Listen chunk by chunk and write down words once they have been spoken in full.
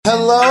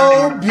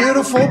Hello,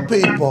 beautiful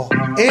people.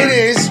 It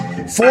is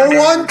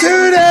 412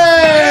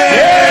 Day!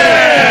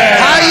 Yeah!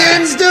 How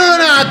yins doing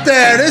out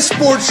there? This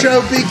sports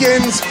show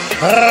begins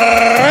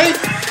right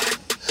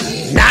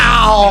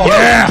now.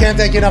 Yeah! Can't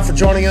thank you enough for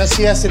joining us.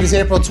 Yes, it is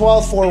April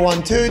 12th,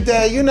 412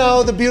 Day. You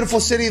know, the beautiful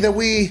city that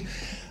we,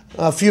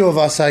 a few of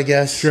us, I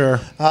guess, sure,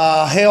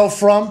 hail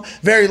from.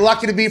 Very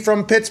lucky to be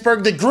from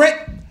Pittsburgh. The grit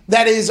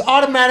that is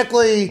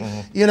automatically,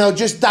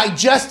 just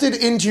digested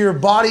into your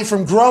body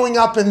from growing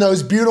up in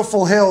those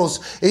beautiful hills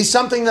is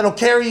something that'll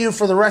carry you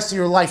for the rest of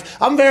your life.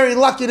 I'm very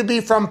lucky to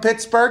be from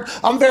Pittsburgh.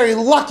 I'm very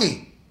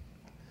lucky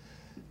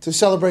to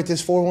celebrate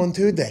this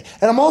 412 Day.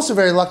 And I'm also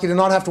very lucky to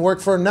not have to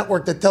work for a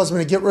network that tells me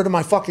to get rid of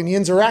my fucking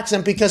Yinzer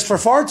accent, because for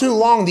far too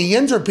long, the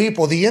Yinzer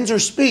people, the Yinzer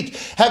speak,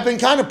 have been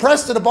kind of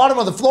pressed to the bottom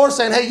of the floor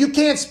saying, hey, you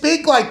can't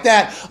speak like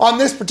that on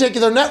this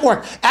particular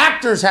network.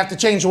 Actors have to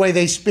change the way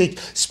they speak.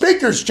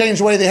 Speakers change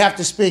the way they have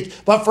to speak.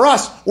 But for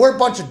us, we're a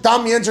bunch of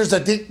dumb Yinzers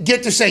that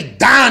get to say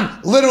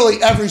Don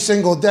literally every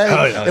single day.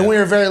 And we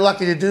are very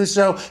lucky to do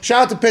so.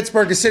 Shout out to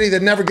Pittsburgh, a city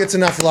that never gets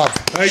enough love.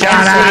 Shout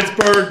out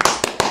Pittsburgh.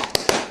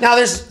 Now,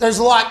 there's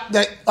a lot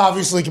that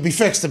obviously could be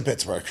fixed in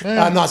Pittsburgh.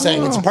 I'm not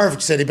saying it's a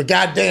perfect city, but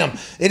goddamn,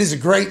 it is a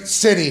great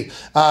city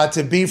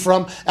to be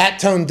from. At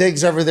Tone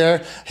Diggs over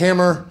there,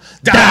 Hammer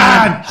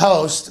Don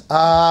host.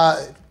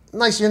 Nice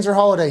Yinzer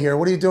holiday here.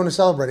 What are you doing to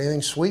celebrate?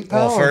 Anything sweet,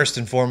 pal? Well, first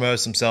and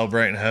foremost, I'm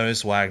celebrating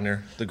host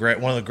Wagner,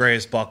 one of the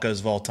greatest buccos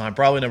of all time,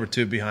 probably number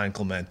 2 behind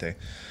Clemente.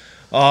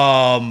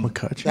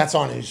 That's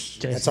on his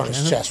chest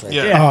right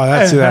there. Yeah. Oh,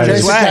 that's who that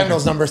is. Jason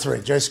Kendall's number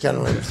 3. Jason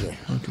Kendall number 3.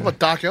 What about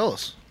Doc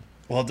Ellis?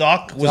 Well,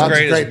 Doc was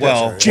great as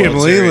well. Jim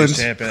Leland.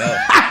 Greatest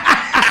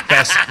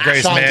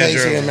Sean manager.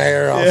 Casey and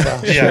Mayor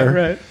also. Yeah,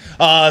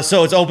 right.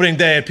 So it's opening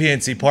day at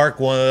PNC Park,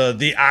 one of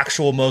the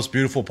actual most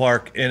beautiful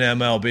park in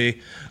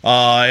MLB.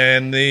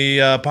 And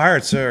the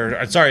Pirates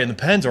and the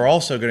Pens are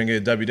also going to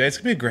get a W day. It's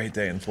going to be a great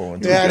day in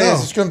 412. Yeah, it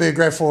is. It's going to be a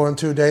great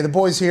 412 day. The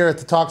boys here at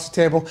the Toxic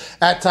Table,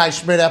 at Ty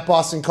Schmidt, at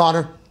Boston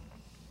Connor.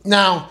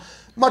 Now,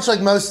 much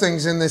like most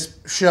things in this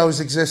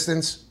show's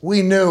existence,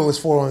 we knew it was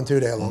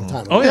 412 Day a long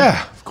time ago. Oh,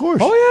 yeah, of course.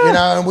 Oh,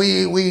 yeah. And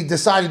we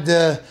decided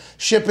to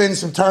ship in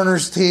some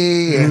Turner's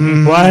tea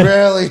and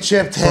really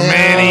chipped ham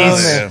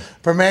and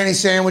Permani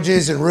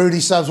sandwiches and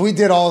Rudy subs. We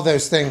did all of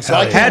those things. So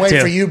I can't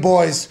wait for you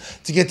boys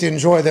to get to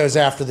enjoy those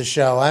after the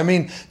show. I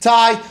mean,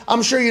 Ty,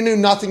 I'm sure you knew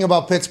nothing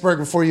about Pittsburgh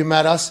before you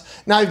met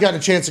us. Now you've got a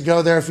chance to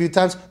go there a few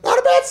times. Not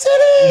a bad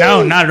city.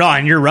 No, not at all.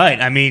 And you're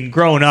right. I mean,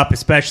 growing up,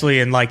 especially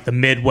in like the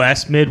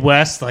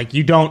Midwest, like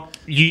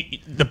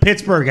the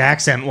Pittsburgh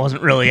accent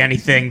wasn't really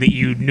anything that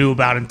you knew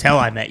about until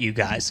I met you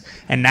guys.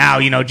 And now,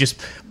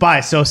 just by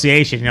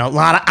association, a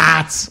lot of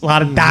ots, a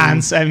lot of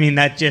dons. I mean,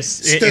 that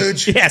just...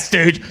 Stooge.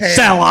 Stooge.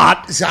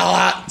 Sell-out. So,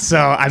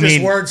 I mean...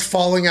 Just words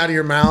falling out of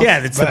your mouth.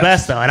 Yeah, it's the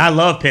best, though. And I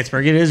love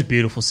Pittsburgh. It is a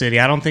beautiful city.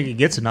 I don't think it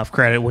gets enough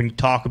credit when you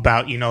talk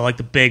about, like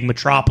the big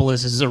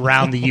metropolises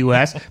around the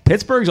U.S.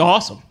 Pittsburgh's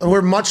awesome.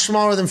 We're much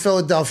smaller than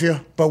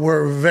Philadelphia, but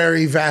we're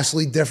very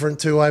vastly different,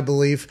 too, I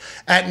believe.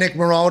 At Nick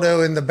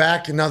Moraldo in the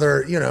back,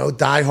 another,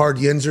 diehard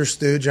Yinzer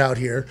stooge out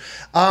here.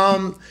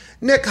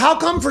 Nick, how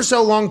come for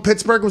so long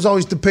Pittsburgh was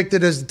always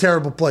depicted as a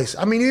terrible place?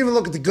 I mean, you even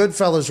look at the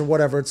Goodfellas or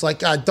whatever. It's like,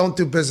 don't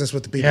do business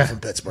with the people from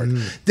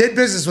Pittsburgh. Did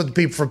business with the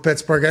people from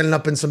Pittsburgh, ended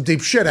up in some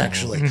deep shit,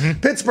 actually.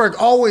 Pittsburgh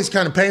always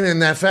kind of painted in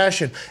that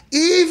fashion.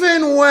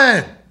 Even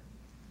when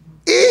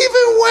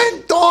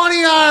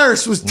Donnie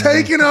Iris was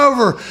taking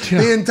over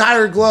the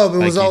entire globe, it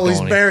was always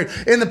Donnie. buried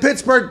in the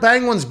Pittsburgh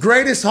Penguins'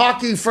 greatest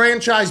hockey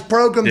franchise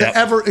program to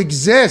ever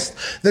exist,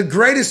 the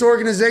greatest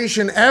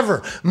organization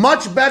ever,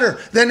 much better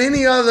than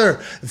any other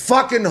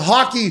fucking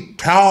hockey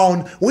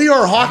town. We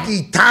are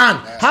hockey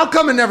town. How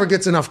come it never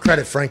gets enough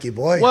credit, Frankie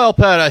boy? Well,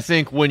 Pat, I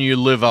think when you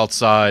live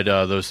outside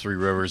those three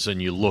rivers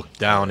and you look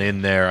down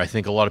in there, I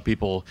think a lot of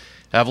people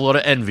have a lot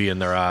of envy in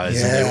their eyes,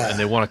 and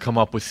they want to come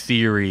up with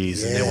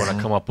theories, and they want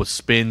to come up with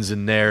spins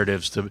and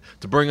narratives to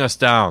bring us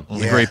down.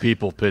 The great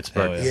people of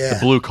Pittsburgh, the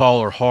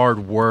blue-collar,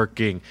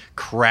 hard-working,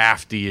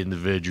 crafty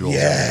individuals.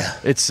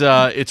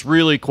 It's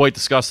really quite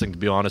disgusting, to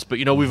be honest. But,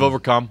 we've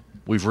overcome.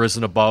 We've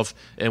risen above,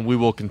 and we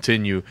will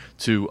continue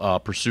to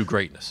pursue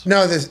greatness.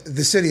 No,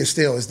 the city of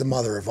Steel is the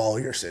mother of all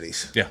your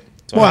cities. Yeah.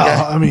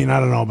 Well, I mean, I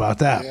don't know about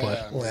that,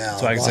 but Well,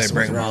 So I can say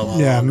bring them all.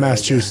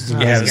 Massachusetts.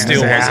 The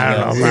steel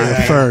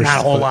wasn't first. Not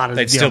a whole lot of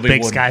They'd still be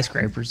big wooden.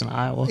 skyscrapers in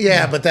Iowa.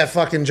 Yeah, but that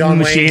fucking John Wayne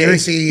Machinery?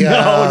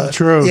 Gacy.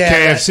 True.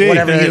 Yeah, KFC.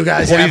 whatever you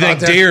guys What do you have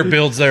think out there. Deere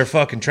builds their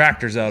fucking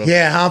tractors out of?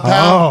 Yeah, huh,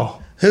 pal? Oh.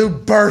 Who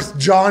birthed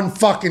John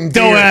fucking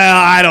Deere? Well,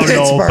 I don't know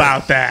Pittsburgh.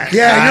 about that.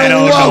 Yeah, I you're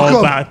don't welcome. know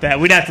about that.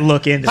 We'd have to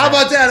look into How that.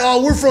 about that?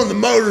 Oh, we're from the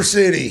Motor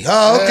City.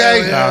 Oh,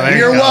 okay. there you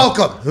You're go.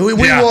 welcome. We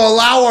will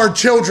allow our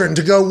children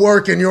to go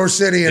work in your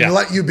city and Yeah.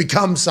 let you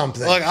become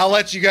something. Look, I'll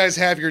let you guys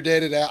have your day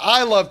today.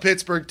 I love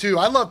Pittsburgh, too.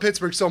 I love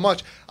Pittsburgh so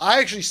much. I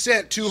actually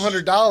sent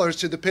 $200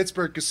 to the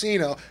Pittsburgh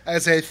casino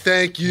as a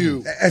thank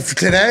you.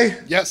 Today,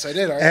 Yes, I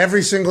did. All right.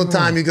 every single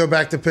time you go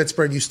back to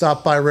Pittsburgh, you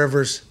stop by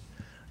Rivers.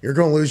 you're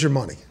going to lose your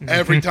money.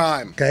 Every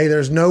time. Okay,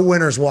 there's no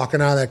winners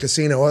walking out of that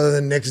casino other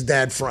than Nick's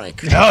dad,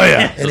 Frank. Oh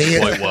yeah. And he,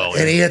 Quite well,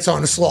 and he hits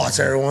on the slots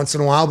every once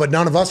in a while, but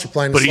none of us are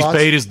playing the But he's slots.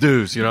 paid his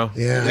dues, you know?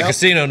 Yeah. The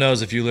casino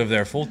knows if you live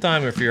there full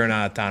time or if you're an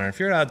out of towner. If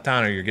you're an out of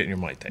towner, you're getting your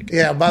money taken.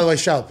 Yeah, by the way,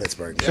 shout out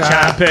Pittsburgh. Shout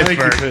out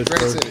Pittsburgh.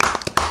 Great city.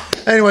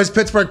 Anyways,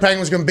 Pittsburgh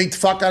Penguins going to beat the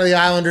fuck out of the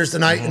Islanders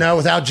tonight,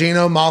 without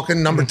Geno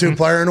Malkin, number 2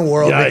 player in the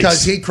world, Yikes.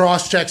 because he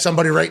cross-checked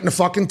somebody right in the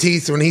fucking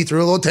teeth when he threw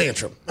a little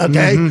tantrum,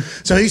 okay?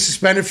 So he's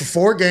suspended for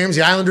 4 games.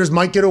 The Islanders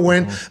might get a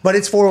win, but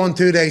it's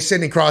 4-on-2 day.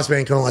 Sidney Crosby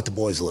ain't going to let the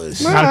boys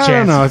lose. Not a I don't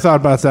chance. know. I thought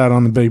about that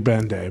on the Big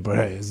Ben day, but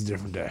hey, it's a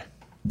different day.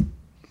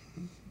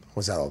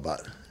 What's that all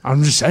about?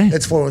 I'm just saying.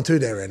 It's 4-on-2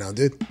 day right now,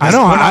 dude. I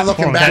know. We're not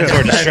looking back.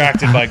 We're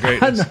distracted by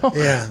greatness.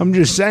 Yeah. I'm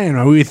just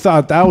saying. We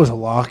thought that was a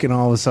lock, and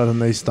all of a sudden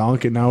they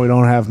stunk, and now we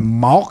don't have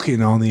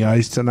Malkin on the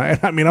ice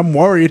tonight. I mean, I'm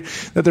worried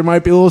that there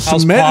might be a little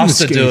How's cement in the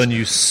Pasta skates. doing,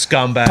 you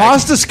scumbag?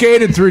 Pasta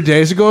skated 3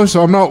 days ago,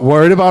 so I'm not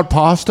worried about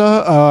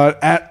Pasta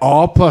at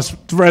all. Plus,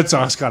 the Red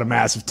Sox got a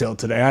massive tilt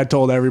today. I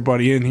told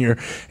everybody in here,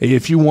 hey,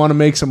 if you want to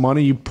make some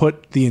money, you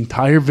put the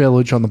entire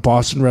village on the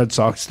Boston Red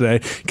Sox today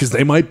because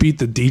they might beat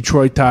the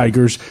Detroit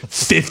Tigers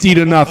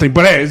 50-0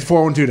 But hey, it's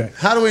 4-1-2 day.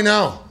 How do we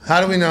know?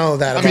 How do we know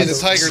that? I mean, the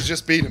Tigers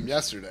just beat him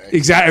yesterday.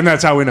 Exactly, and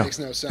that's how we know. Makes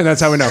no sense. And that's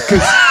how we know.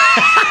 'Cause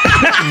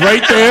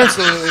right there,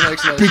 Absolutely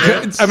makes no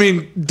because, sense. I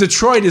mean,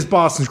 Detroit is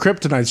Boston's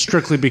kryptonite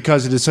strictly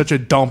because it is such a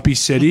dumpy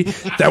city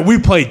that we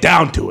play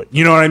down to it.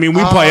 You know what I mean?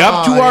 We play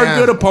up to our yeah.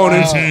 good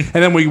opponents, and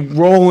then we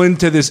roll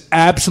into this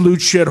absolute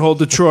shithole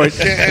Detroit,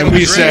 and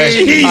we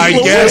say, I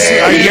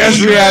guess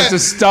we have to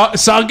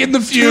suck in the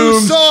Too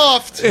fumes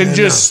soft. and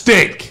just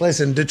stink.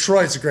 Listen,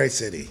 Detroit's a great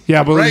city.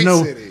 Yeah, but Great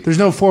city. there's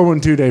no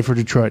 4-1-2 day for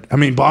Detroit. I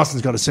mean,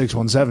 Boston's got a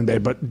 6-1-7 day,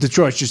 but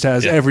Detroit just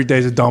has every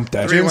day's a dump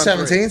day. June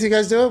 3-1-3. 17th, you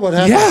guys do it? What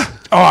happened? Yeah.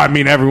 Oh, I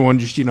mean, everyone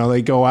just,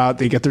 they go out,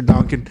 they get their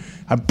Dunkin'.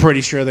 I'm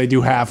pretty sure they do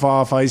half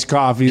off iced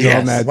coffees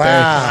on that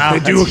Wow. day.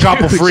 They do a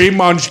couple free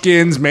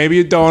munchkins, maybe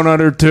a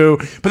donut or 2.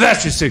 But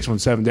that's just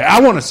 6-1-7 day.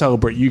 I want to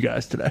celebrate you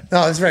guys today.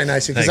 No, it's very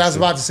nice because I was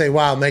about to say,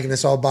 wow, making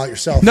this all about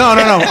yourself. No.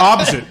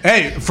 Opposite.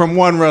 Hey, from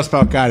one Rust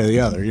Belt guy to the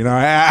other.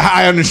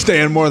 I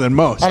understand more than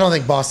most. I don't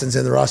think Boston's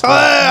in the Rust Belt.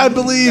 I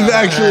believe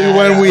actually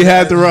when we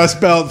had the Rust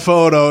Belt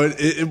photo,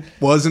 it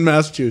was in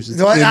Massachusetts.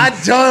 I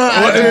do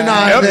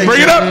not. Yep, think-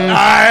 bring it up.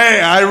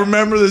 I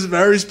remember this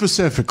very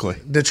specifically.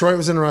 Detroit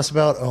was in the Rust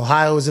Belt.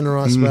 Ohio was in the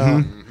Rust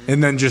Belt.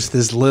 And then just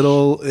this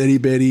little itty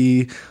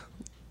bitty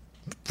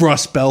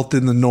Rust Belt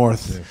in the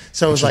north.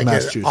 So it was which is like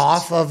Massachusetts.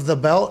 off of the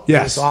belt? It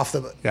Yes. was off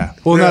the Yeah.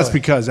 Well, Really? that's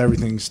because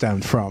everything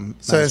stemmed from.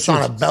 So it's not a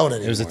Massachusetts. belt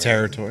anymore. It was a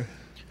territory.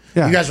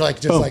 Yeah. You guys are like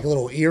just Boom. like a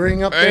little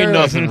earring up There there? ain't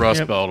nothing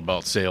Rust Belt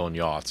about sailing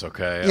yachts,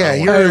 okay? Yeah, I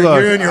don't you're, Hey,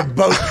 look, you're in your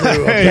boat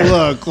crew. Hey,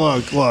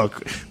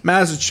 look.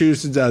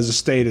 Massachusetts as a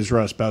state is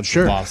Rust Belt.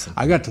 Sure. Boston.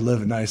 I got to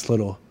live a nice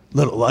little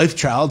life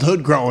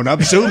childhood growing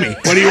up. Sue me.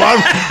 What do you want?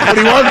 What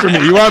do you want from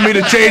me? You want me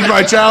to change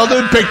my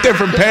childhood? Pick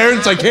different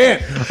parents? I can't.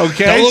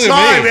 Okay. Don't look at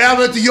Sorry, me. man,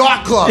 I'm at the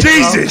yacht club. bro.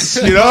 Jesus.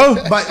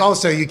 But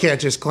also, you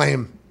can't just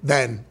claim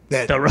then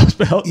that, The Rust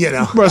Belt.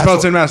 Rust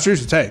Belt's in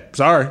Massachusetts. Hey,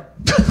 sorry.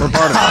 We're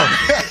part of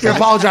it. you're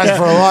apologizing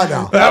for a lot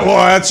now.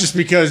 That's just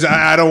because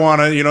I don't want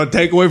to,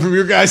 take away from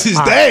your guys'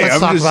 All right, day. let's I'm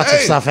talk just about some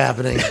saying. stuff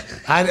happening.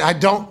 I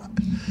don't.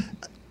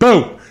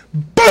 Boom.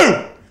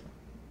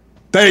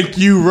 Thank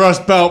you,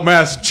 Rust Belt,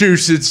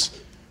 Massachusetts.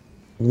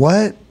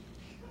 What?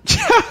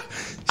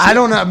 I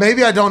don't know.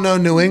 Maybe I don't know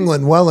New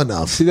England well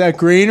enough. See that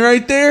green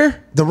right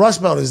there? The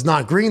Rust Belt is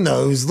not green,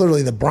 though. It was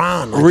literally the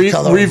brown. Like the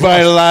color of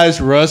Revitalized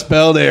Rust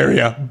Belt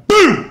area.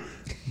 Boom!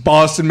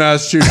 Boston,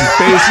 Massachusetts.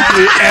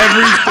 Basically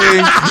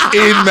everything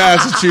in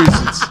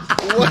Massachusetts.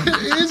 What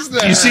is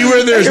that? You see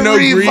where there's It no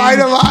green?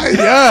 revitalized.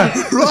 Yeah.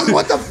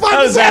 What the fuck How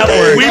does does that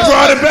work? We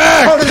brought it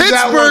How back. does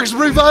that work? Pittsburgh's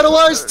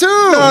revitalized too.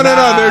 No.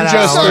 They're no.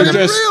 just, Fucking they're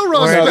just, real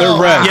Rust no, they're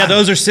Belt. red. Yeah,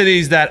 those are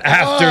cities that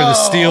after the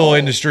steel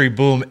industry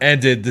boom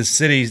ended, the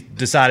cities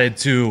decided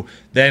to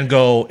then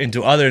go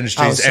into other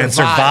industries and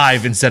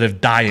survive instead of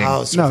dying. Oh,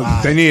 No,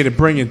 survive. they needed to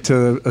bring it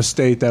to a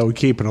state that would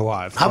keep it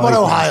alive. How about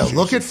Ohio?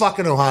 Look at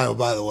fucking Ohio,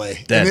 by the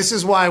way. Dead. And this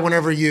is why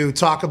whenever you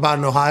talk about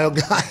an Ohio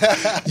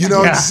guy, you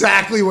know Yeah.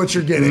 exactly what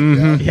you're getting.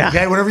 Mm-hmm. Yeah.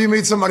 Okay, whenever you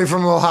meet somebody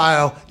from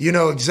Ohio, you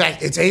know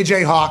exactly. It's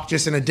AJ Hawk,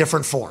 just in a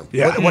different form.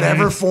 Yeah.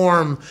 Whatever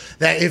form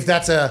that, if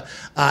that's a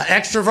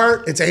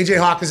extrovert, it's AJ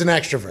Hawk is an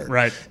extrovert.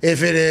 Right.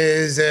 If it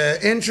is an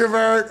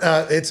introvert,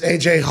 it's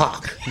AJ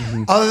Hawk.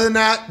 Mm-hmm. Other than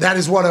that, that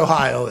is what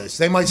Ohio is.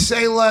 They might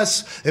say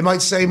less, they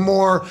might say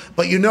more,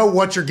 but you know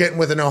what you're getting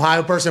with an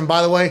Ohio person.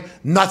 By the way,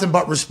 nothing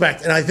but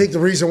respect. And I think the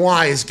reason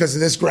why is because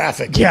of this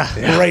graphic. Yeah.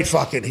 Great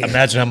fucking here.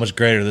 Imagine how much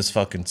greater this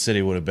fucking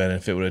city would have been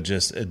if it would have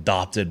just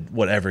adopted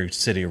what every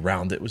city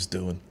around it was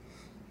doing.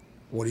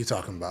 What are you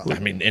talking about? I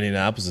mean,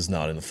 Indianapolis is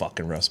not in the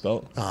fucking Rust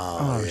Belt.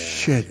 Oh,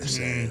 shit.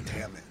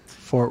 Damn it.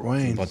 Fort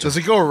Wayne. Does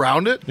it go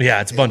around it?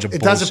 Yeah, it's a bunch of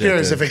It bullshit. does appear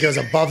as dude. if it goes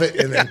above it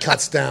and then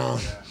cuts down.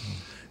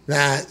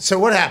 So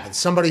what happens?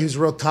 Somebody who's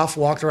real tough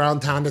walked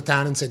around town to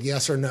town and said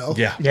yes or no.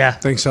 Yeah. Yeah.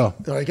 Think so.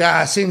 They're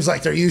like, seems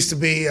like there used to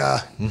be,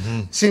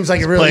 seems like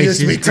it really place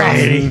used to be is tough.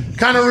 great.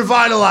 Kind of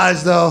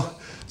revitalized, though.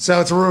 So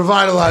it's a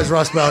revitalized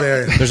Rust Belt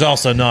area. There's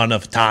also not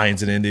enough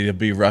Italians in Indy to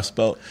be Rust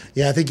Belt.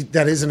 Yeah, I think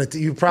that isn't.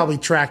 You probably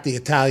track the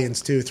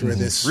Italians too through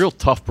this. Real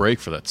tough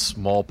break for that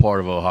small part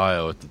of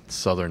Ohio at the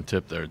southern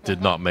tip there.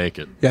 Did not make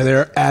it. Yeah,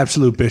 they're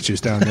absolute bitches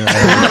down there.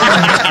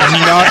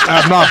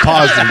 I'm not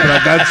positive,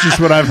 but that's just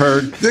what I've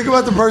heard. Think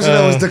about the person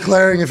that was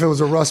declaring if it was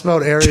a Rust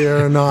Belt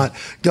area or not,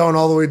 going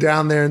all the way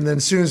down there, and then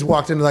as soon as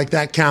walked into like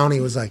that county,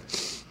 was like,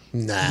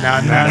 nah.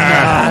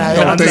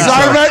 They don't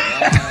deserve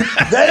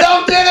it. They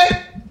don't get it.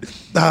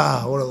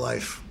 Ah, what a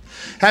life.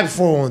 Happy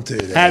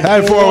 412 there.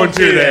 Happy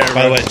 412 there.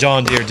 By the way,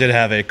 John Deere did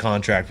have a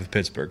contract with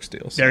Pittsburgh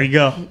Steel. So. There you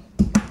go.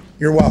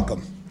 You're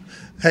welcome.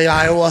 Hey,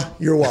 Iowa,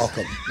 you're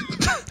welcome.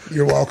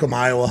 You're welcome,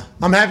 Iowa.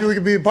 I'm happy we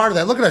could be a part of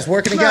that. Look at us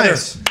working together.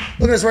 Nice.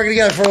 Look at us working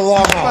together for a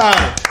long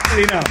haul.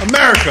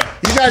 America.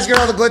 You guys get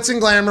all the glitz and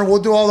glamour.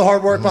 We'll do all the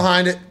hard work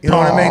behind it. You know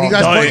what I mean? You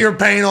guys put your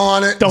paint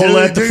on it. Don't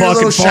let the do your fucking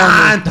little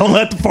farmer. shine. Don't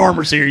let the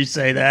farmer series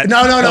say that.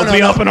 No. They'll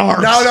be up in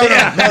arms. No,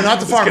 Yeah.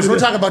 not the farmers. We're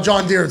talking about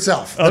John Deere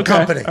itself, the Okay,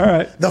 company. all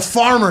right. The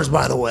farmers,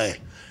 by the way.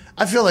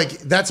 I feel like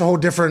that's a whole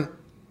different,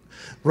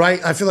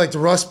 right? I feel like the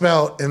Rust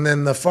Belt and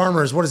then the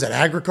farmers, what is that,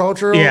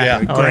 agricultural?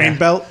 Yeah. Oh, Grain yeah.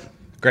 belt.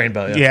 Grain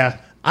Belt, Yeah.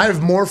 I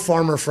have more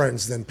farmer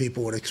friends than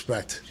people would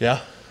expect. Yeah.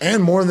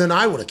 And more than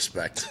I would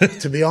expect,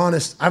 to be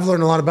honest. I've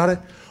learned a lot about it.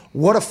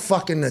 What a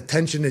fucking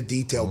attention to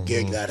detail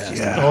gig that has.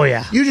 Oh,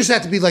 yeah. You just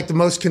have to be like the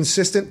most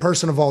consistent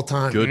person of all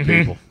time. Good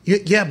people.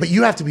 Yeah, but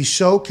you have to be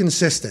so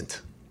consistent.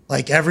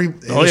 Like this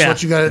is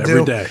what you got to do.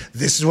 Every day.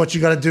 This is what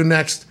you got to do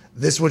next.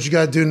 This is what you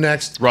got to do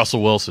next.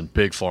 Russell Wilson,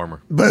 big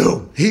farmer.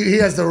 Boom. He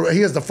has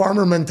the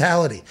farmer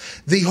mentality.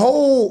 The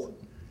whole,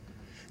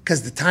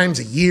 because the time's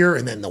a year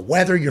and then the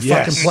weather, you're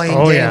fucking playing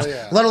games.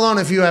 Yeah. Let alone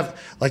if you have,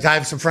 like I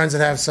have some friends that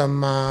have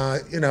some,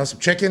 some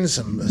chickens,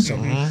 some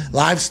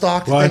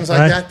livestock, things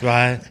like that.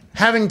 Right.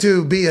 Having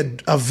to be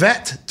a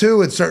vet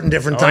too at certain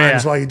different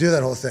times yeah. while you do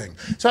that whole thing.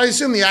 So I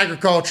assume the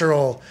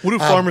agricultural. What do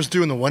farmers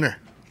do in the winter?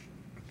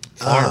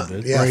 Farm,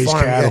 dude. Raise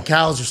cattle. Yeah,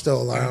 cows are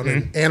still around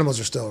and animals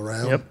are still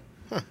around. Yep.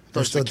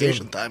 They're still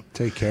vacation doing- time.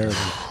 Take care of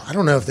them. I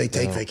don't know if they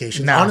take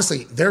vacations. No.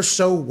 Honestly, they're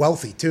so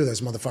wealthy too,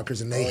 those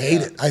motherfuckers, and they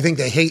hate it. I think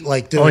they hate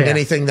like doing yeah.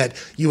 anything that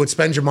you would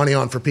spend your money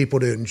on for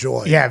people to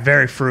enjoy. Yeah,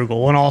 very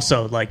frugal. And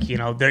also, like,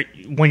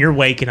 when you're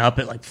waking up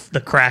at like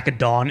the crack of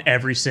dawn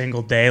every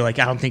single day, like,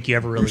 I don't think you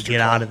ever really get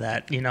out of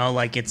that.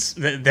 Like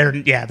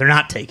they're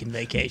not taking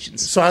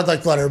vacations. So I'd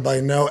like to let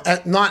everybody know,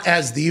 not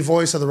as the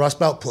voice of the Rust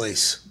Belt,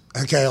 please.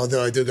 Okay,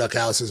 although I do got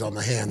calluses on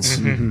my hands.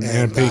 And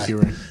a pinky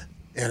ring.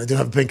 And I do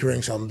have a pinky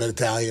ring, so I'm a bit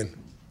Italian.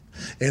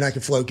 And I can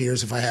float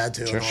gears if I had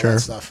to and all that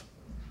stuff.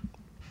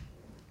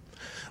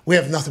 We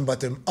have nothing but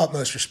the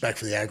utmost respect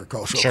for the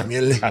agricultural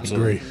community.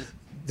 Absolutely.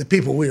 The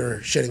people we were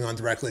shitting on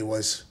directly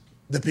was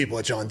the people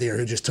at John Deere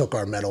who just took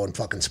our metal and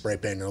fucking spray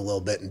painted it a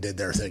little bit and did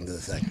their thing to the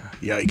thing.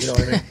 Yikes. You know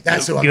what I mean?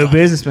 That's who I'm Good talking.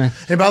 businessman.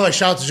 And by the way,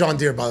 shout out to John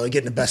Deere, by the way,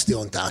 getting the best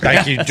deal in town.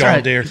 Thank you, John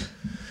right. Deere.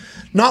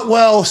 Not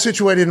well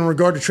situated in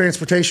regard to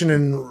transportation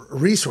and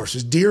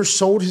resources. Deere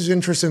sold his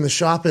interest in the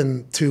shop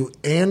to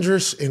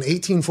Andrus in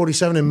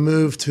 1847 and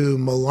moved to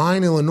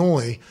Moline,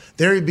 Illinois.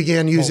 There he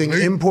began using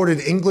imported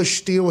English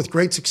steel with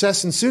great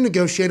success and soon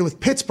negotiated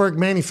with Pittsburgh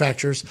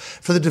manufacturers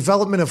for the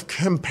development of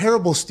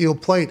comparable steel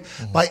plate.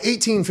 By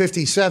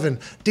 1857,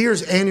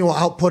 Deere's annual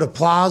output of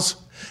plows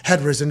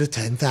had risen to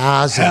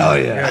 10,000. Hell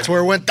yeah. That's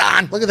where it went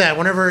down. Look at that.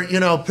 Whenever,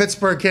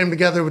 Pittsburgh came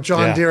together with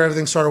John Yeah. Deere,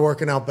 everything started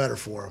working out better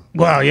for him.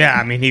 Well, yeah,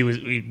 I mean, he was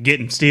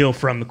getting steel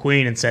from the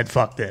Queen and said,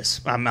 "Fuck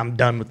this! I'm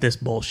done with this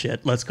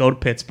bullshit. Let's go to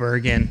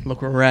Pittsburgh." And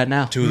look where we're at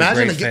now. Two of the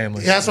great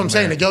families. Yeah, that's what I'm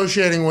saying. America.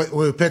 Negotiating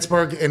with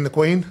Pittsburgh and the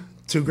Queen,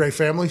 two great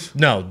families.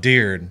 No,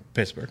 Deere and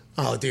Pittsburgh.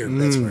 Oh, dear,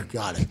 Pittsburgh.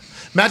 Got it.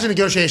 Imagine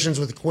negotiations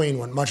with the Queen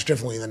went much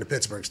differently than the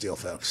Pittsburgh steel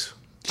folks.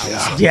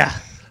 Yeah.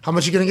 How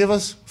much you going to give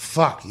us?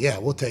 Fuck, yeah,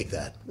 we'll take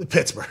that.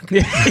 Pittsburgh.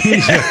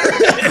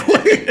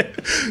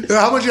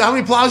 How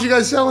many plows you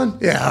guys selling?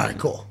 Yeah, all right,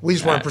 cool. We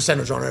just want a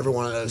percentage on every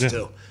one of those,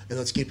 too. And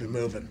let's keep it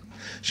moving.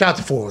 Shout out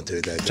to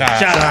 412, Dave.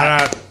 Shout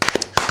out.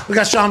 We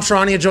got Sean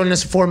Charania joining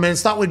us in 4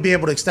 minutes. Thought we'd be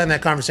able to extend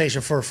that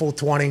conversation for a full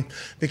 20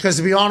 because,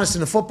 to be honest,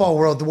 in the football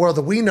world, the world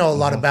that we know a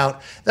lot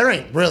about, there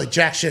ain't really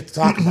jack shit to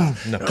talk about.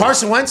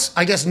 Carson Wentz,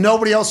 I guess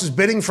nobody else is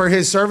bidding for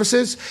his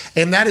services,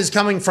 and that is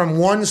coming from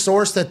one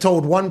source that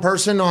told one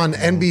person on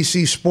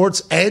NBC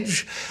Sports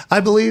Edge, I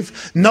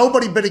believe.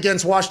 Nobody bid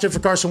against Washington for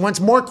Carson Wentz.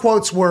 More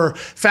quotes were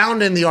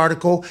found in the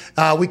article.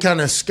 We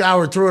kind of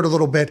scoured through it a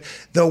little bit.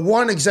 The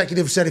one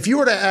executive said, if you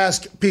were to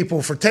ask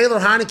people for Taylor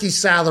Heineke's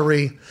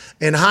salary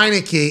and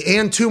Heineke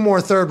and 2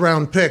 more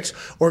third-round picks,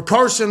 or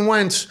Carson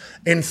Wentz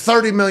and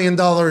 $30 million,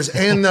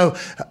 and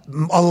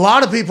a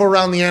lot of people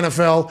around the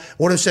NFL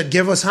would have said,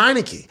 give us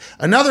Heineke.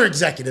 Another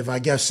executive, I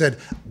guess, said,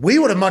 we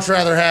would have much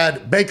rather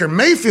had Baker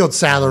Mayfield's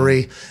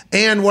salary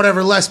and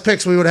whatever less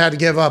picks we would have had to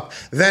give up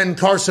than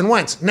Carson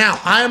Wentz. Now,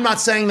 I am not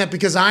saying that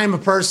because I am a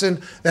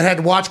person that had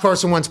to watch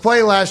Carson Wentz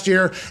play last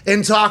year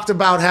and talked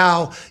about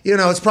how,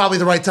 it's probably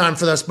the right time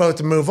for us both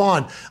to move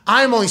on.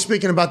 I'm only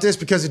speaking about this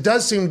because it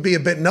does seem to be a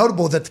bit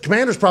notable that the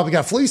Commanders probably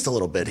got fleeced a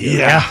little bit here.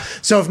 Yeah.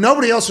 So if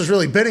nobody else was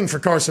really bidding for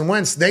Carson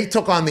Wentz, they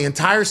took on the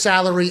entire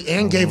salary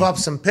and gave up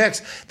some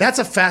picks. That's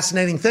a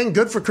fascinating thing.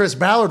 Good for Chris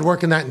Ballard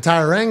working that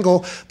entire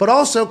angle. But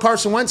also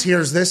Carson Wentz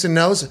hears this and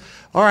knows,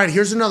 all right,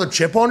 here's another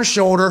chip on his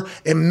shoulder.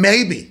 And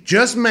maybe,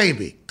 just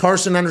maybe,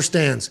 Carson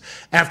understands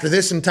after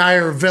this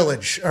entire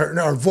village,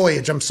 or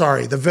voyage,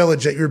 the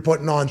village that you're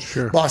putting on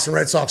Boston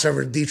Red Sox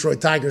over the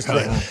Detroit Tigers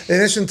today.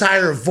 And this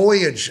entire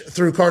voyage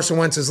through Carson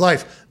Wentz's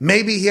life,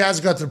 maybe he has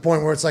got to the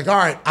point where it's like, all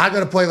right, I got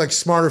to play like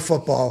smarter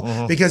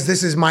football because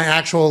this is my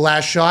actual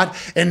last shot.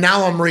 And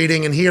now I'm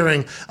reading and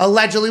hearing,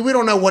 allegedly, we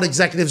don't know what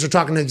executives are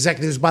talking to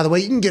executives, by the way.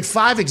 You can get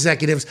 5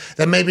 executives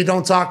that maybe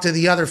don't talk to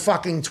the other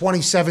fucking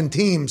 27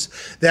 teams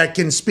that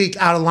can speak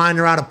out of line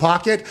or out of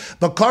pocket.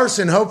 But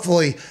Carson,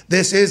 hopefully,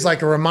 this is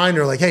like a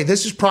reminder, like, hey,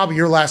 this is probably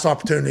your last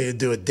opportunity to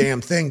do a damn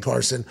thing,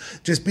 Carson.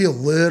 Just be a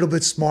little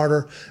bit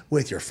smarter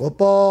with your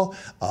football,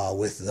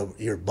 with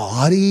your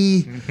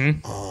body,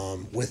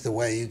 with the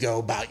way you go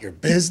about your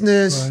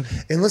business.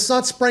 Right. And let's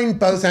not sprain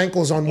both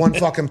ankles on one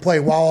fucking play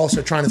while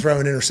also trying to throw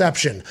an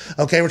interception.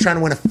 Okay, we're trying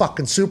to win a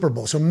fucking Super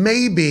Bowl. So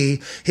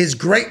maybe his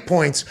great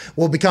points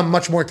will become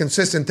much more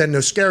consistent than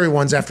those scary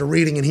ones after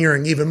reading and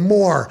hearing even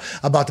more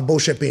about the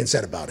bullshit being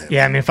said about him.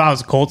 Yeah, I mean, if I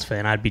was a Colts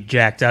fan, I'd be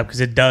jacked up because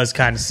it does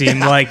kind of seem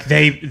like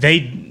they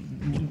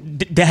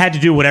had to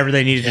do whatever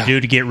they needed to do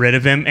to get rid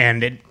of him,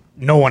 and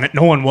no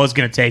one was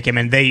going to take him,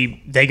 and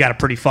they got a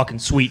pretty fucking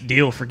sweet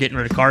deal for getting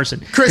rid of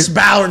Carson. Chris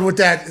Ballard with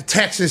that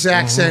Texas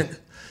accent.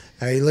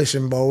 Hey,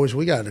 listen, boys,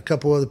 we got a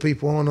couple other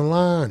people on the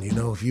line. You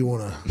know, if you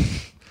want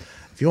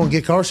to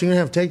get Carson, you're going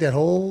to have to take that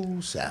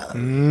whole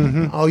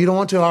salary. Oh, you don't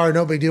want to? All right,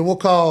 no big deal. We'll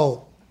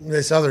call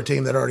this other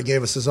team that already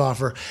gave us his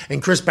offer.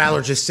 And Chris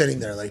Ballard's just sitting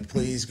there like,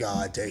 please,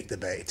 God, take the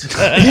bait.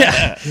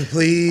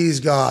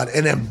 Please, God.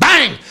 And then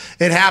bang,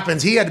 it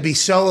happens. He had to be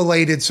so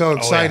elated, so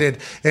excited.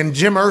 And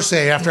Jim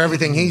Irsay, after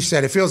everything he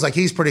said, it feels like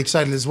he's pretty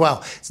excited as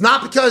well. It's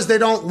not because they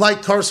don't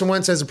like Carson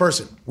Wentz as a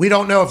person. We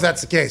don't know if that's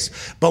the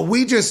case. But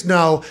we just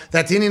know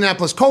that the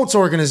Indianapolis Colts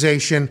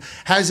organization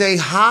has a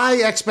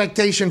high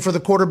expectation for the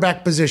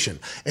quarterback position.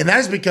 And that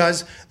is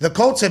because the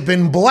Colts have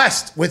been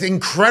blessed with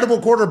incredible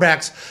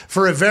quarterbacks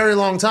for a very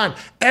long time.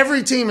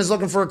 Every team is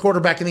looking for a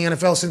quarterback in the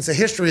NFL since the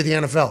history of the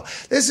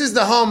NFL. This is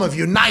the home of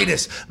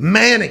Unitas,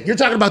 Manning. You're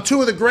talking about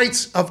 2 of the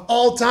greats of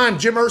all time.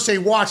 Jim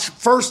Irsay watched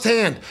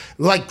firsthand,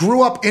 like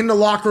grew up in the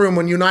locker room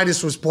when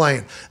Unitas was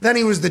playing. Then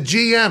he was the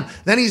GM.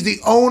 Then he's the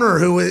owner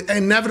who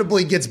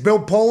inevitably gets Bill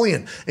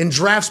Polian and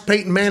drafts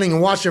Peyton Manning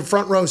and watched a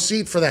front row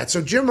seat for that.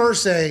 So Jim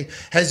Irsay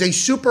has a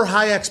super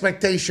high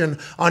expectation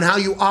on how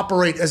you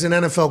operate as an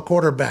NFL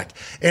quarterback.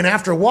 And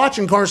after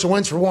watching Carson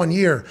Wentz for 1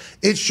 year,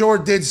 it sure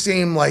did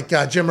seem like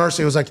Jim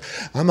Irsay was like,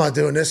 I'm not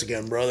doing this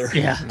again, brother.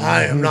 Yeah.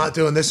 I am not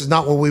doing this. Is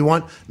not what we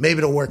want. Maybe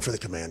it'll work for the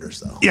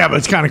Commanders, though. Yeah, but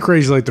it's kind of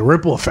crazy, like the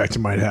ripple effect it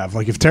might have.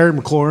 Like if Terry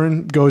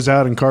McLaurin goes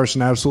out and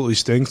Carson absolutely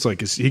stinks,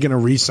 like is he going to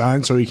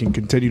re-sign so he can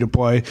continue to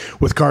play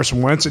with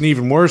Carson Wentz? And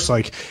even worse,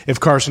 like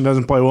if Carson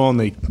doesn't play well and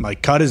they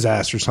like cut his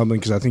ass or something,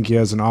 because I think he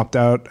has an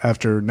opt-out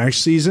after next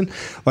season,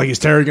 like is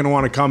Terry going to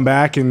want to come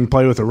back and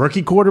play with a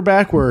rookie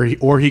quarterback or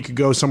he could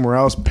go somewhere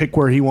else, pick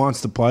where he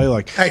wants to play?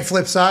 Like, hey,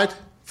 flip side.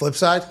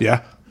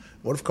 Yeah.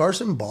 What if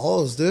Carson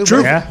balls, dude?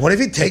 True. What if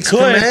he takes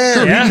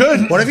command? Yeah. He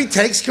could. What if he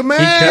takes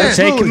command? He could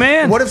take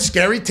command. What if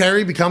Scary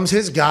Terry becomes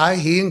his guy?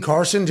 He and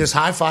Carson just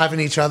high-fiving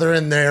each other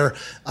in their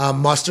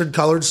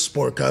mustard-colored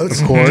sport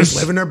coats. Of course. Just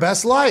living their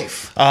best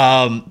life.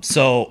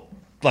 So,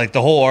 like,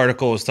 the whole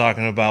article was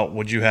talking about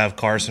would you have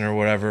Carson or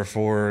whatever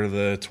for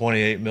the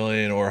 $28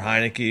 million or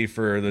Heineke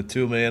for the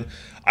 $2 million.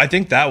 I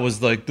think that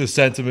was, like, the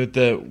sentiment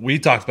that we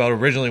talked about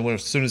originally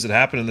as soon as it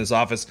happened in this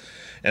office.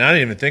 And I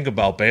didn't even think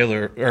about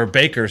Baker,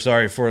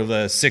 for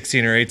the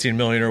 16 or 18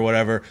 million or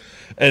whatever.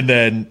 And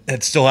then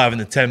it's still having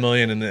the 10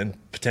 million and then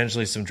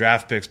potentially some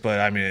draft picks. But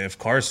I mean, if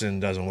Carson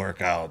doesn't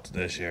work out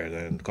this year,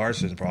 then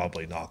Carson's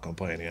probably not going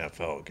to play in the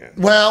NFL again.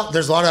 Well,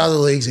 there's a lot of other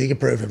leagues he can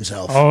prove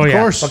himself. Oh, yeah. Of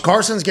course. But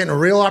Carson's getting a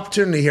real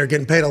opportunity here,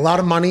 getting paid a lot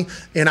of money.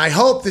 And I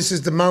hope this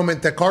is the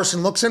moment that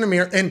Carson looks in the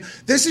mirror. And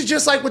this is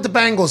just like with the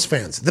Bengals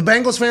fans. The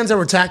Bengals fans that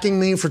were attacking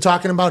me for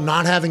talking about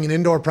not having an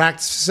indoor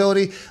practice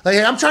facility. Like,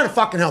 hey, I'm trying to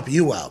fucking help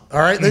you out. All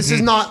right. This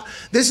is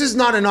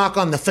not a knock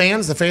on the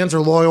fans. The fans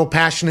are loyal,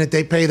 passionate.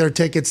 They pay their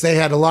tickets. They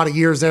had a lot of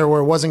years there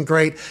where it wasn't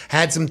great.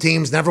 Had some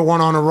teams, never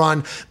went on a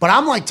run. But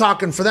I'm like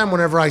talking for them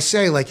whenever I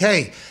say, like,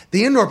 hey,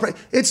 the indoor,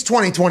 it's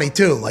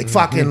 2022. Like,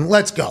 fucking,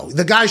 let's go.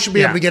 The guys should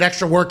be able to get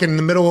extra work in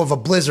the middle of a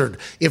blizzard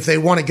if they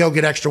want to go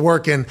get extra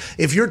work in.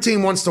 If your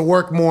team wants to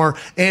work more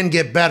and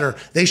get better,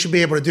 they should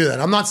be able to do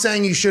that. I'm not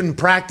saying you shouldn't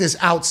practice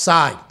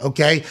outside,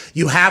 okay?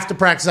 You have to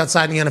practice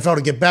outside in the NFL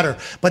to get better.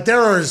 But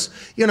there is,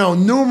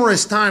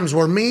 numerous times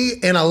where me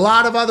and a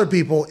lot of other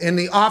people in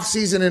the off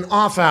season and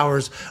off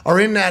hours are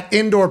in that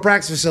indoor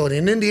practice facility.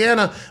 In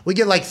Indiana, we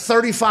get like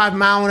 35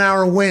 mile an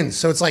hour winds.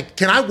 So it's like,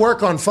 can I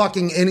work on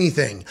fucking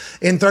anything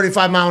in 35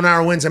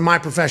 35-mile-an-hour winds in my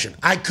profession.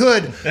 I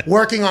could,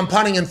 working on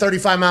punting in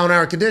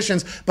 35-mile-an-hour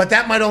conditions, but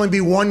that might only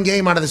be one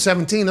game out of the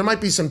 17. There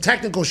might be some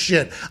technical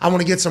shit I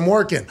want to get some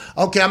work in.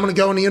 Okay, I'm going to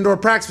go in the indoor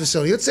practice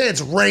facility. Let's say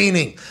it's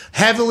raining,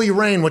 heavily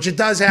rain, which it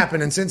does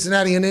happen in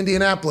Cincinnati and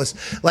Indianapolis.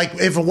 Like,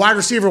 if a wide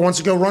receiver wants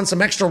to go run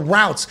some extra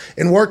routes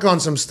and work on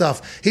some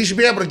stuff, he should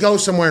be able to go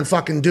somewhere and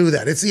fucking do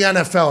that. It's the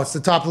NFL. It's the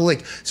top of the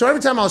league. So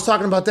every time I was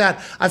talking about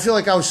that, I feel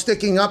like I was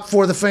sticking up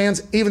for the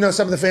fans, even though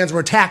some of the fans were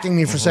attacking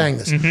me for saying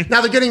this.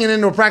 Now they're getting an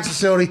indoor practice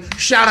facility.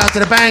 Shout out to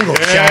the Bengals.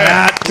 Shout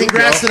out.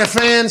 Congrats to the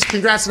fans.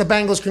 Congrats to the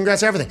Bengals.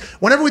 Congrats to everything.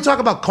 Whenever we talk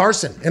about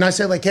Carson, and I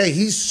say like, hey,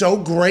 he's so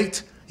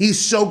great. He's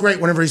so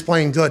great whenever he's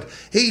playing good.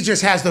 He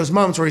just has those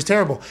moments where he's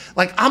terrible.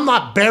 Like, I'm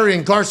not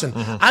burying Carson.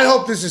 I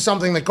hope this is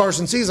something that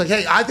Carson sees. Like,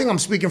 hey, I think I'm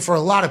speaking for a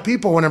lot of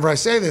people whenever I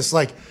say this.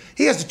 Like,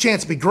 he has a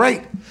chance to be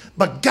great.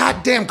 But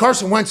goddamn,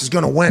 Carson Wentz is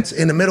going to wince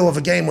in the middle of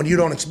a game when you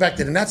don't expect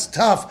it. And that's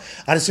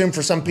tough, I'd assume,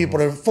 for some people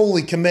to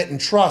fully commit and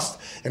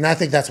trust. And I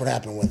think that's what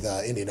happened with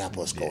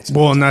Indianapolis Colts.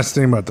 Well, and that's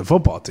the thing about the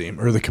football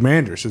team or the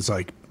Commanders. It's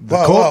like the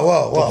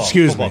whoa.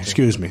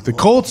 Excuse me. The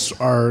Colts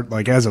are,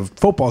 like, as a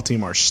football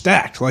team, are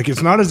stacked. Like,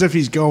 it's not as if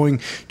he's going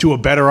to a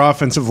better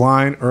offensive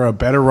line or a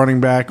better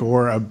running back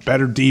or a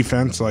better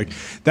defense. Like,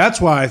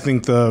 that's why I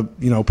think the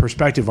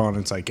perspective on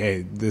it's like,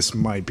 hey, this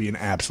might be an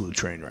absolute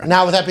train wreck.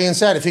 Now, with that being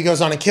said, if he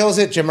goes on and kills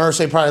it, Jim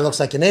Irsay probably looks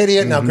like an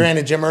idiot. Now,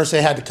 granted, Jim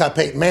Irsay had to cut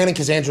Peyton Manning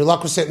because Andrew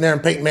Luck was sitting there,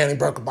 and Peyton Manning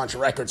broke a bunch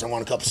of records and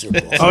won a couple Super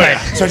Bowls.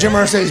 So Jim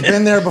Irsay's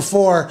been there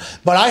before.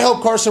 But I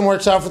hope Carson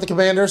works out for the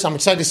Commanders. I'm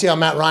excited to see how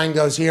Matt Ryan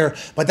goes here.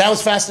 But that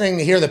was fascinating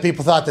to hear that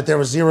people thought that there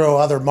was zero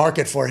other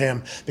market for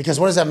him, because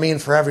what does that mean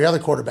for every other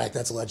quarterback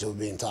that's allegedly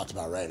being talked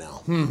about right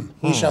now?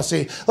 We shall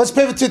see. Let's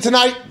pivot to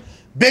tonight.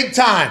 Big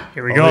time.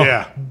 Here we go.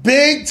 Yeah.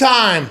 Big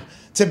time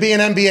to be an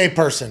NBA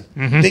person,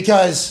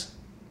 because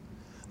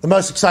the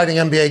most exciting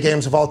NBA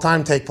games of all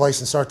time take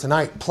place and start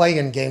tonight.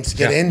 Play-in games to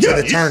get into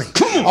the tourney.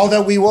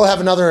 Although we will have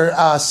another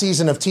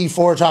season of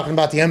T4 talking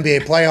about the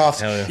NBA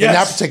playoffs in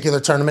that particular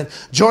tournament.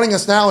 Joining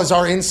us now is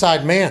our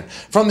inside man.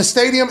 From the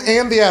Stadium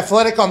and the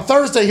Athletic, on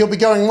Thursday he'll be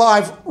going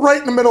live right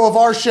in the middle of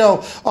our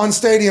show on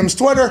Stadium's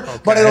Twitter.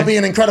 But it'll be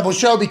an incredible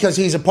show because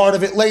he's a part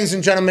of it. Ladies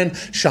and gentlemen,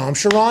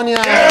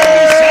 Charania.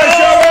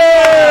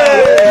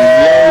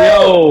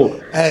 Yo.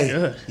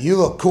 Hey, you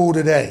look cool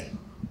today.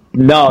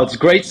 No, it's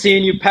great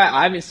seeing you, Pat.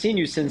 I haven't seen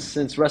you since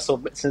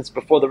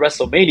before the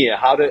WrestleMania.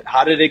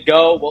 How did it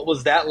go? What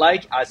was that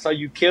like? I saw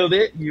you killed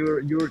it. You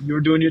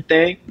were doing your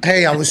thing.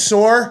 Hey, I was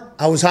sore.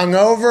 I was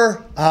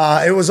hungover.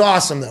 It was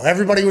awesome though.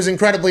 Everybody was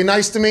incredibly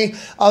nice to me,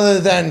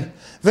 other than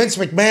Vince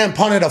McMahon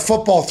punted a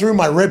football through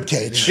my rib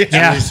cage.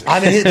 Yeah.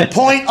 I mean, hit the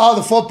point of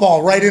the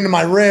football right into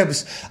my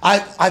ribs. I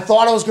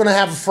thought I was going to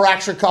have a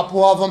fracture,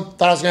 couple of them.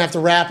 Thought I was going to have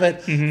to wrap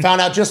it. Found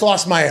out, just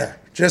lost my air.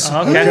 I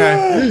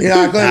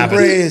couldn't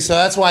breathe, so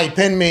that's why he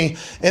pinned me.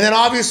 And then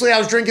obviously I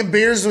was drinking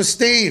beers with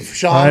Steve,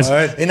 Sean,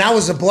 and that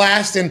was a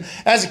blast. And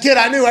as a kid,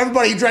 I knew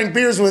everybody he drank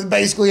beers with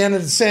basically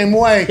ended the same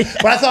way.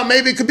 But I thought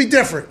maybe it could be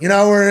different.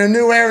 We're in a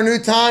new era, new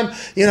time.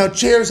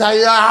 Cheers.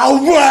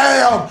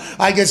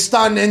 I get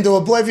stunned into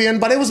oblivion,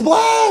 but it was a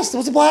blast. It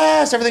was a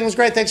blast. Everything was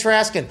great. Thanks for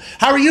asking.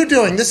 How are you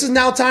doing? This is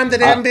now time that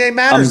NBA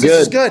matters. I'm good.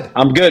 This is good.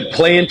 I'm good.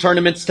 Play-in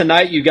tournaments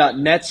tonight. You got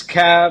Nets,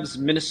 Cavs,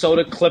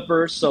 Minnesota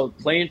Clippers. So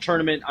play-in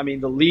tournament. I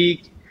mean, the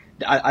league,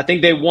 I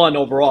think they won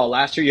overall.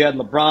 Last year you had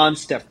LeBron,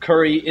 Steph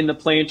Curry in the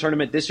play-in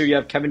tournament. This year you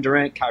have Kevin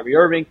Durant, Kyrie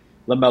Irving,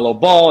 LaMelo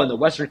Ball. In the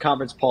Western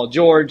Conference, Paul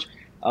George.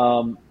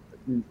 I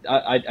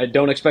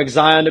don't expect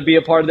Zion to be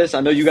a part of this.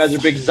 I know you guys are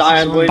big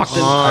Zion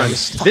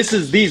Williamson. This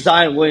is the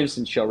Zion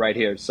Williamson show right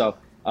here. So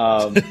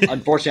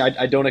unfortunately,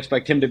 I don't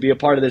expect him to be a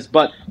part of this.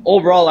 But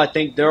overall, I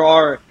think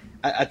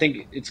I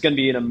think it's going to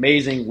be an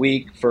amazing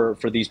week for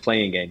these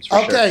playing games.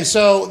 Okay,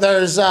 so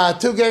there's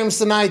 2 games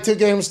tonight, 2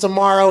 games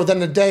tomorrow, then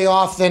the day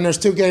off, then there's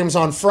 2 games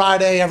on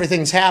Friday.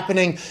 Everything's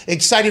happening.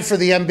 Excited for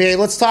the NBA.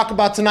 Let's talk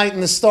about tonight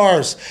and the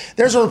Stars.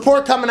 There's a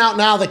report coming out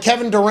now that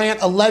Kevin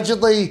Durant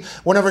allegedly,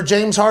 whenever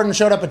James Harden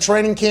showed up at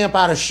training camp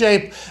out of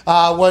shape,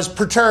 was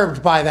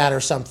perturbed by that or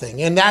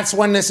something. And that's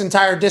when this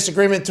entire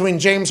disagreement between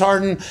James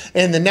Harden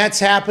and the Nets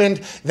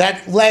happened.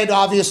 That led,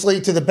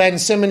 obviously, to the Ben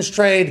Simmons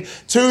trade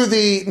to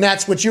the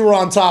Nets, which you were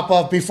on top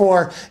of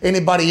before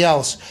anybody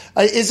else.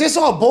 Is this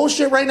all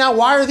bullshit right now?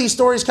 Why are these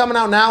stories coming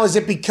out now? Is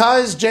it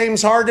because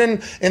James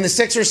Harden and the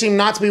Sixers seem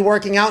not to be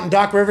working out and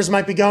Doc Rivers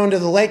might be going to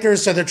the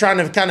Lakers, so they're trying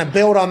to kind of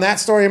build on that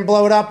story and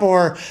blow it up?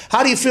 Or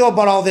how do you feel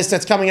about all this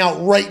that's coming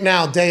out right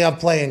now, day of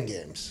playing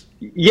games?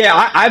 Yeah,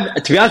 I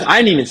to be honest, I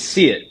didn't even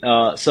see it.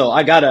 So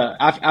I gotta,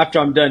 after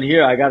I'm done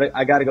here, I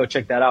gotta go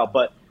check that out.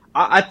 But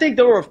I think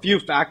there were a few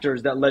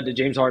factors that led to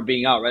James Harden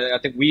being out, right? I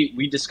think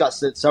we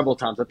discussed it several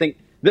times. I think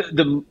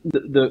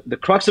the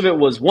crux of it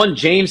was, one,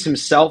 James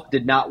himself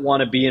did not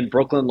want to be in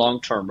Brooklyn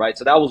long term, right?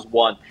 So that was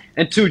one.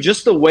 And two,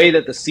 just the way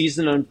that the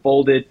season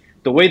unfolded,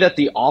 the way that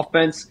the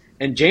offense,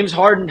 and James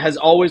Harden has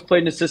always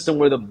played in a system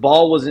where the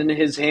ball was in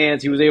his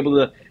hands. He was able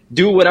to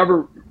do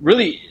whatever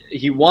really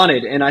he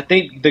wanted. And I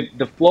think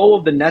the flow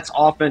of the Nets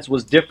offense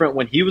was different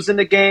when he was in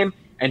the game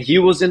and he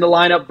was in the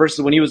lineup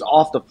versus when he was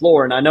off the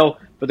floor. And I know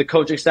for the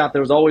coaching staff,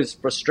 there was always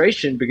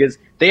frustration because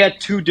they had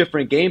two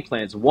different game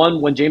plans.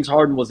 One when James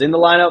Harden was in the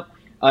lineup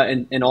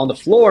and on the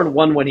floor, and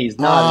one when he's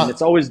not. And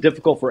it's always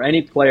difficult for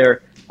any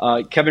player,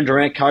 Kevin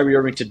Durant, Kyrie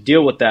Irving, to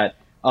deal with that.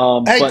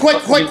 Hey,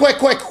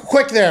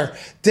 quick there.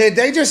 Did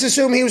they just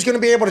assume he was going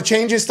to be able to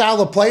change his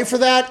style of play for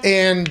that?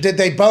 And did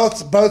they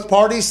both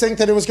parties think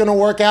that it was going to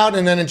work out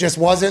and then it just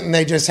wasn't and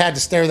they just had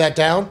to stare that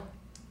down?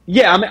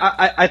 Yeah, I mean,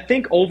 I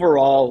think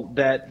overall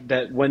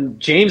that when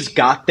James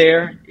got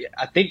there,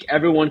 I think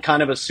everyone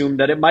kind of assumed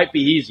that it might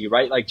be easy,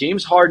 right? Like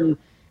James Harden,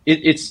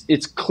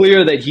 it's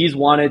clear that he's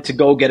wanted to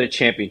go get a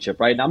championship,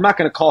 right? And I'm not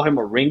going to call him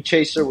a ring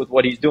chaser with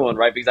what he's doing,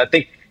 right? Because I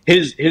think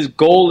his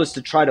goal is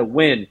to try to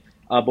win.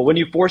 But when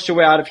you force your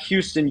way out of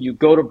Houston, you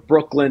go to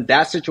Brooklyn.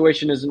 That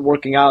situation isn't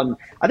working out. And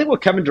I think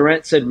what Kevin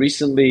Durant said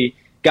recently,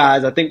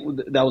 guys, I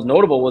think that was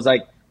notable was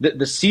like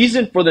the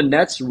season for the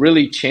Nets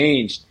really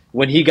changed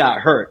when he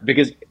got hurt.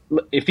 Because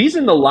if he's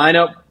in the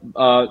lineup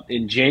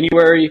in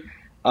January,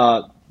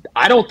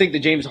 I don't think the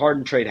James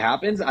Harden trade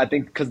happens. I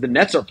think because the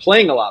Nets are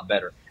playing a lot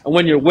better. And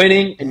when you're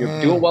winning and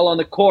you're doing well on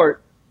the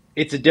court,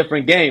 it's a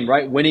different game,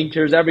 right? Winning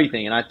cures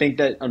everything. And I think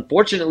that,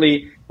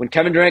 unfortunately, when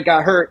Kevin Durant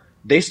got hurt,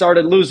 they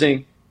started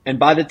losing. And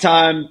by the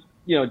time,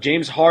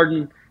 James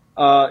Harden,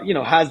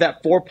 has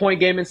that 4-point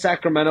game in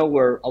Sacramento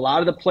where a lot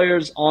of the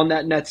players on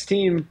that Nets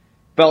team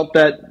felt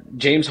that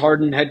James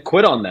Harden had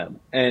quit on them.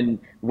 And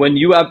when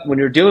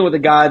you're dealing with a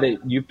guy that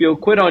you feel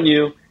quit on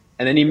you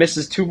and then he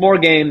misses 2 more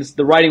games,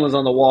 the writing was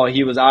on the wall.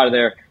 He was out of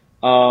there.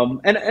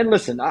 And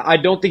listen, I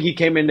don't think he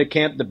came into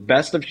camp the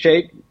best of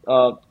shape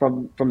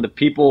from the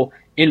people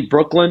in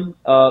Brooklyn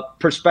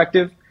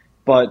perspective.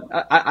 But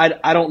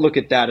I don't look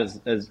at that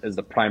as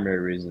the primary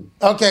reason.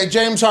 Okay,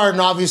 James Harden,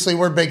 obviously,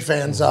 we're big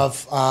fans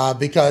of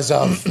because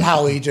of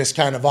how he just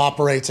kind of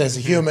operates as a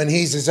human.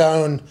 He's his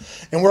own,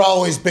 and we're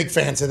always big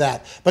fans of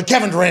that. But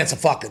Kevin Durant's a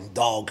fucking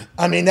dog.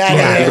 I mean,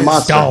 he's a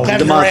monster.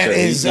 Kevin Durant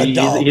is a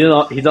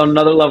dog. He's on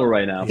another level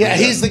right now. Yeah,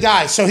 he's the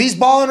guy. So he's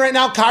balling right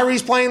now.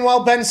 Kyrie's playing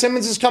well. Ben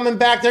Simmons is coming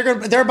back.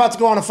 They're about to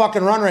go on a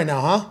fucking run right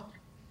now, huh?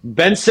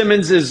 Ben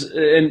Simmons is,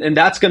 and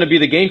that's going to be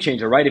the game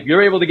changer, right? If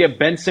you're able to get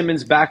Ben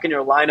Simmons back in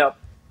your lineup,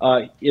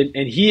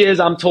 and he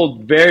is, I'm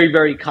told, very,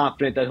 very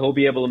confident that he'll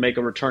be able to make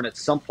a return at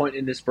some point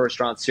in this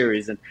first-round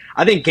series. And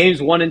I think games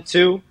 1 and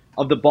 2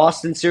 of the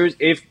Boston series,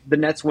 if the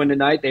Nets win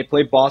tonight, they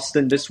play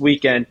Boston this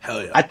weekend.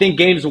 Hell yeah. I think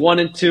games 1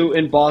 and 2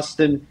 in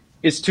Boston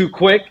is too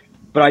quick,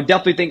 but I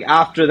definitely think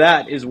after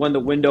that is when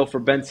the window for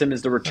Ben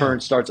Simmons to return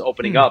starts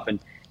opening up. And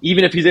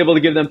even if he's able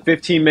to give them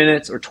 15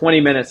 minutes or 20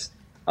 minutes,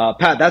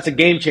 Pat, that's a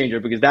game changer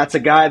because that's a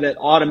guy that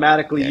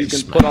automatically you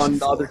can put on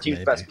the other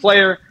team's best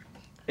player.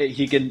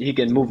 He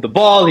can move the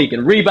ball. He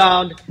can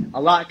rebound. A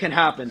lot can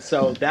happen.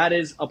 So that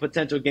is a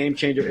potential game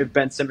changer if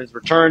Ben Simmons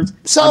returns.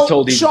 So, I'm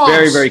told he's Shams,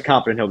 very, very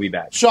confident he'll be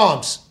back.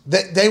 Shams,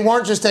 they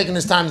weren't just taking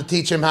this time to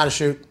teach him how to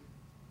shoot.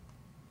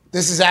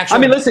 This is actually... I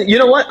mean, listen, you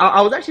know what?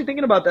 I was actually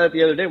thinking about that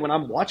the other day when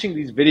I'm watching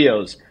these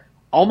videos.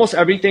 Almost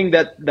everything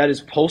that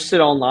is posted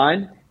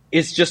online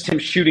is just him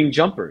shooting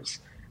jumpers.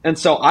 And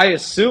so I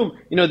assume,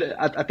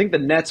 I think the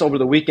Nets over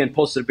the weekend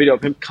posted a video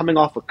of him coming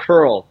off a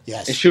curl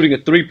and shooting a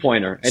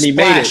three-pointer, and he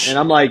made it. And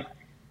I'm like,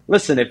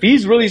 listen, if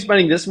he's really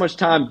spending this much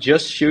time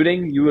just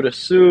shooting, you would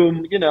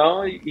assume,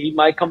 he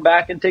might come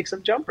back and take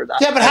some jumpers.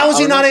 Yeah, but how is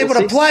he not able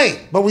to play?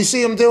 But we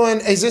see him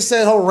doing, is this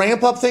that whole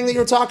ramp-up thing that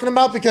you're talking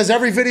about? Because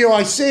every video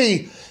I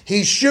see,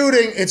 he's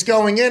shooting, it's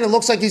going in. It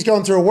looks like he's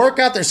going through a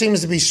workout. There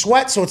seems to be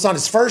sweat, so it's not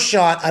his first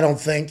shot, I don't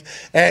think,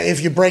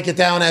 if you break it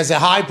down as a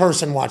high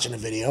person watching a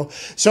video.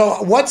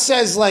 So what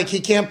says, he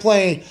can't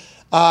play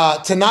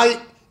tonight,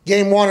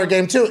 game 1 or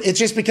game 2? It's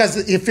just because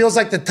it feels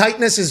like the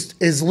tightness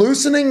is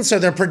loosening, so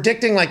they're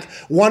predicting,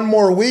 1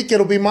 more week,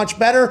 it'll be much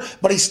better,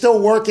 but he's still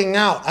working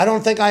out. I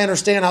don't think I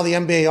understand how the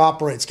NBA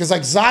operates, because,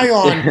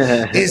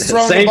 Zion is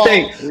throwing the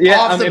ball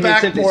off the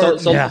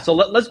backboard. So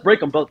let's break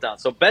them both down.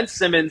 So Ben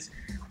Simmons,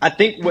 I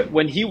think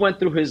when he went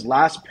through his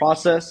last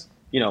process,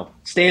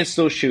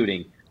 standstill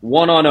shooting,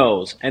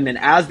 1-on-0s, and then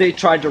as they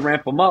tried to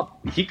ramp him up,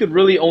 he could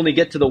really only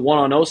get to the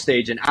 1-on-0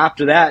 stage, and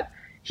after that,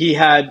 he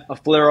had a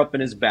flare-up in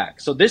his back.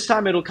 So this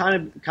time it'll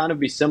kind of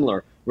be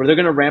similar, where they're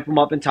going to ramp him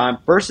up in time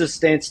versus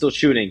standstill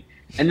shooting.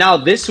 And now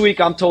this week,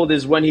 I'm told,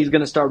 is when he's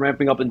going to start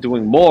ramping up and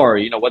doing more,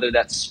 whether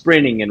that's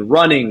sprinting and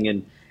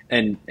running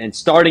and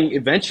starting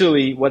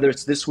eventually, whether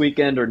it's this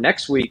weekend or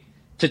next week,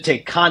 to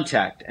take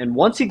contact. And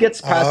once he gets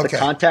past the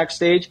contact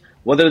stage,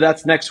 whether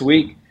that's next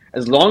week,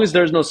 as long as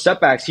there's no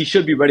setbacks, he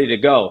should be ready to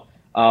go.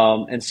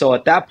 And so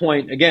at that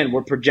point, again,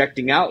 we're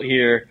projecting out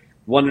here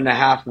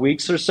 1.5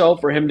 weeks or so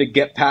for him to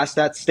get past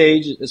that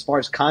stage as far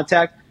as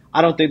contact.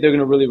 I don't think they're going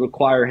to really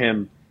require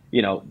him,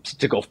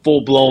 to go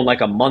full blown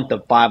like a month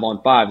of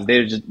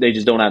 5-on-5s. They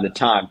just don't have the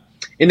time.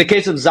 In the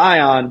case of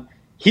Zion,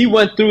 he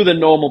went through the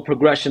normal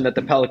progression that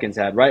the Pelicans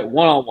had, right?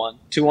 1-on-1,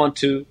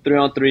 2-on-2,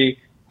 3-on-3,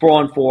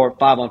 4-on-4,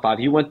 5-on-5.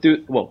 He went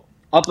through,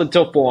 up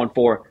until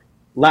 4-on-4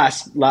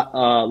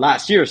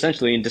 last year,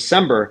 essentially in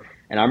December.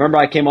 And I remember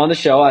I came on the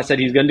show. I said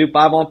he's going to do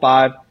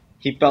 5-on-5.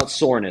 he felt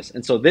soreness.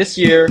 And so this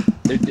year,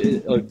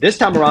 this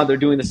time around, they're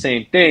doing the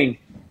same thing.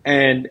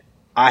 And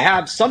I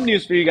have some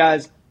news for you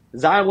guys.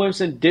 Zion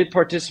Williamson did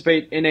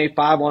participate in a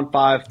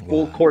 5-on-5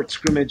 full court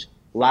scrimmage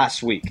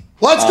last week.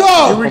 Let's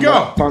go! Here we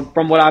go.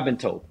 From what I've been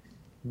told.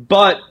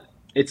 But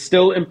it's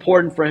still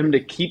important for him to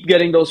keep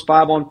getting those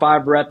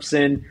 5-on-5 reps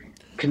in.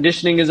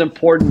 Conditioning is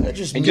important. And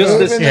just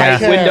this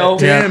tight window,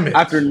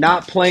 after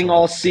not playing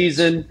all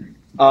season,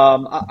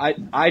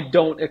 I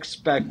don't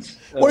expect.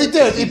 What do you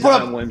do? He put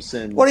up.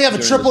 Williamson What do you have?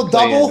 A triple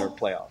double?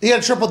 Playoff. He had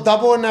a triple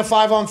double in that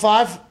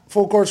 5-on-5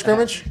 full court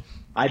scrimmage.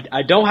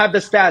 I don't have the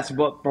stats,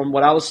 but from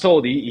what I was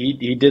told,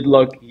 he did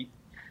look.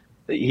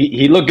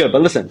 He looked good.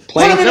 But listen,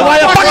 playing. Put him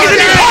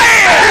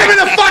in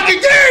the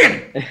fucking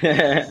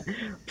game.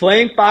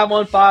 Playing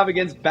 5-on-5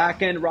 against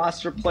back-end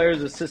roster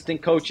players,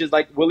 assistant coaches,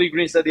 like Willie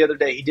Green said the other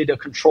day, he did a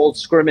controlled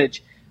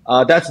scrimmage.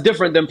 That's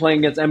different than playing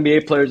against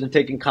NBA players and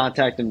taking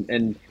contact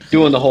and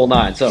doing the whole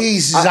nine. So,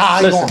 listen,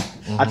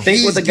 I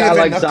think with a guy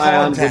like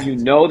Zion, when you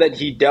know that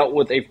he dealt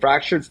with a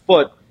fractured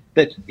foot,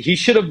 that he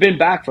should have been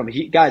back from.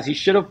 He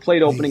should have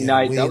played opening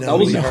night. That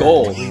was the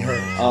goal.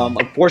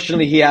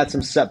 Unfortunately, he had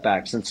some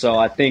setbacks, and so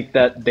I think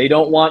that they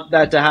don't want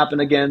that to happen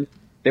again.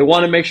 They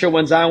want to make sure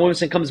when Zion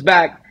Williamson comes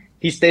back,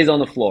 he stays on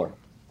the floor.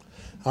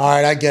 All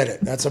right, I get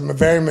it. That's a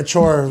very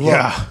mature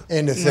look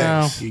into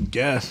things. You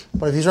guess.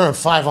 But if he's running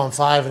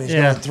 5-on-5 and he's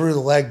going through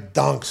the leg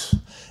dunks,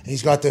 and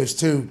he's got those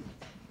two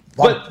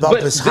But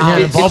it's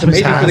amazing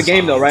for the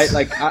game, though, right?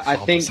 Like, I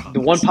think the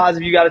one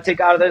positive you got to take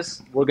out of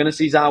this, we're going to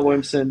see Zion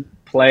Williamson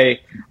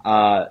play,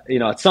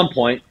 at some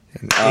point,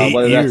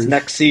 whether that's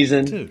next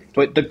season. Dude.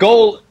 But the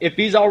goal, if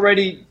he's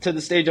already to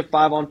the stage of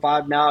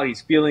 5-on-5 now,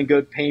 he's feeling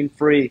good,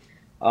 pain-free,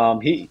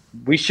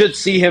 we should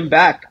see him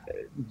back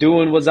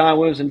doing what Zion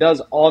Williamson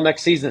does all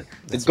next season.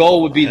 The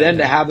goal would be then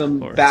to have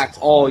him back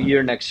all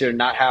year next year,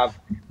 not have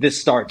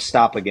this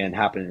stop again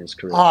happen in his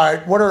career. All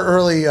right, what are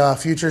early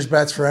futures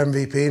bets for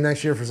MVP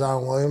next year for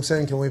Zion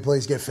Williamson? Can we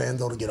please get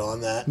FanDuel to get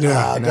on that? Go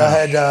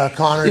ahead,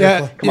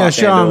 Connor.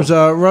 Shams,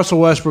 Russell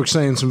Westbrook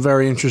saying some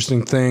very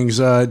interesting things.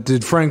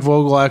 Did Frank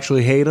Vogel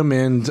actually hate him?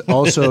 And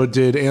also,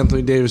 did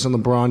Anthony Davis and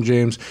LeBron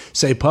James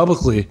say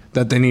publicly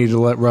that they needed to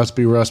let Russ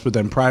be Russ, but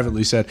then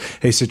privately said,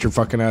 hey, sit your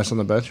fucking ass on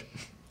the bench?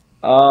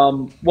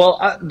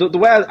 The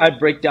way I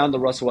break down the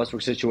Russell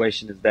Westbrook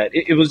situation is that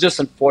it was just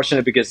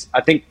unfortunate because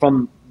I think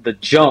from the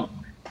jump,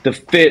 the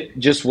fit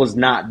just was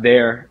not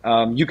there.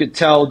 You could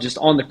tell just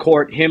on the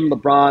court, him,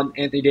 LeBron,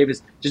 Anthony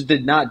Davis just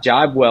did not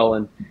jive well.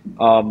 And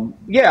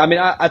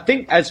I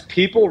think as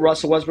people,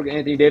 Russell Westbrook and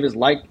Anthony Davis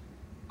like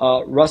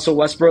Russell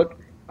Westbrook.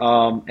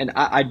 And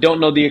I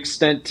don't know the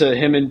extent to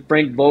him and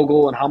Frank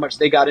Vogel and how much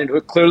they got into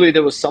it. Clearly,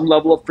 there was some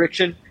level of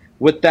friction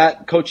with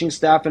that coaching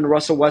staff and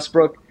Russell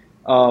Westbrook.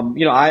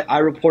 I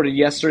reported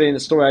yesterday in the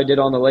story I did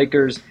on the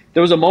Lakers,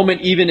 there was a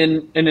moment even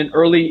in an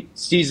early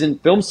season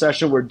film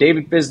session where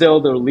David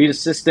Fizdale, their lead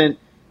assistant,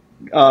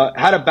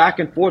 had a back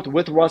and forth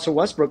with Russell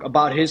Westbrook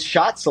about his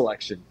shot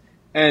selection.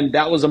 And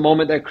that was a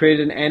moment that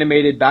created an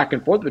animated back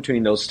and forth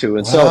between those two.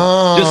 And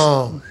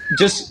so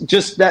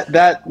just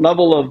that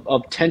level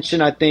of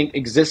tension, I think,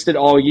 existed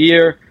all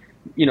year.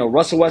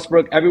 Russell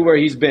Westbrook, everywhere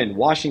he's been,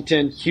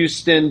 Washington,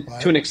 Houston,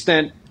 to an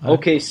extent,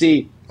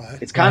 OKC,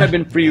 it's kind of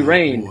been free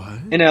reign.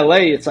 In LA,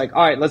 it's like,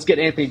 all right, let's get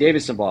Anthony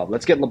Davis involved.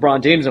 Let's get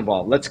LeBron James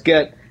involved. Let's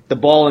get the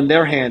ball in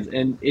their hands.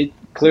 And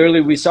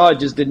we saw it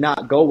just did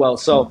not go well.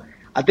 So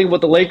I think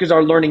what the Lakers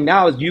are learning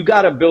now is you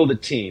got to build a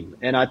team.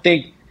 And I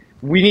think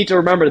we need to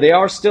remember they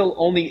are still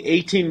only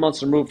 18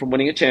 months removed from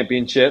winning a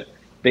championship.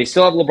 They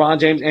still have LeBron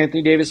James,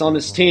 Anthony Davis on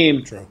this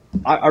team.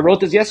 I wrote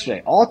this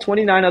yesterday. All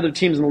 29 other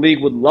teams in the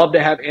league would love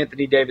to have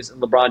Anthony Davis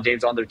and LeBron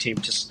James on their team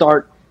to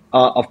start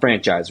a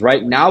franchise.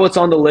 Right now it's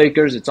on the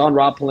Lakers. It's on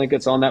Rob Pelinka.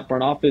 It's on that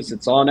front office.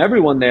 It's on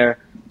everyone there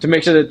to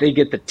make sure that they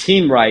get the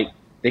team right.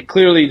 They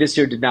clearly this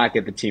year did not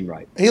get the team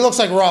right. He looks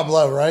like Rob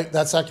Lowe, right?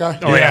 That's that guy?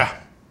 Oh, yeah.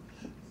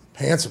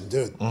 Handsome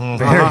dude.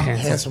 Very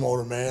handsome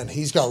older man.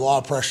 He's got a lot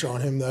of pressure on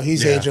him, though.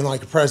 He's aging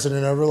like a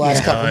president over the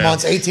last couple of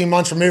months. 18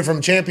 months removed from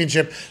a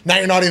championship. Now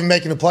you're not even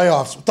making the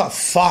playoffs. What the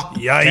fuck?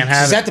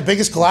 Yikes. Is that the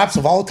biggest collapse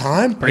of all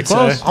time? Pretty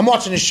close. I'm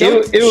watching his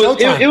show.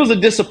 It was a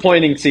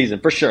disappointing season,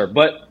 for sure.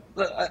 But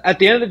at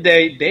the end of the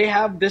day, they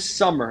have this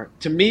summer.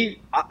 To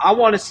me, I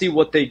want to see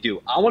what they do.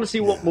 I want to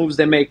see what moves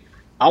they make.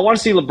 I want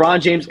to see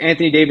LeBron James,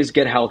 Anthony Davis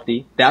get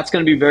healthy. That's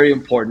going to be very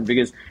important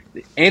because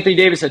Anthony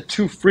Davis had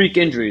 2 freak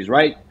injuries,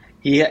 right?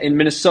 In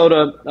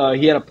Minnesota,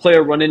 he had a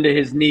player run into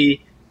his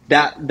knee.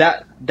 That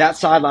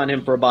sidelined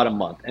him for about a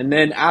month. And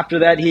then after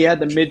that, he had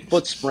the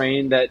mid-foot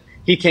sprain that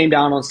he came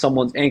down on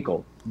someone's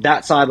ankle.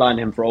 That sidelined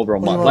him for over a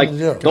month. Like,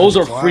 those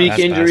are freak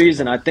injuries,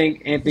 and I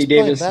think Anthony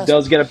Davis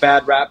does get a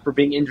bad rap for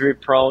being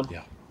injury-prone.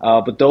 Yeah.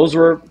 But those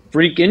were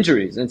freak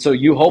injuries. And so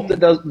you hope that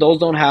those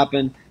don't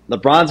happen.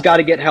 LeBron's got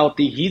to get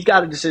healthy. He's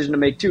got a decision to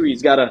make, too.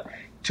 He's got a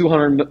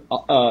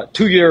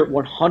 2-year,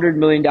 $100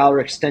 million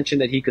extension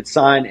that he could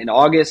sign in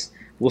August.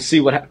 We'll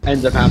see what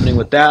ends up happening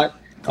with that.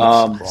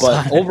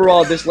 But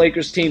overall, this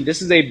Lakers team,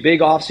 this is a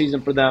big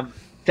offseason for them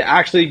to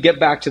actually get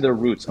back to their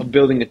roots of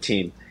building a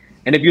team.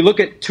 And if you look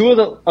at two of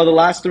the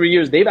last 3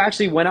 years, they've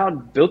actually went out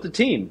and built a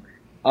team.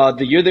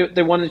 The year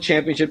they won the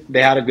championship,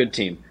 they had a good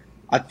team.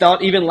 I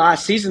thought even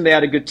last season they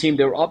had a good team.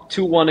 They were up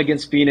 2-1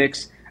 against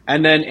Phoenix,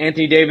 and then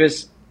Anthony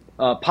Davis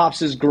pops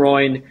his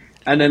groin,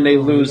 and then they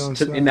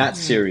lose in that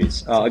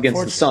series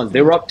against the Suns.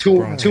 They were up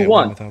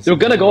 2-1. They were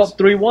going to go up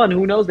 3-1.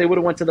 Who knows? They would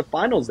have went to the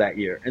finals that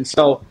year. And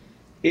so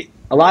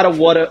a lot of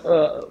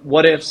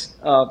what ifs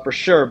for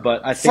sure.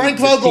 But I think Frank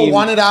Vogel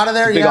wanted out of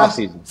there. Big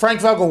offseason. Frank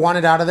Vogel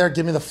wanted out of there.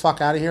 Get me the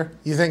fuck out of here.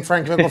 You think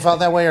Frank Vogel felt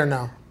that way or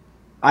no?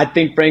 I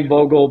think Frank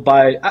Vogel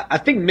I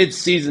think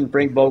mid-season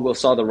Frank Vogel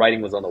saw the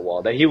writing was on the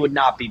wall that he would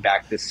not be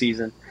back this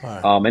season.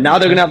 Right. And now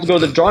they're going to have to go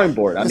to the drawing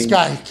board. This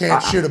guy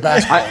can't shoot a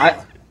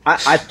basketball.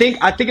 I think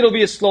it'll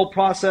be a slow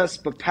process,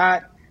 but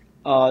Pat,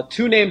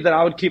 two names that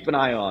I would keep an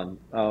eye on.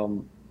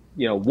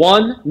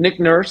 One, Nick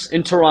Nurse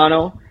in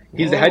Toronto.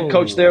 He's the head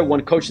coach there,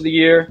 won Coach of the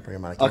Year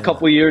a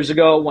couple of years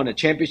ago, won a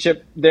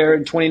championship there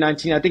in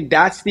 2019. I think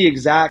that's the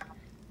exact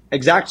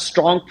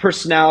strong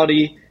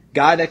personality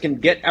guy that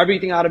can get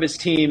everything out of his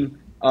team.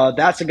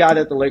 That's a guy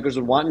that the Lakers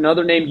would want.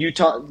 Another name,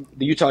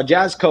 the Utah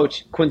Jazz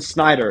coach, Quinn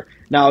Snyder.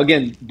 Now,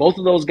 again, both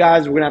of those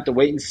guys, we're going to have to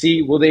wait and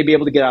see. Will they be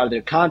able to get out of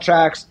their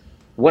contracts?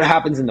 What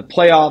happens in the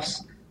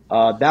playoffs?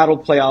 That'll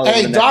play out.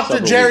 Hey, Dr.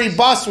 Jerry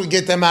Buss would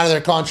get them out of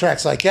their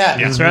contracts like that.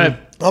 That's right.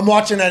 I'm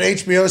watching that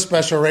HBO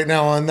special right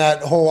now on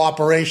that whole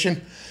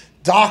operation.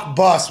 Doc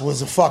Buss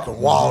was a fucking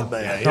wild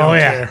man.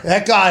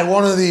 That guy,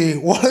 one of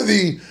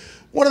the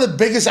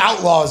biggest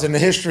outlaws in the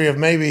history of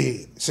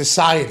maybe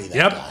society.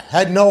 That guy.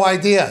 Had no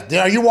idea.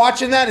 Are you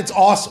watching that? It's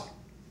awesome.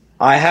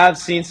 I have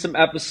seen some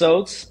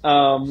episodes.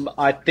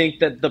 I think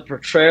that the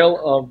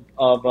portrayal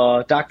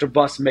of Dr.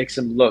 Buss makes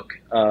him look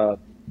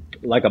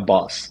like a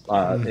boss.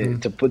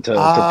 To put it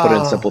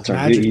in simple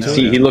terms,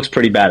 he looks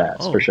pretty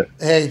badass for sure.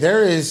 Hey,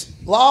 there is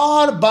a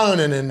lot of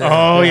boning in there.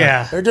 Oh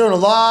yeah, they're doing a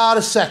lot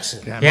of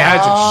sexing.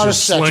 Yeah, a lot of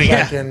sex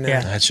back in there.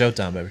 Yeah, that's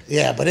Showtime, baby.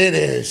 Yeah, but it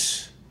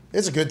is.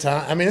 It's a good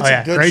time. I mean, it's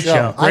a good great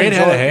show. Great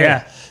head of hair.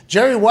 Yeah.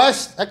 Jerry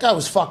West, that guy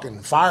was fucking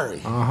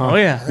fiery. Oh,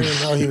 yeah. I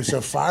didn't know he was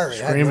so fiery. I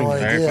had Screaming. no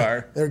Very idea.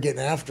 fire. They were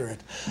getting after it.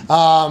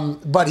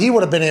 But he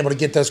would have been able to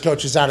get those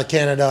coaches out of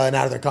Canada and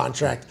out of their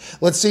contract.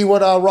 Let's see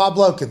what Rob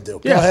Lowe can do.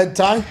 Go ahead,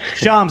 Ty.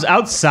 Shams,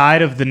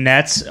 outside of the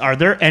Nets, are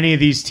there any of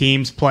these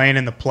teams playing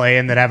in the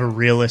play-in that have a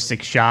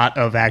realistic shot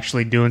of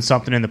actually doing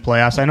something in the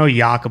playoffs? I know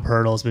Jakob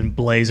Hurtle has been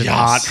blazing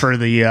hot for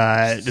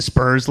the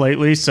Spurs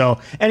lately. So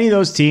any of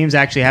those teams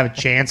actually have a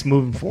chance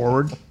moving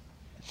forward?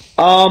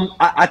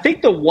 I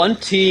think the one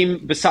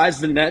team besides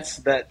the Nets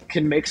that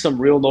can make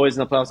some real noise in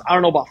the playoffs, I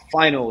don't know about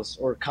finals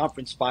or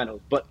conference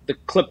finals, but the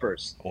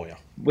Clippers. Oh, yeah.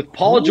 With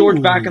Paul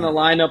George back in the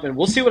lineup, and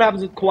we'll see what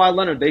happens with Kawhi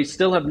Leonard. They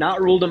still have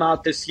not ruled him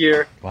out this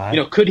year.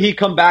 Wow. Could he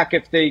come back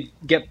if they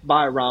get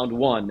by round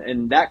one?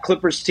 And that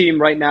Clippers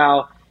team right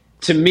now,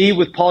 to me,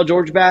 with Paul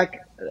George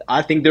back,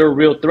 I think they're a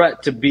real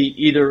threat to beat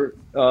either.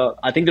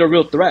 I think they're a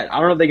real threat. I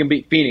don't know if they can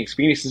beat Phoenix.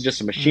 Phoenix is just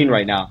a machine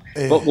right now.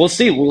 But we'll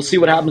see. We'll see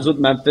what happens with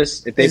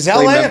Memphis. If they Is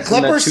play LA a Memphis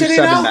Clipper in that city 2-7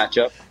 now?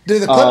 matchup. Do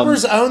the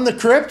Clippers own the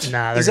crypt?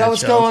 Nah, Is that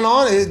what's going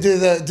on?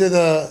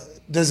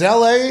 Does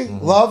LA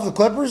love the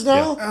Clippers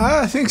now?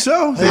 I think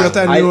so. They got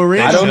that new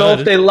arena. I don't know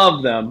if they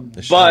love them,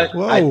 but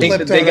I think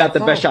that they got the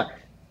best shot.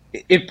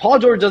 If Paul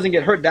George doesn't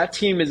get hurt, that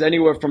team is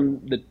anywhere from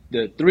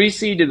the 3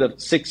 seed to the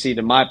 6 seed,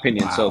 in my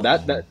opinion. Wow. So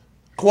that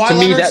Kawhi to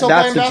me, Leonard still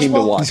that's playing the team to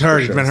basketball? watch. He's hurt.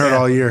 He's for been sure. hurt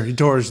all year. He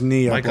tore his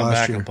knee Might up come last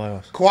back year. in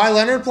playoffs. Kawhi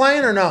Leonard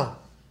playing or no?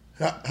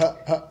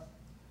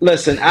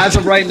 Listen, as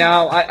of right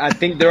now, I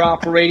think they're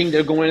operating.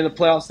 They're going into the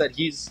playoffs that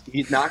he's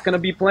not going to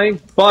be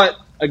playing. But,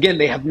 again,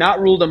 they have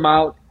not ruled him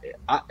out.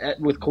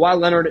 With Kawhi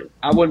Leonard,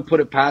 I wouldn't put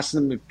it past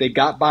them. If they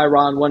got by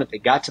round one, if they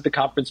got to the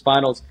conference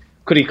finals,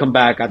 could he come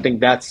back? I think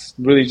that's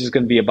really just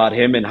going to be about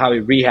him and how he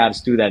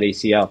rehabs through that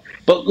ACL.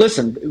 But,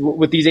 listen,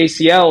 with these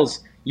ACLs,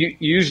 you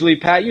usually,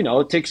 Pat,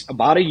 it takes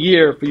about a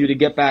year for you to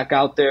get back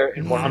out there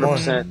and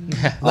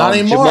 100%. Not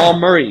anymore. Jamal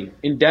Murray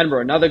in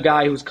Denver, another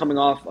guy who's coming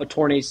off a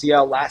torn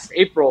ACL last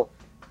April.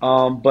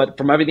 But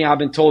from everything I've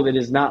been told, it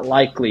is not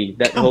likely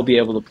that he'll be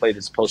able to play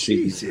this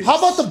postseason. How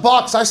about the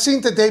Bucks? I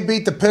seen that they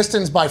beat the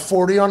Pistons by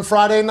 40 on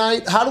Friday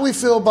night. How do we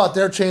feel about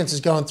their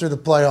chances going through the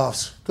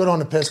playoffs? Good on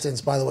the Pistons,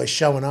 by the way,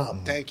 showing up.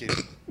 Thank you.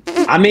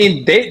 I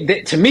mean,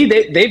 to me,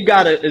 they've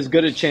got as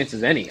good a chance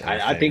as any.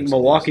 I think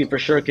Milwaukee for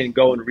sure can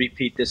go and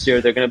repeat this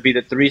year. They're going to be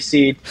the 3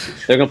 seed.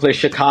 They're going to play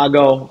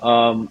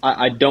Chicago.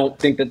 I don't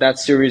think that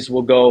series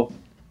will go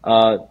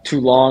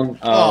too long.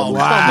 Wow.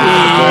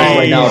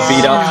 Right now,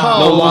 beat up.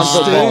 No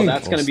Lonzo Ball. Stink.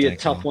 That's going to be a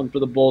tough one for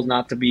the Bulls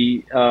not to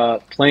be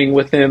playing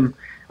with him.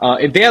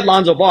 If they had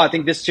Lonzo Ball, I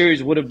think this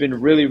series would have been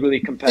really,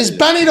 really competitive. Is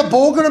Benny the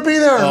Bull going to be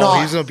there or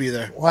not? He's going to be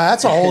there. Well,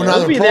 that's a whole He'll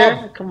nother be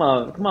problem. there. Come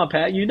on,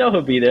 Pat. You know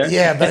he'll be there.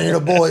 Yeah, Benny the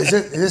Bull.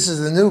 This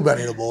is the new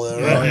Benny the Bull,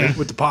 though, right?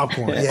 With the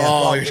popcorn.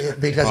 Yeah,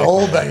 because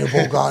old Benny the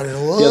Bull got in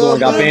a little The other one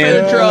got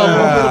banned.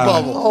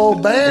 trouble. Oh,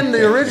 banned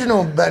the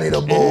original Benny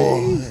the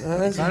Bull.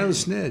 Kind of a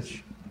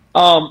snitch.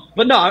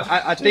 But no,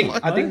 I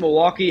think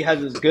Milwaukee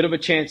has as good of a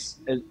chance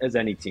as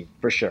any team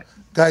for sure.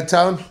 Go ahead,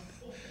 Tone.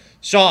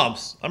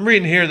 Shams, I'm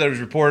reading here that it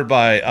was reported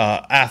by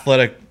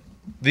Athletic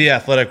the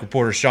Athletic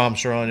reporter Sham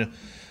Charania.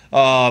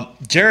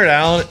 Jared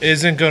Allen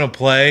isn't going to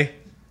play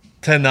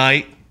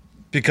tonight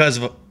because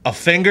of a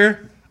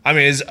finger. I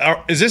mean, is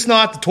this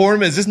not the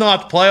tournament? Is this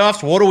not the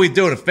playoffs? What are we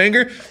doing? A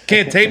finger?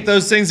 Can't tape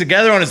those things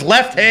together on his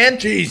left hand?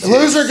 Jesus.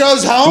 Loser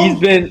goes home.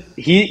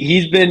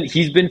 He's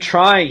been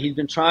trying. He's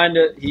been trying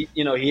to.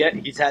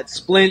 He's had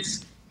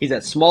splints. He's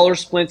had smaller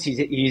splints.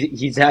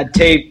 He's had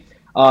tape.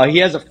 He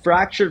has a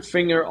fractured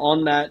finger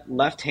on that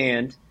left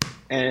hand.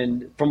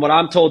 And from what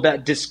I'm told,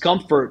 that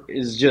discomfort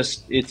is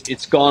just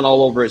it's gone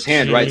all over his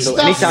hand, right? So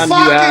anytime you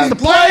have the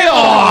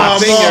playoffs, a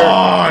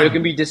finger, there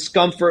can be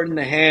discomfort in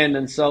the hand.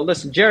 And so,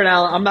 listen, Jared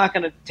Allen, I'm not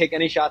going to take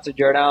any shots at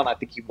Jared Allen. I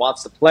think he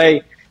wants to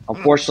play.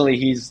 Unfortunately,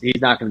 he's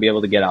not going to be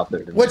able to get out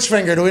there tonight. Which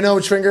finger? Do we know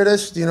which finger it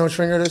is? Do you know which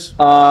finger it is? It's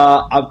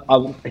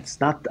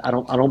not. I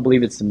don't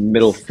believe it's the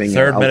middle finger.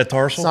 Third It's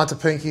metatarsal? not the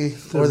pinky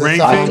or ring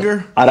thumb.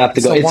 finger? I'd have to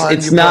go. It's the one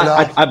It's you not.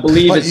 put up, I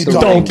believe but it's you the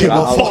don't ring. give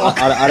a fuck.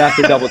 I'd have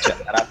to double check.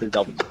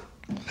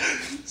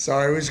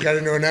 Sorry, we just got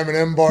into an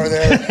M&M bar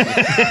there.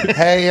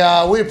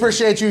 Hey, we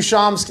appreciate you,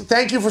 Shams.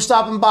 Thank you for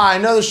stopping by. I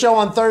know the show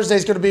on Thursday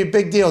is going to be a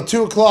big deal.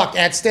 2 o'clock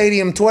at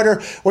Stadium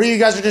Twitter. What are you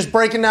guys are just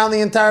breaking down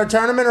the entire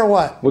tournament or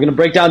what? We're going to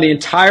break down the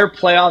entire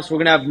playoffs. We're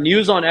going to have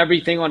news on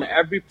everything, on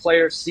every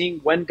player, seeing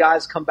when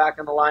guys come back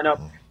in the lineup.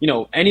 You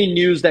know, any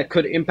news that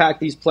could impact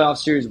these playoff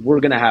series,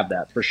 we're going to have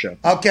that for sure.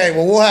 Okay,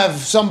 well, we'll have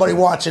somebody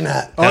watching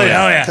that. Oh,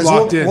 yeah. Because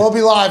Locked in. we'll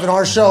be live and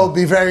our show will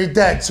be very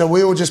dead. So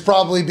we will just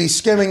probably be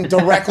skimming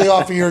directly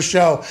off of your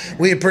show.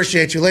 We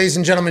appreciate you. Ladies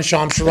and gentlemen,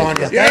 Sham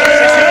Charania.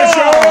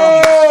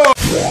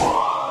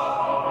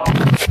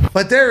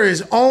 But there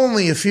is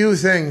only a few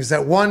things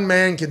that one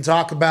man can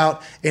talk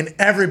about and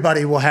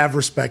everybody will have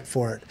respect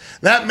for it.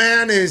 That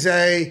man is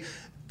a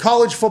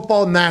college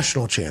football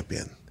national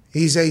champion.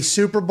 He's a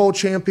Super Bowl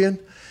champion.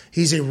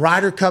 He's a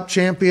Ryder Cup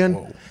champion.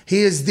 Whoa. He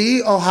is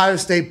the Ohio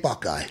State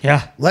Buckeye.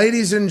 Yeah.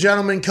 Ladies and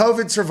gentlemen,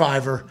 COVID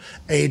survivor,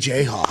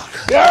 AJ Hawk.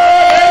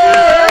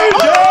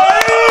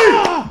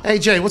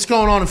 AJ, what's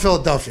going on in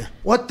Philadelphia?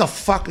 What the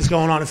fuck is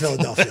going on in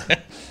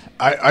Philadelphia?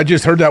 I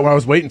just heard that when I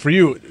was waiting for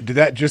you. Did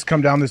that just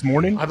come down this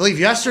morning? I believe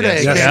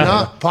yesterday Yes. it came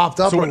up, popped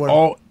up. So or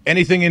whatever.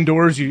 anything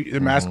indoors, the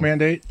mask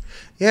mandate?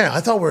 Yeah, I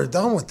thought we were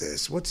done with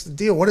this. What's the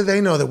deal? What do they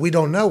know that we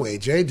don't know,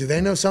 AJ? Do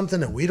they know something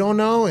that we don't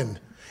know?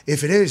 And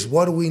if it is,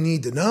 what do we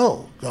need to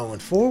know going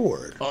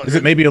forward? Is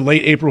it maybe a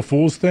late April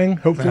Fool's thing,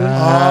 hopefully?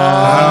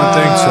 I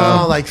don't think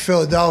so. Like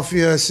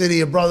Philadelphia,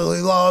 city of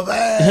brotherly love.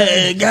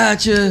 Hey,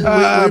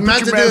 gotcha. We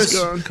meant to do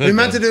this. We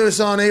meant to do this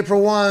on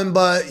April 1,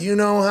 but you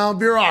know how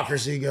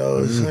bureaucracy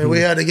goes. We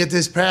had to get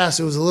this passed.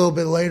 It was a little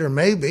bit later,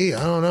 maybe.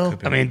 I don't know.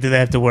 I mean, do they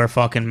have to wear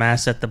fucking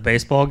masks at the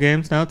baseball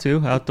games now,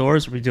 too?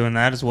 Outdoors? Are we doing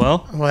that as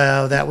well?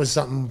 Well, that was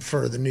something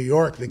for the New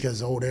York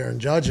because old Aaron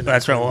Judge. And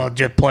That's right. Well,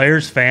 just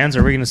players, fans,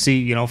 are we going to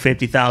see,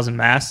 50,000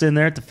 masks in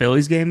there at the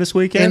Phillies game this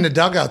weekend? in the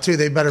dugout, too,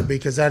 they better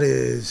because that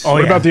is. Oh, What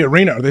yeah. about the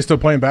arena? Are they still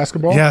playing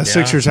basketball? Yeah,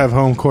 Sixers have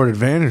home court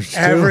advantage, too.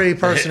 Every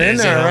person in Is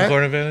it there, home right?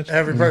 court advantage?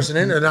 Every person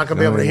in there, not going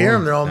to be able to hear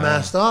them. They're all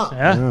masked up.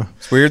 Yeah.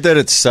 It's weird that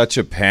it's such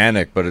a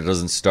panic, but it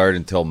doesn't start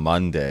until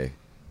Monday.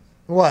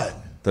 What?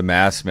 The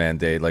mask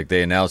mandate, like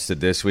they announced it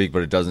this week,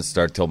 but it doesn't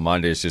start till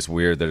Monday. It's just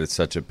weird that it's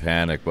such a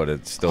panic, but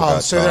it's still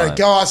got So they're time.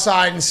 go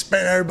outside and spit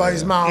in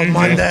everybody's mouth on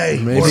Monday.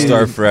 Mm-hmm. We'll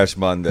start fresh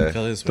Monday.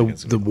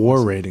 The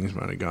war ratings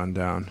might have gone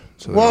down.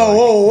 So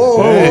whoa,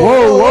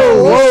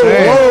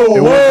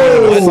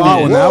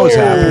 when that was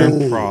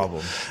happening.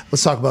 Problem.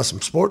 Let's talk about some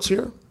sports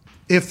here.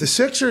 If the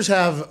Sixers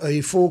have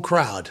a full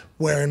crowd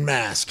wearing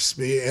masks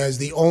as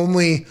the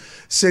only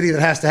city that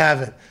has to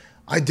have it,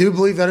 I do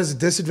believe that is a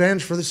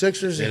disadvantage for the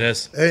Sixers. It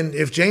is. And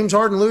if James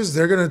Harden loses,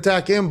 they're going to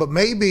attack him. But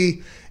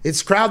maybe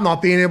it's crowd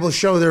not being able to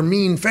show their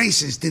mean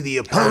faces to the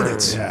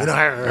opponents. They got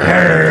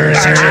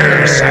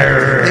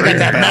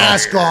that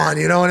mask on.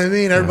 You know what I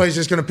mean? Everybody's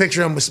just going to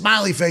picture them with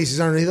smiley faces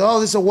underneath.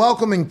 Oh, this is a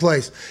welcoming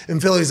place. And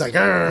Philly's like, you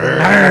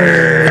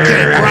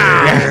can't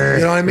growl.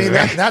 You know what I mean?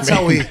 That's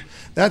how we.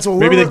 That's what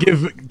Maybe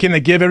we're. can they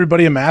give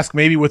everybody a mask,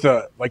 maybe with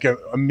a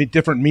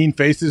different mean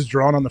faces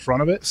drawn on the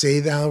front of it?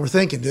 See, now we're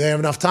thinking, do they have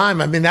enough time?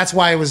 I mean, that's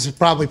why it was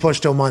probably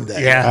pushed till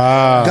Monday. Yeah.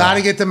 Got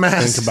to get the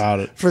mask think about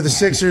it. for the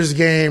Sixers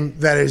game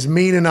that is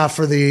mean enough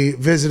for the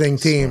visiting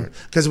team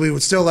because we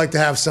would still like to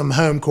have some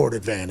home court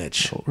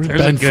advantage. Where's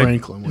There's Ben a good,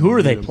 Franklin? who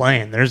are they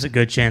playing? There's a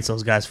good chance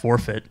those guys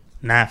forfeit.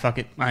 Nah, fuck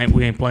it.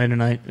 We ain't playing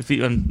tonight.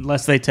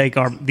 Unless they take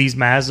these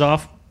masks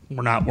off,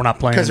 we're not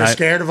playing Because they're tonight.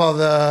 scared of all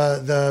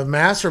the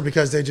masks or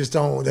because they just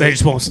don't. They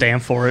just won't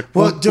stand for it.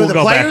 well, We'll do the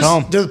go back players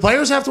home. do the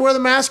players have to wear the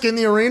mask in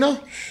the arena? Well,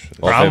 if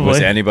it Probably.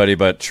 was anybody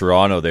but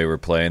Toronto they were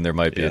playing, there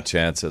might be a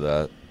chance of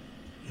that.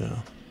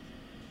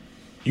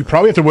 You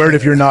probably have to wear it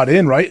if you're not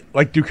in, right?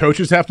 Like, do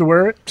coaches have to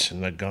wear it?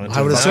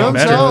 I would assume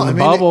better so. than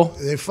the I mean, bubble.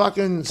 they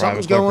fucking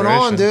something's going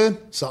on, dude.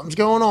 Something's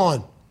going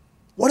on.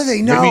 What do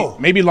they know?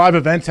 Maybe live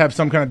events have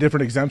some kind of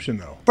different exemption,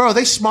 though. Bro, are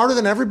they smarter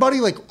than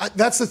everybody? Like,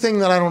 that's the thing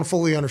that I don't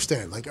fully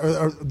understand. Like,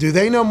 do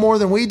they know more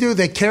than we do?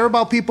 They care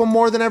about people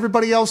more than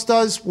everybody else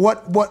does?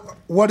 What is?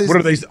 What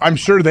are they? I'm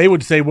sure they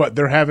would say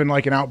they're having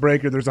like an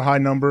outbreak or there's a high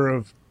number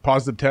of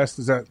positive tests.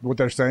 Is that what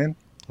they're saying?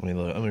 Let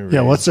me read.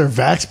 Yeah, what's their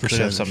vax Could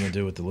have something percentage? to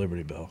do with the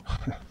Liberty Bell.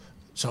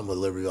 Something with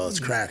Liberty Bell. It's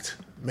cracked.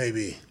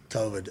 Maybe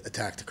COVID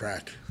attacked the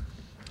crack.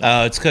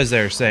 It's because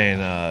they're saying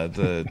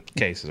the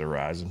cases are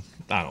rising.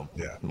 I don't.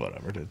 Yeah.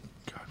 Whatever, dude.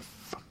 God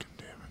fucking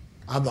damn it.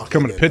 I'm not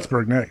Coming gonna to get it.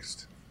 Pittsburgh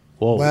next.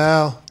 Whoa.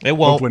 Well, It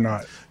won't. Hopefully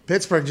not.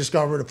 Pittsburgh just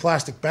got rid of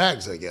plastic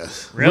bags, I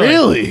guess.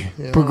 Really?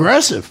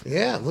 Progressive.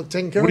 Yeah, look,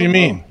 taking care What of do you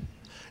them mean?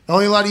 well.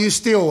 Only allowed to use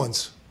steel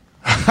ones.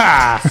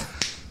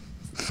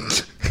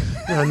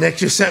 Nick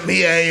just sent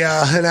me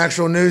an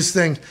actual news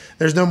thing.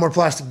 There's no more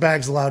plastic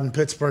bags allowed in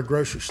Pittsburgh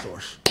grocery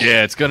stores.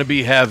 Yeah, it's going to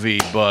be heavy,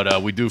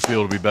 but we do feel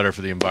it'll be better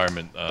for the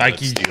environment.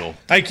 Thank you. Steel.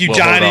 Thank you, Well,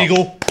 John hold on.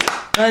 Eagle.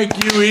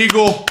 Thank you,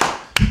 Eagle.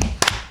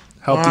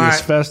 Help All the right.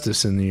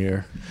 asbestos in the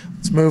air.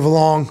 Let's move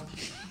along.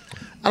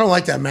 I don't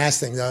like that mask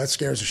thing, though. That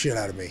scares the shit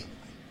out of me.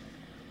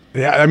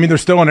 Yeah, I mean, they're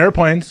still on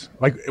airplanes.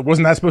 Like,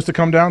 wasn't that supposed to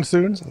come down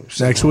soon?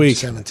 Next week.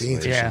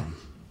 17th. Yeah.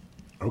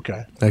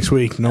 Okay. Next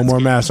week. No more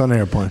masks on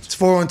airplanes. It's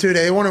 412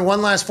 day. They wanted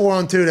one last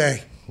 412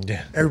 day.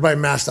 Yeah. Everybody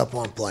masked up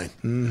on plane.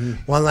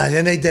 One last,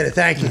 and they did it.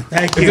 Thank you.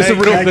 Thank Is you. this a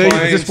real Thank thing? you.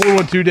 Is this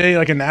 412 day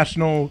like a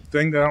national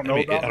thing that I don't know I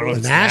about? don't know if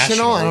it's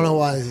National? I don't know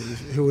why.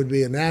 Who would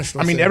be a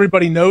national? I mean, thing.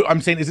 everybody knows.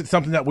 I'm saying, is it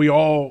something that we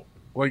all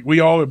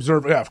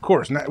observe? Yeah, of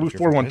course. With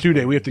 412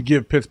 day, we have to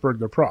give Pittsburgh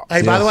their props.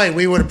 Hey, by the way,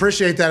 we would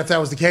appreciate that if that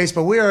was the case,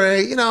 but we are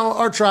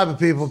our tribe of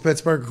people in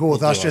Pittsburgh are cool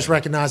with us just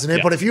recognizing it.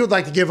 Yeah. But if you would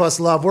like to give us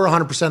love, we're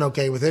 100%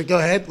 okay with it. Go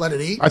ahead, let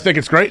it eat. I think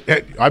it's great.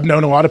 I've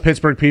known a lot of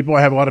Pittsburgh people.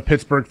 I have a lot of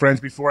Pittsburgh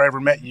friends before I ever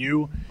met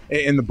you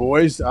and the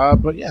boys.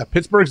 But yeah,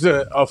 Pittsburgh's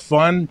a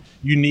fun,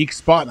 unique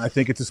spot, and I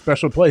think it's a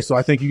special place. So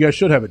I think you guys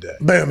should have a day.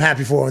 Boom,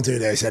 happy 412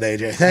 day, said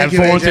AJ. Thank you,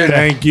 Happy 412 AJ. day.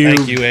 Thank you.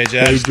 Thank you,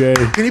 AJ.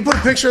 AJ. Can you put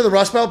a picture of the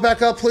Rust Belt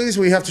back up, please?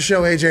 We have to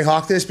show AJ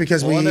Hawk this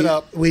because Pulling it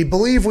up. we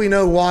believe we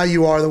know why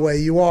you are the way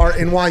you are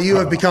and why you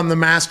have become the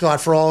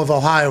mascot for all of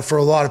Ohio for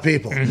a lot of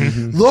people.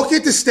 Look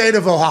at the state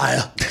of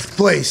Ohio,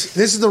 please.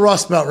 This is the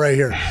Rust Belt right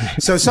here.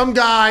 So some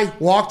guy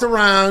walked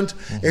around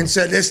and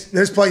said,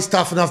 this place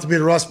tough enough to be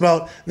the Rust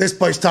Belt. This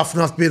place tough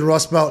enough to be the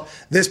Rust Belt.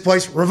 This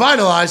place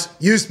revitalized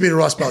used to be the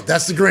Rust Belt.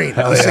 That's the green.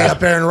 You see up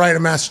there in the right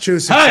of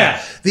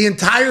Massachusetts. The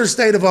entire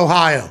state of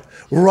Ohio,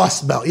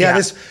 Rust Belt.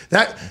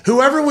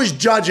 Whoever was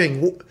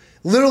judging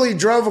literally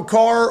drove a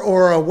car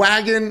or a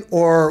wagon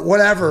or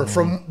whatever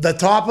from the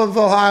top of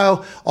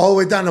Ohio all the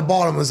way down to the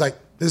bottom. It was like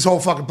this whole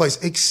fucking place,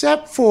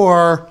 except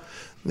for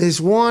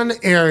this one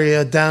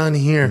area down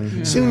here.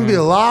 Seems to be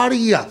a lot of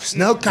yups.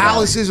 No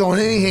calluses on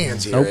any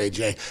hands here,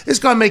 AJ. It's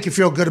going to make you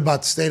feel good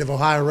about the state of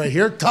Ohio right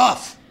here.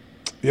 Tough.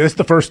 Yeah, this is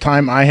the first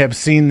time I have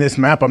seen this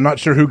map. I'm not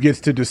sure who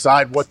gets to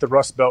decide what the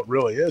Rust Belt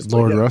really is. but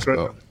Lord yeah, Rust good-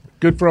 Belt.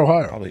 Good for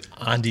Ohio. Probably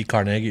Andy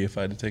Carnegie, if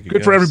I had to take a Good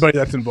guess. for everybody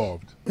that's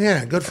involved.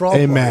 Yeah, good for all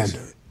Amen.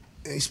 players.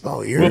 Hey,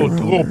 spell Erie.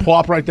 Little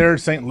plop right there,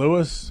 St.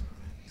 Louis.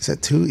 Is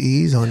that two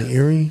E's on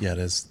Erie? Yeah, it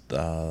is.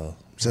 So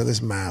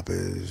this map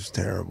is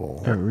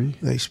terrible. Erie?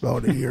 They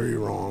spelled Erie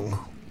wrong.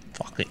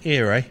 Fucking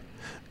Erie.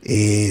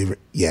 Erie.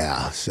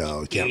 Yeah,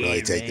 so you can't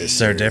really take this Is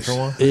there a serious. different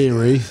one?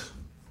 Erie.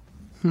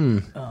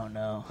 Oh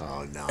no.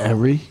 Oh, no.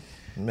 Every.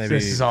 Maybe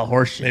This is all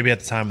horseshit. Maybe at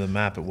the time of the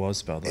map it was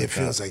spelled like It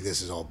feels that. like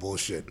this is all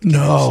bullshit.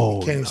 No,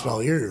 You can't even spell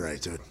Erie right,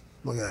 dude.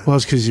 Look at that. Well,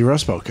 it's because you're a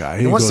Rust Belt guy.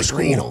 He And what's goes the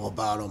green school. all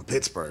about on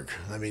Pittsburgh?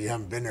 I mean, you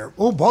haven't been there.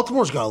 Oh,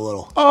 Baltimore's got a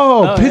little.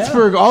 Oh,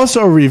 Pittsburgh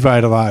also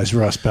revitalized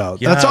Rust Belt.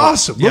 That's Yeah.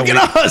 awesome. Yeah, Look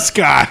at us,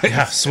 guys.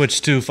 Yeah,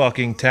 switch to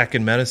fucking tech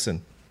and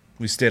medicine.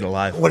 We stayed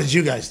alive. What did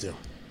you guys do?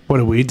 What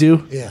did we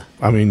do? Yeah.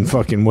 I mean,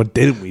 fucking, what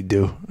didn't we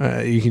do?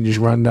 You can just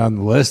run down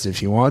the list if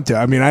you want to.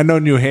 I mean, I know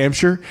New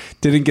Hampshire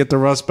didn't get the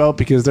Rust Belt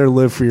because they're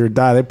live free or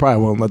die. They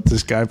probably won't let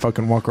this guy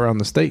fucking walk around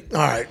the state. All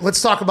right,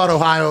 let's talk about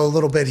Ohio a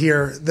little bit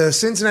here. The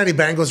Cincinnati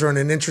Bengals are in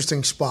an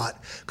interesting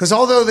spot because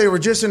although they were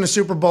just in the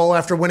Super Bowl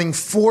after winning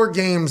 4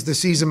 games the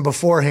season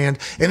beforehand,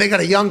 and they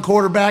got a young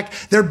quarterback,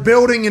 they're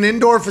building an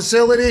indoor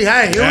facility.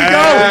 Hey, here we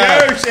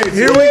go.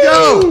 Here we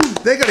go.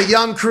 They got a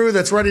young crew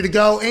that's ready to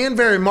go and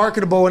very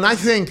marketable, and I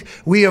think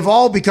we have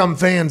all become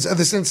fans of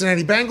the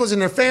Cincinnati Bengals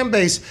and their fan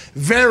base.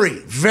 Very,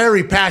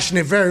 very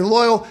passionate, very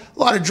loyal, a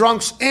lot of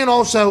drunks, and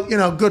also,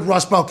 good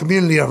Rust Belt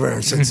community over here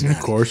in Cincinnati.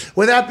 Of course.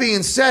 With that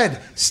being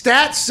said,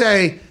 stats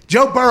say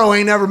Joe Burrow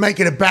ain't ever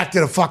making it back to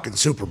the fucking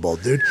Super Bowl,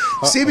 dude.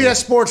 CBS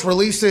Sports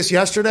released this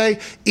yesterday.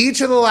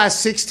 Each of the last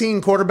 16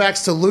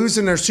 quarterbacks to lose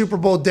in their Super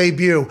Bowl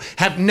debut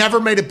have never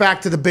made it back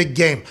to the big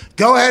game.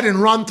 Go ahead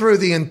and run through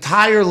the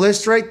entire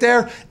list right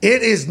there.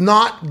 It is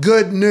not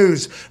good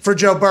news for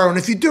Joe Burrow. And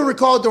if you do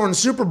recall during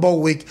Super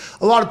Bowl week,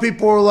 a lot of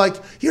people were like,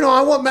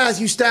 I want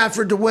Matthew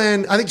Stafford to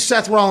win. I think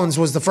Seth Rollins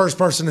was the first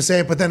person to say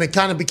it, but then it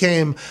kind of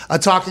became a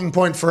talking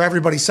point for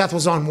everybody. Seth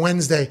was on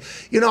Wednesday.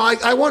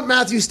 I want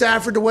Matthew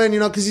Stafford to win,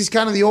 because he's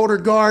kind of the older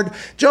guard.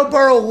 Joe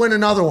Burrow will win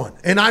another one.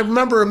 And I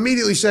remember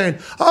immediately saying,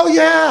 oh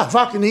yeah,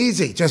 fucking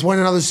easy. Just win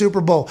another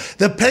Super Bowl.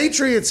 The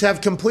Patriots have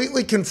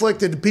completely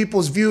conflicted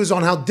people's views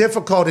on how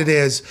difficult it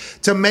is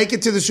to make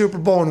it to the Super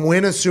Bowl and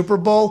win a Super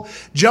Bowl.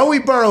 Joey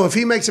Burrow, if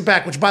he makes it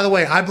back, which by the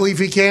way, I believe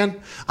he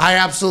can. I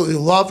absolutely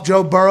love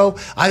Joe Burrow.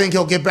 I think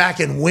he'll get back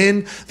and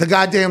win the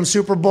goddamn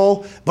Super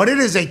Bowl. But it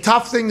is a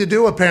tough thing to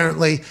do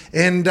apparently.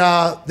 And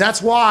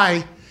that's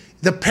why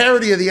the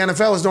parity of the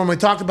NFL is normally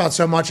talked about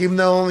so much, even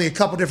though only a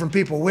couple different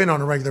people win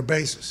on a regular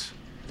basis.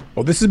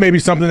 Well, this is maybe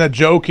something that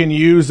Joe can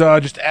use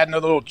just to add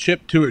another little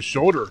chip to his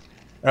shoulder.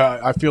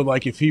 I feel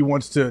like if he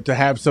wants to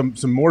have some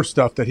more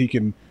stuff that he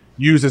can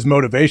use as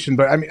motivation.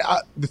 But, I mean,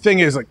 the thing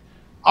is, like,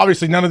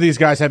 obviously none of these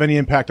guys have any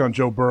impact on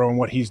Joe Burrow and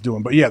what he's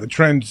doing. But, yeah, the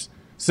trends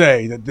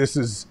say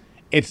that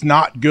it's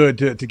not good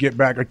to get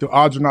back. Like, the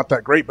odds are not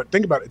that great. But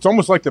think about it. It's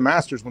almost like the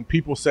Masters when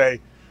people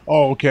say,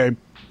 oh, okay,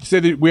 say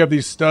that we have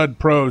these stud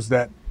pros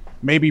that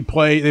maybe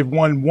they've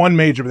won one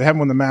major, but they haven't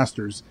won the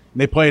Masters. And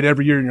they play it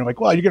every year, and you're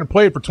like, well, you're going to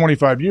play it for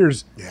 25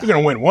 years. Yeah. You're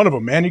going to win one of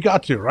them, man. You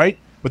got to, right?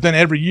 But then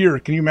every year,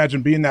 can you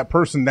imagine being that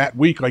person that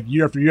week, like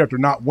year after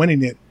not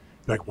winning it?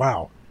 Like,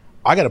 wow,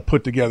 I got to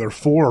put together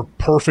 4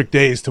 perfect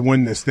days to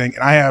win this thing.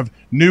 And I have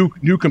new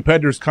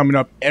competitors coming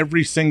up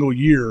every single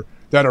year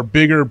that are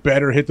bigger,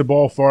 better, hit the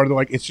ball farther.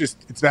 Like, it's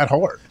that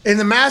hard. In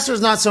the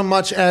Masters, not so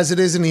much as it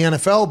is in the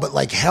NFL, but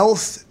like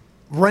health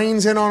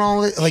reigns in on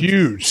all it. Like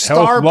huge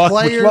star health, luck,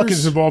 players. which luck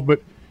is involved,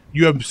 but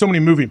you have so many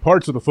moving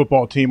parts of the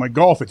football team. Like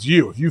golf, it's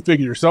you. If you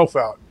figure yourself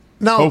out,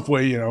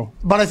 hopefully,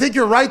 But I think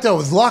you're right, though,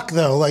 with luck,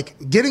 though. Like,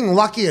 getting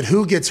lucky at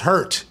who gets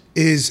hurt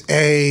is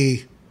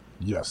a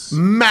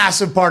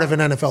massive part of an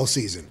NFL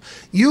season.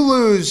 You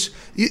lose,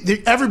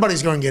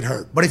 everybody's going to get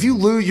hurt. But if you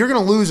lose, you're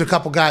going to lose a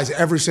couple guys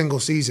every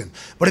single season.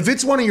 But if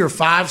it's one of your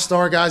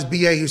 5-star guys,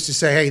 BA used to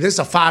say, hey, this is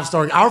a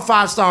 5-star. Our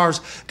 5 stars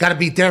got to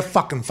beat their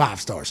fucking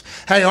 5 stars.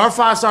 Hey, our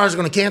 5 stars are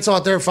going to cancel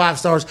out their 5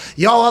 stars.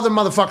 Y'all other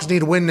motherfuckers need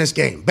to win this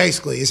game,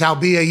 basically, is how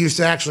BA used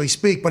to actually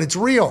speak. But it's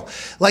real.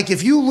 Like,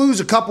 if you lose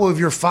a couple of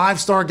your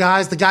 5-star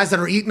guys, the guys that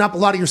are eating up a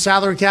lot of your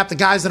salary cap, the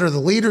guys that are the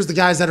leaders, the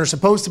guys that are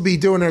supposed to be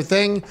doing their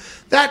thing,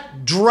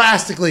 that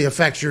drastically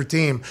affects your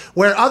team.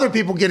 Where other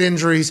people get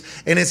injuries,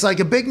 and it's like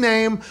a big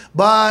name,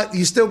 but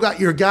you still got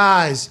your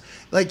guys.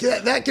 Like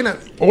that can.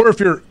 Or if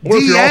you're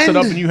all set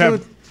up and you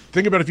have,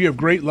 think about if you have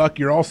great luck,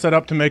 you're all set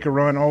up to make a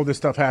run, all this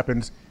stuff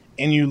happens,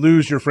 and you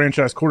lose your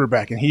franchise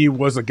quarterback, and he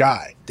was a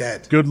guy.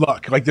 Dead. Good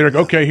luck. Like they're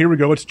like, okay, here we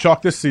go. Let's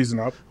chalk this season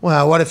up.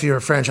 Well, what if your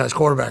franchise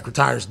quarterback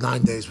retires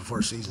 9 days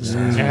before season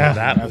starts? Yeah,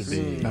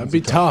 that'd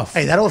be tough.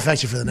 Hey, that'll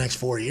affect you for the next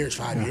 4 years,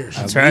 5 years.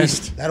 That's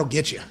right. That'll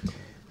get you.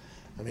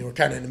 I mean, we're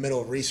kind of in the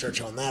middle of research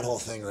on that whole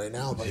thing right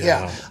now. But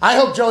yeah, I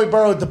hope Joey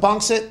Burrow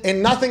debunks it.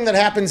 And nothing that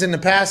happens in the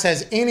past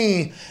has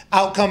any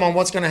outcome on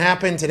what's going to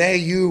happen today.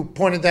 You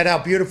pointed that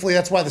out beautifully.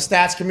 That's why the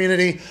stats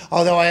community,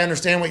 although I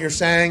understand what you're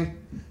saying,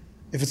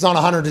 if it's not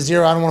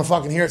 100-0, I don't want to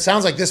fucking hear it.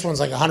 Sounds like this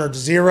one's like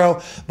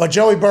 100-0. But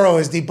Joey Burrow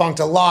has debunked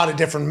a lot of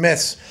different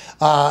myths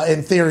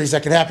and theories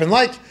that could happen,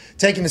 like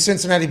taking the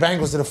Cincinnati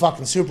Bengals to the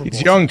fucking Super Bowl.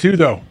 He's young, too,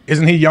 though.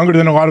 Isn't he younger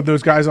than a lot of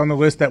those guys on the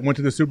list that went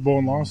to the Super Bowl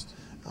and lost?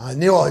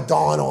 Neil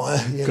O'Donnell.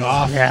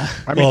 Goff. Yeah.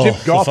 I mean,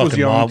 Chip Goff was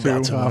young,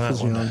 too. Goff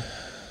was young.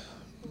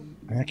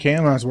 Yeah,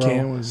 Cam as well.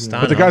 Cam was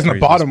but the guys on the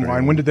bottom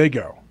line, when did they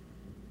go?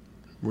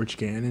 Rich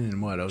Gannon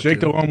and what? Jake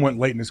Delhomme went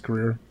late in his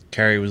career.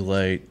 Kerry was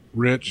late.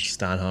 Rich.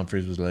 Stan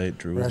Humphries was late.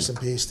 Drew. Rest in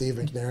peace, Steve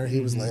McNair.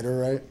 He was later,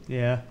 right?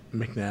 Yeah.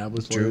 McNabb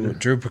was later.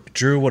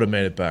 Drew would have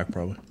made it back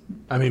probably.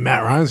 I mean,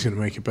 Matt Ryan's going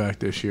to make it back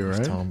this year,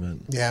 right?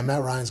 Yeah,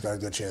 Matt Ryan's got a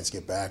good chance to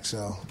get back.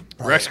 So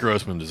Rex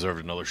Grossman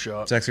deserved another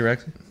shot. Sexy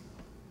Rex?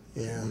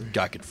 Yeah.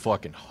 Guy could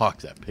fucking huck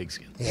that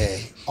pigskin. Yeah,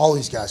 all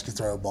these guys could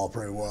throw a ball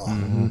pretty well.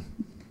 Mm-hmm.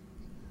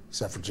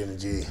 Except for Jimmy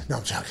G. No,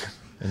 I'm joking.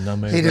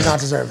 He did not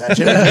deserve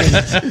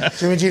that.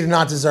 Jimmy G did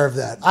not deserve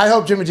that. I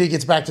hope Jimmy G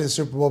gets back to the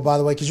Super Bowl, by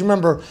the way, because you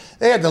remember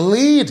they had the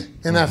lead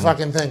in that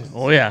fucking thing.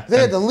 Oh, yeah. They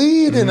had the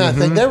lead in that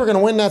thing. They were going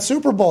to win that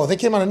Super Bowl. They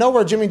came out of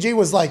nowhere. Jimmy G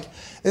was like,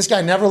 this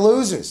guy never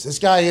loses. This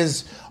guy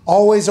is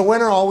always a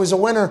winner, always a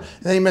winner.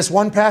 And then he missed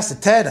one pass to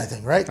Ted, I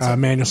think, right?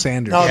 Manuel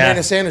Sanders. No,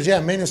 Manuel Sanders, yeah.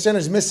 Manuel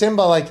Sanders missed him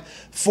by like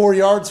 4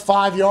 yards,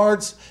 5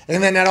 yards.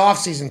 And then that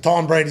offseason,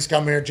 Tom Brady's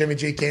come here, Jimmy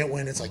G can't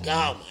win. It's like,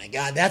 oh, my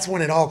God. That's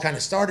when it all kind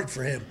of started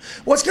for him.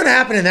 What's going to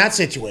happen in that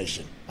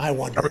situation? I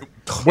wonder.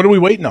 What are we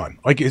waiting on?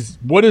 Like,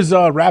 what does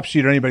Rap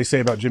Sheet or anybody say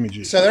about Jimmy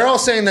G? So they're all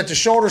saying that the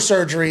shoulder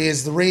surgery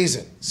is the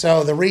reason.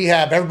 So the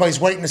rehab, everybody's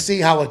waiting to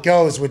see how it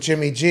goes with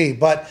Jimmy G.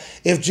 But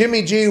if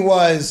Jimmy G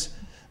was...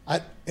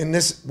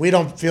 we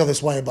don't feel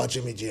this way about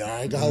Jimmy G. All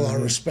right, got a lot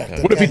of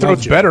respect. What if he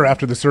throws better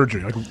after the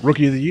surgery, like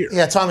Rookie of the Year?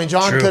 Yeah, Tommy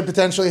John could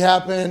potentially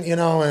happen,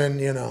 and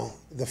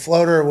the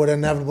floater would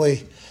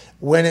inevitably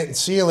win it and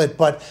seal it.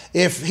 But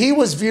if he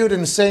was viewed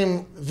in the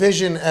same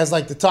vision as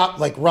like the top,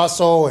 like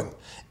Russell and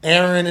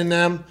Aaron and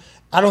them,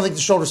 I don't think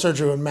the shoulder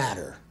surgery would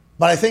matter.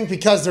 But I think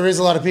because there is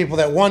a lot of people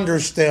that wonder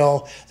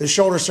still, the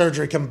shoulder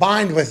surgery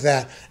combined with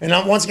that. And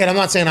once again, I'm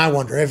not saying I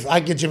wonder. If I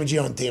get Jimmy G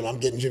on the team, I'm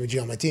getting Jimmy G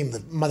on my team. The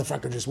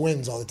motherfucker just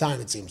wins all the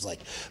time, it seems like.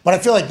 But I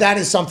feel like that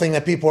is something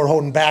that people are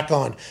holding back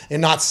on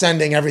and not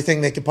sending everything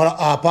they could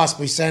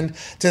possibly send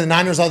to the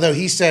Niners. Although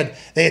he said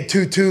they had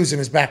 2 twos in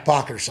his back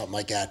pocket or something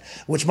like that,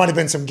 which might have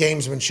been some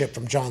gamesmanship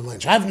from John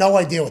Lynch. I have no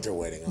idea what they're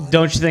waiting on.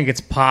 Don't you think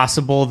it's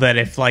possible that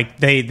if like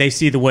they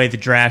see the way the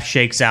draft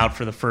shakes out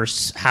for the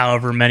first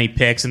however many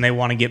picks and they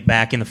want to get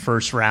back in the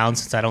first round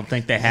since I don't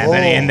think they have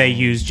any, and they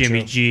use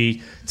Jimmy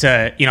G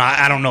to,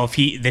 I don't know if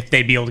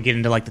they'd be able to get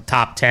into like the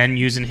top 10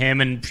 using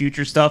him and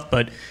future stuff,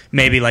 but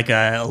maybe like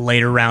a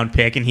later round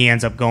pick, and he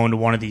ends up going to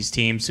one of these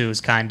teams who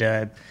is kind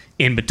of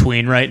in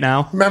between right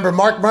now. Remember,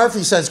 Mark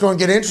Murphy says it's going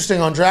to get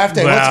interesting on draft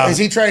day. Well, is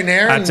he trading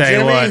Aaron I'll tell Jimmy?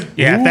 you what,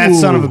 if that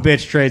son of a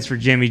bitch trades for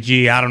Jimmy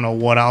G, I don't know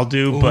what I'll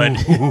do, but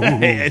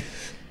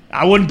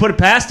I wouldn't put it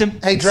past him.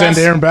 Hey, send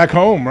Aaron back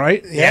home,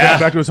 right? Yeah.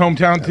 Back to his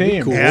hometown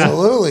team. Cool. Yeah.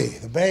 Absolutely.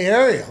 The Bay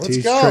Area. Let's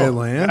Teach go. Trey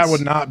Lance. That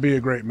would not be a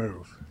great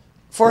move.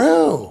 For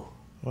who?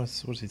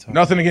 What's he talking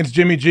Nothing against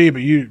Jimmy G,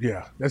 but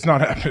that's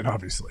not happening,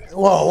 obviously.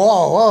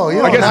 Whoa. You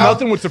I don't guess know.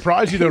 nothing would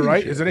surprise you, though,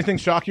 right? Does anything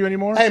shock you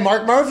anymore? Hey,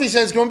 Mark Murphy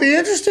says it's going to be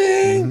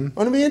interesting.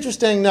 Going to be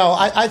interesting. No,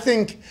 I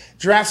think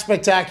Draft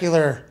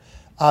Spectacular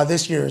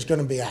this year is going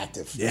to be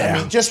active. Yeah. I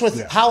mean, just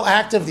with how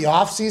active the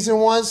offseason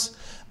was,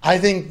 I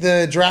think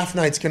the draft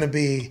night's going to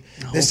be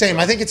the same.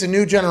 I think it's a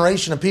new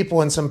generation of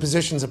people in some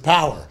positions of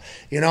power,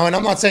 and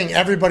I'm not saying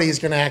everybody is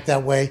going to act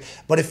that way,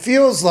 but it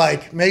feels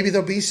like maybe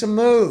there'll be some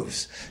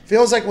moves.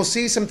 Feels like we'll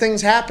see some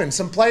things happen.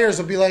 Some players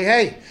will be like,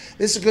 hey,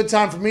 this is a good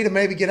time for me to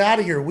maybe get out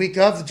of here. Week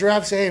of the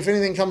draft, say, hey, if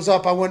anything comes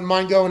up, I wouldn't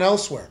mind going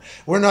elsewhere.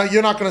 You're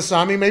not going to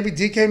sign me. Maybe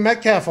DK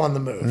Metcalf on the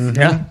move.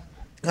 Yeah.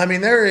 I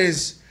mean,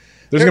 there's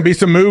going to be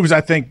some moves, I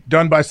think,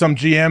 done by some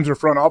GMs or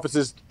front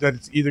offices that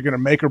it's either going to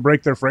make or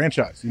break their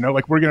franchise.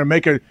 Like we're going to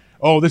make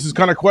this is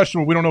kind of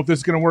questionable. We don't know if this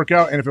is going to work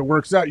out. And if it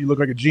works out, you look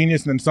like a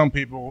genius. And then some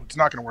people, it's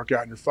not going to work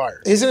out and you're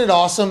fired. Isn't it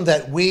awesome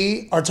that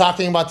we are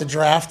talking about the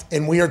draft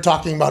and we are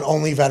talking about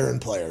only veteran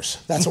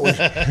players? That's what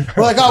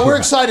we're like, we're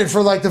excited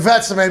for like the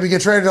vets to maybe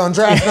get traded on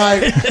draft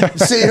night,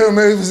 see who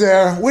moves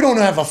there. We don't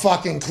have a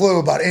fucking clue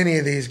about any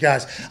of these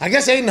guys. I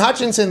guess Aiden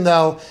Hutchinson,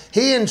 though,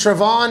 he and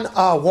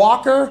Travon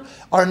Walker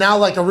are now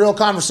like a real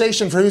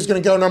conversation for who's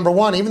going to go number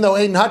one, even though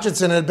Aiden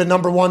Hutchinson had been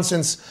number one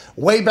since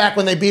way back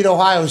when they beat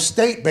Ohio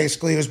State,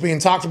 basically. It was being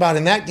talked about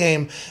in that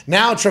game.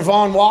 Now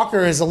Travon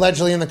Walker is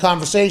allegedly in the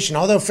conversation.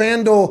 Although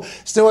FanDuel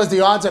still has the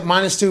odds at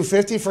minus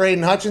 250 for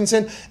Aiden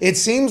Hutchinson, it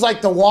seems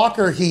like the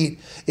Walker heat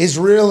is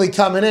really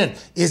coming in.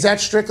 Is that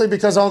strictly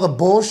because all the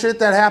bullshit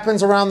that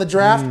happens around the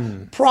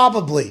draft?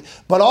 Probably.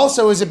 But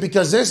also is it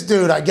because this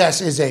dude, I guess,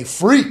 is a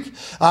freak?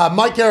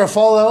 Mike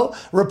Garafolo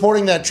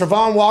reporting that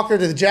Travon Walker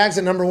to the Jags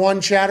at number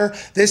one chatter,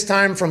 this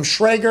time from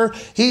Schrager.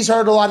 He's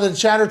heard a lot of the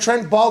chatter.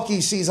 Trent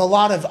Baalke sees a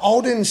lot of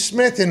Alden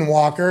Smith in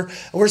Walker.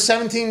 We're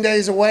 17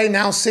 days away,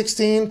 now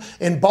 16,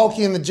 and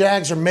Baalke and the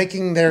Jags are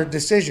making their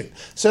decision.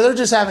 So they're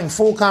just having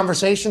full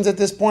conversations at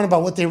this point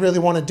about what they really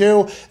want to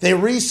do. They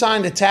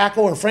re-signed a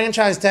tackle or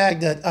franchise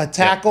tagged a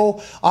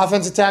tackle,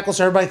 offensive tackle,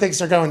 so everybody thinks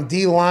they're going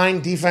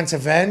D-line,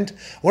 defensive end.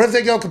 What if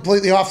they go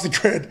completely off the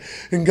grid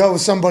and go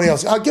with somebody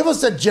else? Give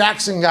us that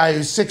Jackson guy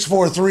who's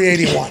 6'4",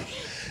 381.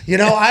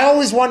 I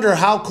always wonder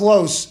how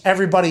close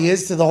everybody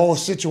is to the whole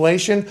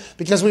situation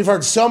because we've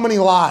heard so many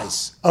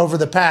lies over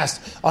the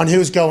past on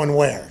who's going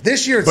where.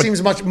 This year it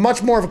seems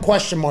much more of a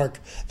question mark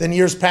than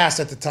years past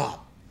at the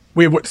top.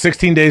 We have,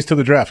 16 days till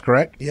the draft,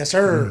 correct? Yes,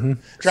 sir.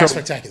 Draft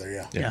Spectacular,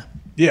 yeah.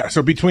 Yeah,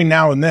 so between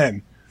now and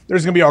then,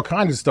 there's going to be all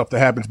kinds of stuff that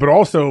happens. But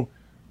also,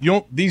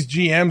 these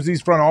GMs,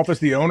 these front office,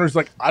 the owners,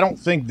 I don't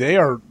think they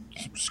are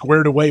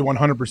squared away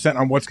 100%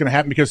 on what's going to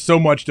happen because so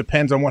much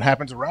depends on what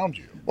happens around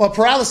you. Well,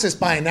 paralysis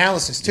by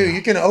analysis, too.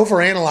 You can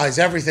overanalyze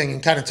everything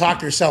and kind of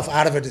talk yourself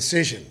out of a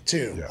decision,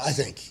 too, yes. I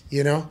think,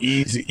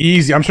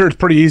 Easy. I'm sure it's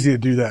pretty easy to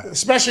do that.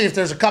 Especially if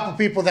there's a couple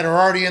people that are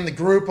already in the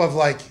group of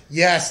like,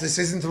 yes, this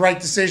isn't the right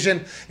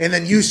decision, and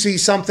then you see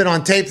something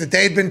on tape that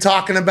they'd been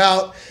talking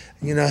about.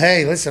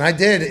 Hey, listen, I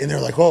did. And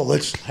they're like, well,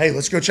 let's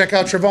go check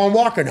out Travon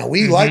Walker. Now,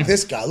 we like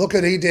this guy. Look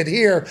at what he did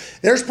here.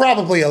 There's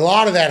probably a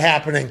lot of that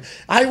happening.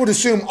 I would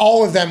assume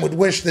all of them would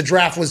wish the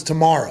draft was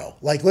tomorrow.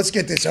 Like, let's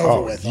get this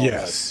over with.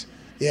 Yes.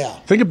 Yeah.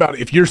 Think about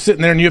it. If you're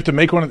sitting there and you have to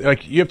make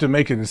you have to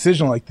make a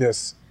decision like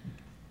this,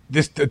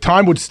 the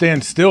time would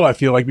stand still, I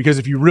feel like, because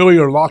if you really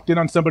are locked in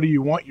on somebody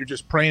you want, you're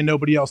just praying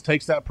nobody else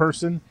takes that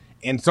person.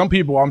 And some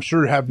people, I'm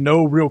sure, have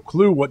no real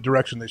clue what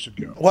direction they should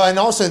go. Well, and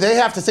also they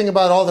have to think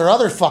about all their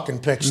other fucking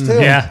picks,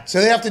 too. Yeah. So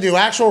they have to do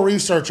actual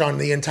research on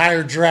the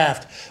entire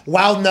draft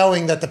while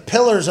knowing that the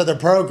pillars of the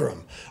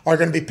program are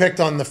going to be picked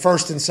on the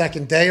first and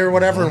second day or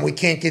whatever, and we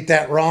can't get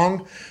that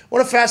wrong.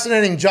 What a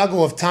fascinating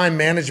juggle of time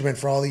management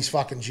for all these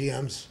fucking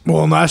GMs.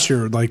 Well, and last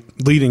year,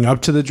 leading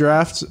up to the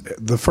draft,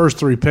 the first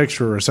three picks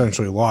were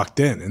essentially locked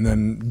in. And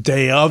then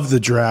day of the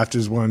draft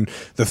is when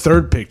the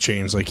third pick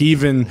changed.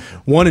 Even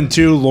 1 and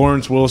 2,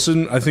 Lawrence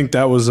Wilson, I think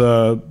that was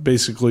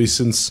basically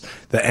since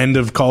the end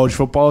of college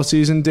football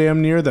season damn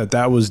near,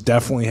 that was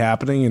definitely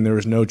happening and there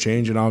was no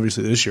change. And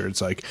obviously this year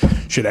it's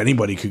shit,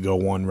 anybody could go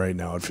one right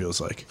now, it feels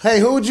like.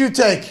 Hey, who would you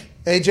take?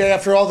 AJ,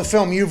 after all the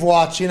film you've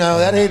watched,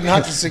 that Aiden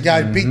Hutchinson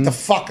guy beat the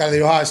fuck out of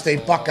the Ohio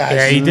State Buckeyes.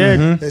 Yeah, he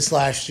did. This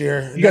last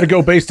year. You got to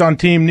go based on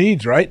team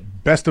needs, right?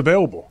 Best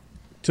available,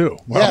 too.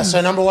 Well, yeah, so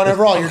number one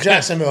overall. You're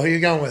Jacksonville. Who are you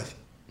going with?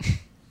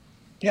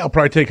 Yeah, I'll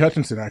probably take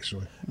Hutchinson,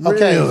 actually.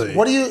 Okay. Really?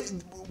 What are you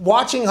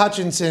watching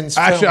Hutchinson's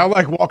film? Actually, I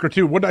like Walker,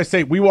 too. What did I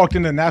say? We walked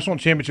into the national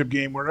championship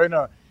game. We're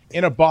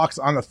in a box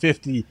on the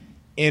 50,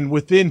 and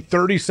within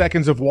 30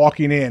 seconds of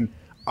walking in,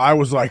 I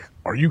was like,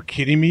 are you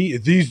kidding me?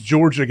 These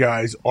Georgia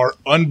guys are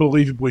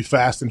unbelievably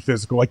fast and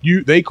physical. Like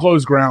they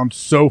close ground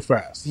so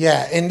fast.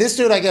 Yeah, and this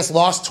dude, I guess,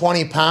 lost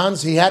 20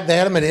 pounds. They had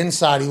him at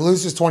inside. He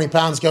loses 20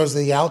 pounds, goes to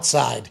the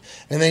outside,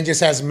 and then just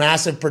has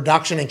massive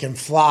production and can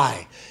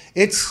fly.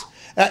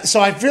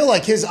 So I feel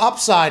like his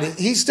upside,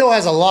 he still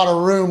has a lot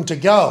of room to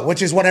go,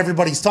 which is what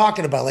everybody's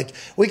talking about. Like,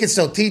 we could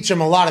still teach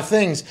him a lot of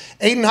things.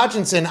 Aiden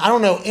Hutchinson, I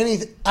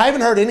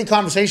haven't heard any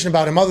conversation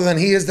about him other than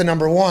he is the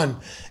number one.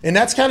 And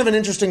that's kind of an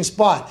interesting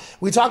spot.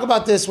 We talk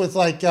about this with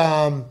like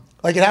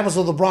it happens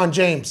with LeBron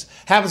James,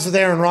 happens with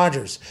Aaron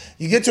Rodgers.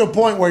 You get to a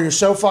point where you're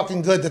so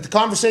fucking good that the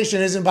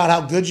conversation isn't about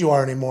how good you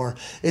are anymore.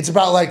 It's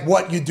about like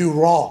what you do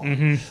wrong.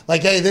 Mm-hmm.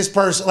 Like, hey, this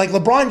person, like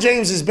LeBron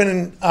James has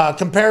been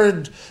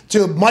compared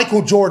to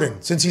Michael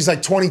Jordan since he's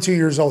like 22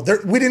 years old.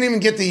 We didn't even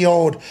get the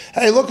old,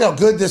 hey, look how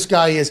good this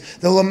guy is.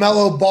 The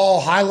LaMelo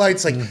Ball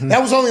highlights, like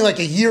that was only like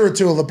a year or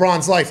two of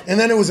LeBron's life. And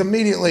then it was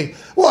immediately,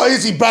 well,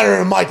 is he better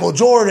than Michael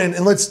Jordan?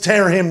 And let's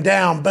tear him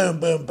down. Boom,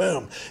 boom,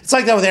 boom. It's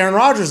like that with Aaron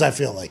Rodgers, I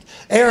feel like.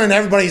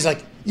 Everybody's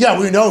like, yeah,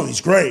 we know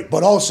he's great,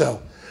 but also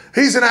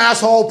he's an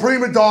asshole,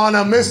 prima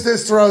donna, missed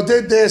this throw,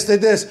 did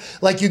this.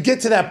 Like, you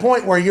get to that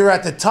point where you're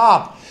at the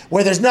top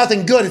where there's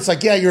nothing good. It's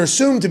like, yeah, you're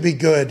assumed to be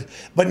good,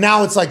 but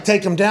now it's like,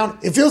 take him down.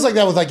 It feels like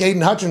that with like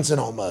Aiden Hutchinson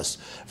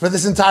almost. For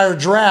this entire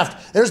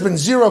draft, there's been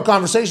zero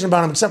conversation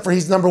about him except for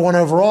he's number one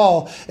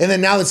overall. And then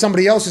now that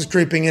somebody else is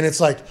creeping in, it's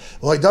like,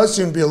 well, he does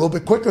seem to be a little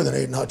bit quicker than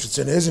Aiden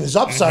Hutchinson is, and his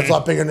upside's a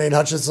lot bigger than Aiden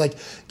Hutchinson.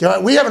 It's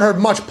like, we haven't heard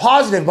much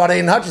positive about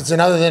Aiden Hutchinson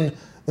other than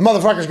the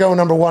motherfucker's going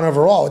number one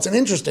overall. It's an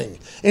interesting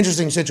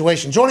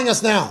situation. Joining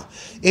us now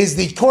is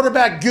the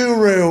quarterback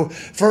guru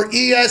for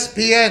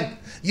ESPN.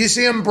 You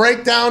see him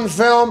break down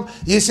film.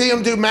 You see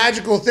him do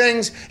magical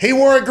things. He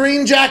wore a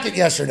green jacket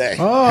yesterday.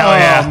 Oh, hell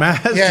yeah.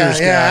 Masters guy.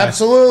 Yeah,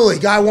 absolutely.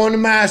 Guy won the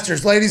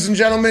Masters. Ladies and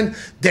gentlemen,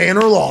 Dan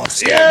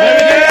Orlovsky.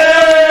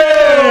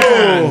 Yeah!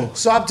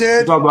 What's up,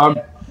 dude? What's up, Bob?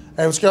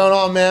 Hey, what's going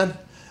on, man?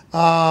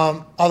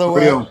 Other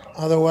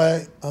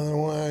way.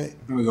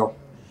 Here we go.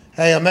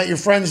 Hey, I met your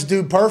friends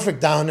Dude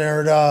Perfect down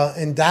there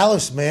in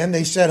Dallas, man.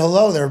 They said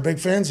hello. They were big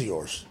fans of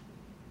yours.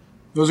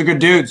 Those are good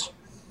dudes.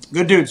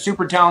 Good dudes.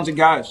 Super talented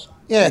guys.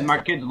 Yeah. And my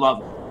kids love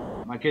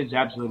them. My kids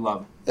absolutely love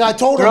them. Yeah, I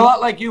told They're them. a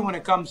lot like you when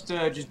it comes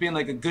to just being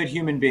like a good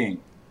human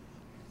being.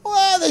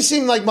 Well, they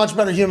seemed like much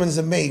better humans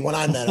than me when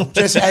I met them.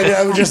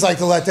 I would just like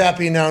to let that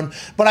be known.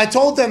 But I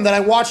told them that I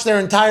watched their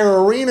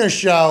entire arena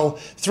show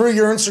through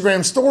your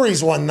Instagram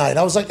stories one night.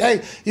 I was like,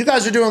 hey, you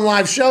guys are doing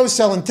live shows,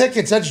 selling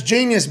tickets. That's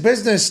genius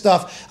business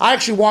stuff. I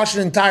actually watched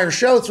an entire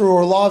show through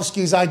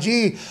Orlovsky's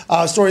IG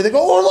story. They go,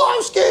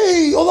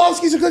 Orlovsky!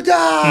 Orlovsky's a good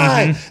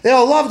guy. Mm-hmm. They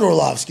all loved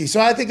Orlovsky. So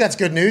I think that's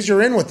good news.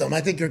 You're in with them.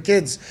 I think your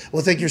kids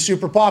will think you're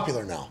super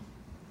popular now.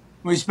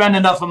 We spend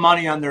enough of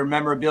money on their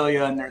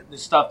memorabilia and the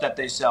stuff that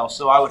they sell,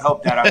 so I would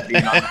hope that I would be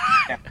on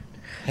that.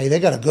 Hey, they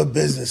got a good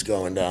business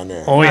going down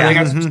there. Oh, yeah. They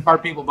got some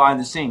smart people behind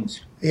the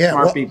scenes. Yeah,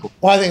 smart people.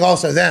 Well, I think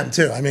also them,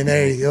 too. I mean,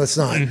 it's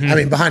not. I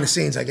mean, behind the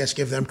scenes, I guess,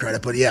 give them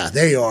credit. But, yeah,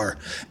 they are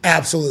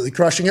absolutely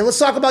crushing it. Let's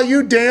talk about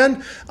you,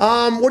 Dan.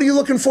 What are you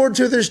looking forward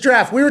to this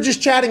draft? We were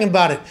just chatting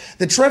about it.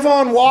 The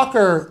Trevon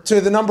Walker to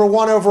the number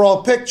one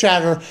overall pick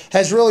chatter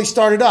has really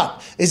started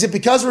up. Is it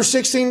because we're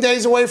 16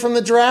 days away from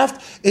the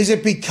draft? Is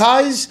it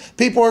because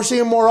people are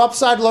seeing more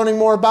upside, learning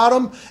more about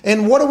him?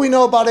 And what do we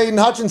know about Aiden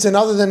Hutchinson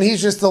other than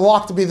he's just the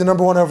lock to be the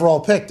number one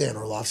overall pick, Dan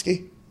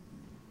Orlovsky?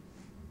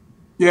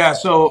 Yeah,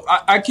 so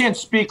I can't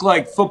speak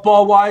like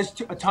football-wise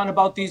a ton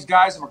about these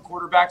guys. I'm a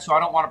quarterback, so I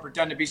don't want to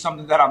pretend to be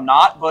something that I'm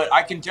not. But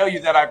I can tell you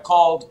that I've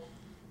called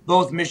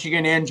both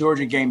Michigan and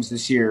Georgia games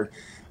this year.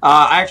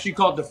 I actually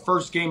called the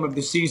first game of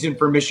the season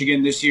for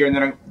Michigan this year, and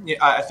then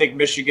I think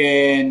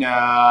Michigan,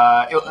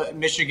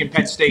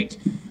 Penn State.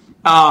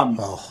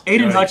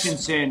 Aiden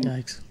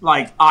Hutchinson,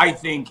 like, I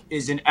think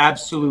is an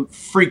absolute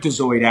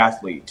freakazoid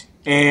athlete.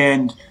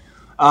 And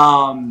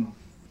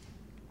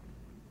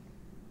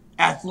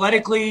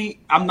athletically,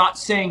 I'm not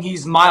saying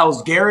he's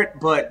Myles Garrett,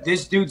 but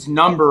this dude's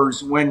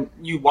numbers, when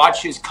you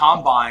watch his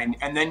combine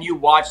and then you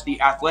watch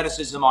the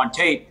athleticism on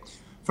tape,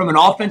 from an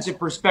offensive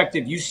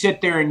perspective, you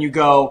sit there and you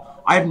go,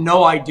 I have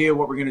no idea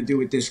what we're going to do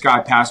with this guy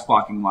pass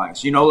blocking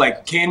wise. You know,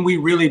 like, can we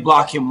really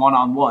block him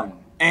one-on-one?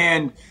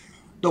 And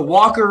the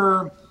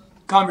Walker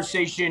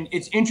conversation,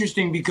 it's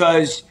interesting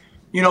because,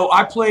 you know,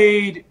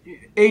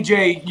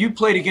 AJ, you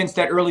played against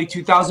that early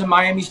 2000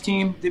 Miami's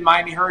team, the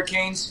Miami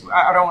Hurricanes.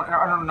 I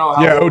don't know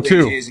how old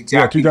AJ is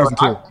exactly. Yeah,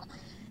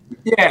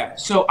 2002.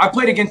 So I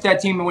played against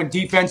that team and went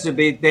defensive.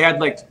 They had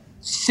like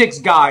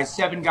 7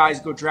 guys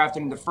go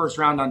drafted in the first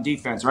round on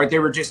defense, right? They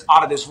were just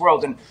out of this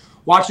world. And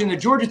watching the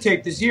Georgia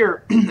tape this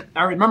year,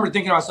 I remember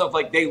thinking to myself,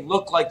 like, they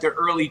look like the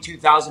early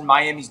 2000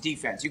 Miami's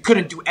defense. You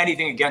couldn't do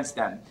anything against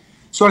them.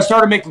 So I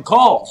started making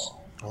calls.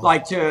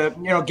 Like, to,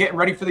 you know, getting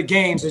ready for the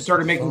games, I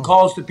started making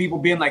calls to people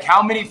being like,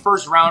 how many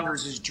first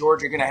rounders is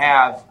Georgia going to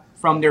have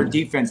from their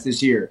defense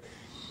this year?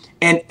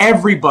 And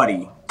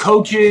everybody,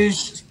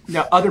 coaches,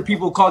 other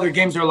people who call their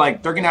games, they're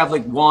like, they're going to have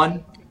like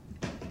 1,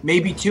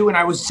 maybe 2. And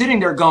I was sitting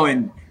there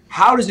going,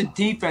 how does a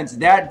defense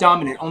that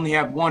dominant only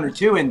have one or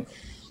two? And,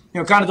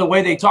 kind of the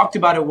way they talked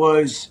about it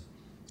was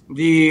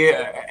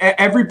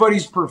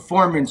everybody's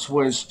performance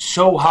was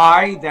so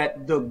high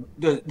that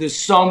the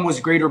sum was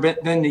greater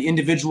than the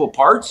individual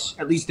parts,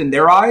 at least in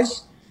their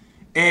eyes.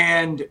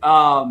 And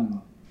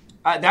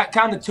that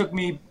kind of took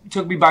me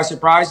by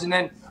surprise. And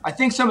then I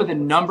think some of the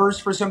numbers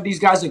for some of these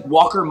guys, like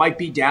Walker, might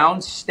be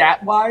down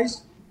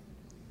stat-wise.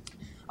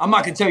 I'm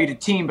not going to tell you the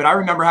team, but I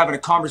remember having a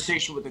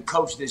conversation with the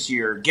coach this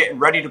year, getting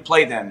ready to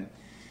play them.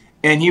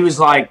 And he was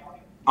like,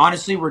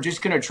 honestly, we're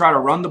just going to try to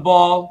run the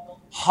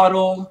ball,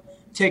 huddle,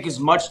 take as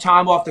much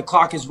time off the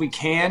clock as we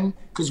can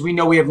because we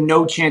know we have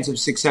no chance of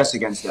success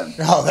against them.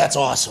 Oh, that's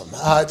awesome.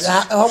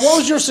 What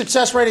was your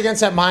success rate against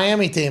that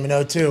Miami team in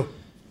 2002?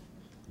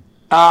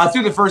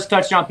 Threw the first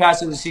touchdown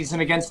pass of the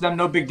season against them.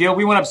 No big deal.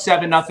 We went up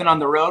 7-0 on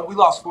the road. We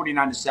lost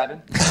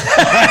 49-7.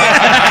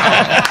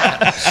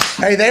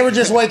 Hey, they were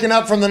just waking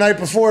up from the night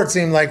before, it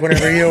seemed like,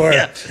 whenever you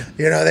were.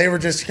 They were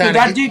just kind of.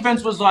 That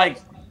defense was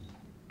like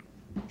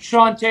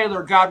Sean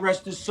Taylor, God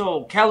rest his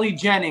soul, Kelly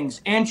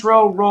Jennings,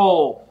 Antro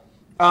Roll,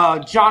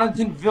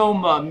 Jonathan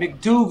Vilma,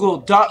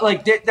 McDougal.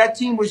 That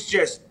team was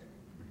just,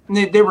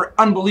 they were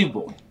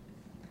unbelievable.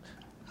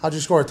 How'd you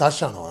score a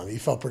touchdown on him? You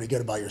felt pretty good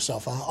about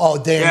yourself, huh? Oh,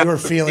 Dan, you were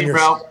feeling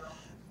yourself.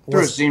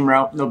 Through a seam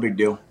route, no big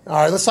deal. All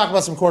right, let's talk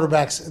about some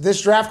quarterbacks.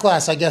 This draft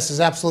class, I guess, is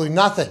absolutely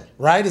nothing,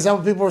 right? Is that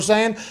what people are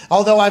saying?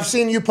 Although I've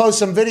seen you post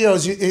some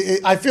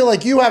videos, I feel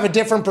like you have a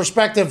different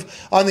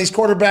perspective on these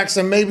quarterbacks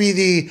than maybe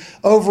the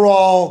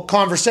overall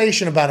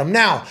conversation about them.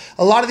 Now,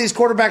 a lot of these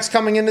quarterbacks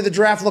coming into the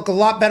draft look a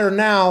lot better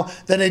now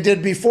than they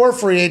did before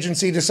free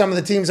agency to some of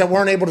the teams that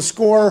weren't able to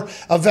score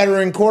a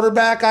veteran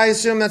quarterback. I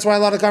assume that's why a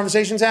lot of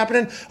conversations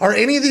happening. Are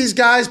any of these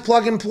guys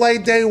plug and play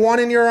day one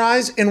in your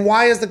eyes? And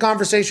why has the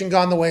conversation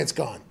gone the way it's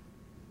gone?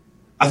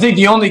 I think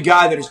the only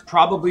guy that is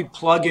probably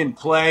plug and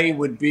play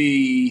would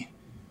be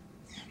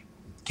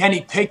Kenny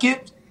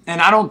Pickett,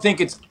 and I don't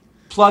think it's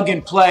plug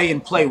and play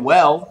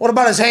well. What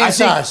about his hand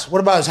size?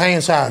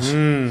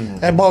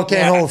 That ball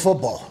can't hold a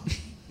football.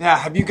 Yeah,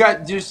 have you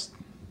got just,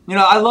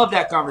 I love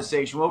that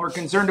conversation. Well, we're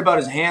concerned about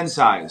his hand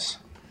size.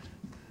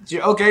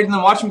 Okay,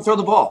 then watch him throw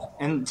the ball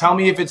and tell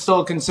me if it's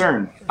still a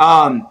concern.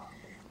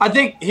 I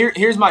think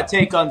here's my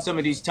take on some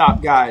of these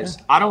top guys.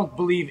 I don't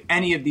believe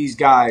any of these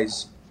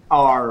guys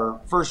are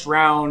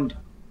first-round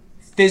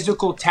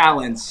physical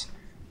talents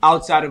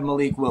outside of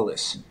Malik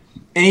Willis.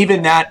 And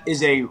even that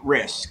is a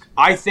risk.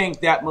 I think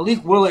that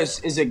Malik Willis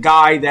is a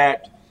guy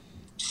that,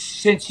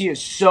 since he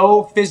is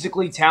so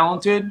physically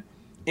talented,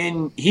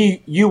 and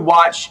you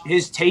watch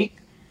his tape,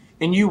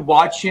 and you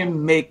watch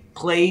him make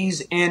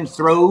plays and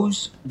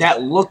throws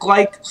that look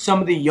like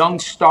some of the young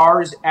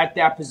stars at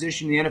that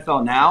position in the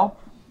NFL now,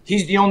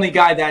 he's the only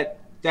guy that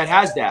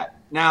has that.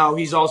 Now,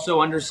 he's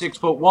also under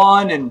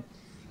 6'1", and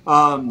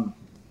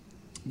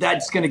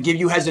that's going to give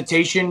you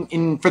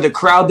hesitation for the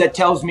crowd that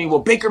tells me, well,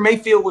 Baker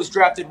Mayfield was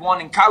drafted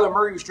 1 and Kyler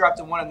Murray was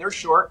drafted 1 and they're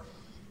short.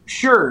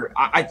 Sure,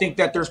 I think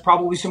that there's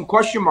probably some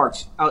question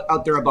marks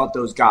out there about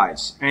those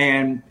guys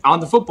and on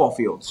the football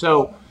field.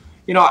 So,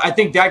 I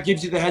think that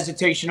gives you the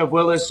hesitation of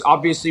Willis.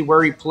 Obviously,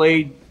 where he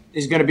played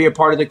is going to be a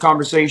part of the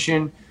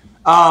conversation.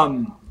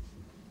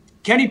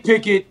 Kenny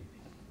Pickett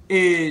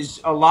is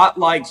a lot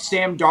like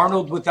Sam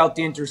Darnold without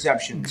the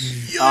interceptions.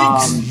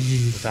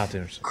 Without the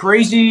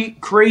interceptions.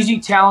 Crazy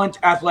talent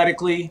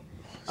athletically.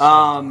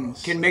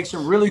 Can make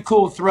some really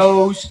cool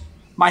throws.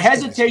 My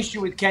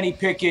hesitation with Kenny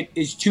Pickett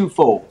is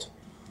twofold.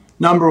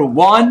 Number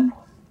one,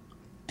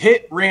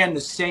 Pitt ran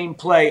the same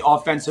play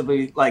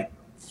offensively like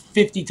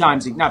 50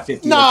 times, not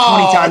 50, like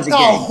 20 times a game.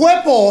 No,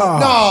 Whipple.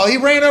 No, he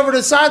ran over to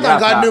the sideline,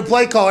 got a new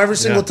play call every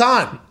single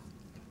time.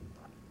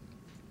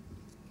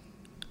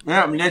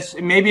 Yeah, I mean, that's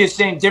maybe it's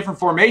same different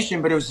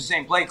formation, but it was the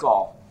same play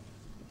call.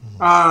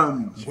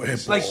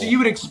 So you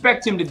would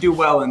expect him to do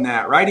well in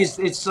that, right?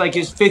 It's like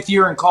his 5th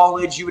year in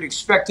college. You would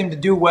expect him to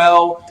do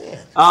well.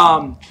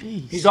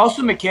 He's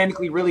also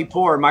mechanically really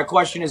poor. My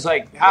question is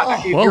if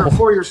you're a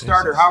 4-year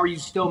starter, how are you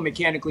still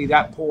mechanically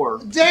that poor?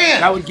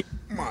 Dan! That would give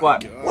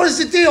what? What is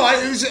the deal? I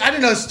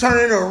didn't know it's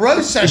turning into a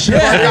roast session.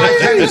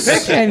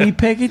 Kenny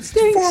Pickett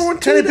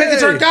stinks. Kenny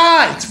Pickett's our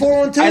guy. It's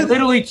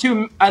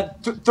 4-1-2. I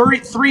literally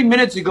 3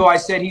 minutes ago I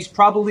said he's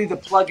probably the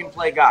plug and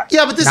play guy.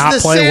 Yeah, but this is the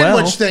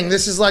sandwich thing.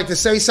 This is like to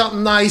say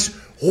something nice,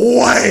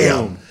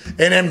 wham,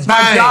 and then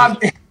bang.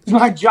 It's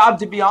my job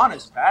to be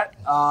honest, Pat.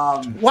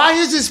 Why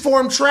is this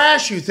form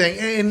trash, you think?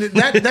 And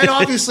that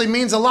obviously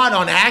means a lot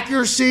on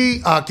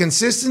accuracy,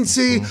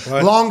 consistency,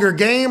 longer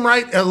game,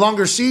 right? A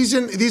longer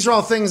season. These are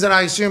all things that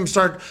I assume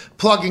start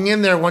plugging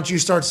in there once you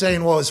start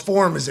saying, well, his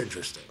form is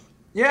interesting.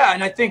 Yeah,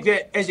 and I think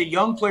that as a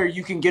young player,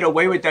 you can get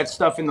away with that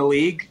stuff in the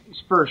league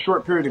for a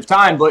short period of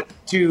time. But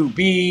to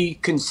be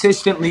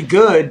consistently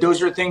good,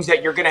 those are things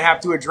that you're going to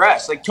have to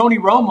address. Like Tony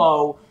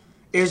Romo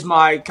is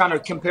my kind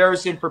of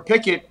comparison for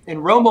Pickett, and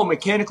Romo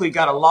mechanically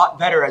got a lot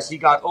better as he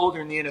got older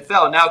in the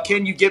NFL. Now,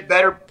 can you get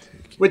better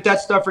with that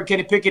stuff for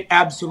Kenny Pickett?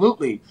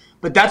 Absolutely.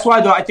 But that's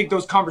why, though, I think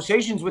those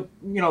conversations with,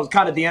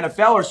 kind of the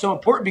NFL are so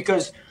important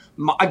because,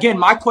 again,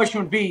 my question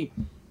would be,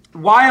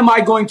 why am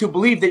I going to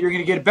believe that you're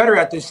going to get better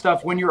at this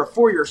stuff when you're a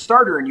 4-year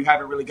starter and you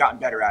haven't really gotten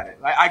better at it?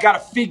 I got to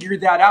figure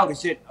that out.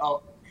 Is it,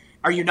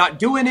 are you not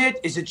doing it?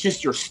 Is it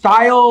just your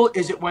style?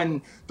 Is it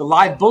when the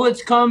live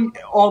bullets come,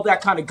 all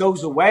that kind of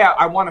goes away?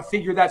 I want to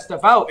figure that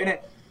stuff out. And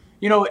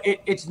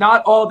it's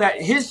not all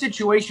that. His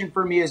situation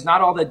for me is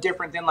not all that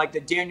different than like the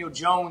Daniel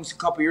Jones a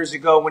couple years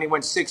ago when he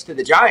went 6 to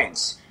the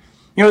Giants.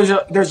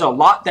 There's a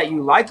lot that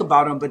you like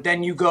about him, but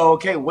then you go,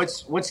 okay,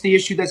 what's the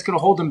issue that's going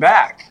to hold him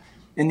back?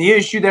 And the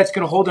issue that's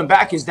going to hold him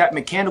back is that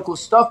mechanical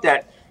stuff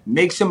that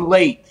makes him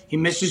late. He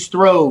misses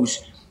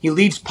throws. He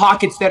leaves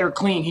pockets that are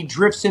clean. He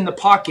drifts in the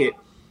pocket.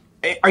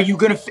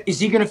 Is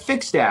he going to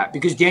fix that?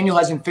 Because Daniel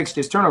hasn't fixed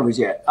his turnovers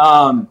yet.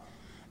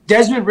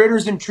 Desmond Ridder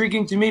is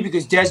intriguing to me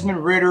because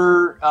Desmond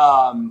Ridder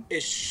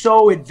is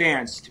so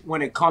advanced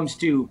when it comes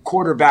to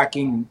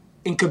quarterbacking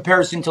in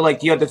comparison to like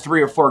the other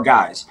 3 or 4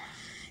 guys.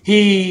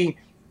 He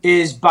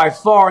is by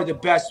far the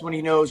best when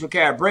he knows,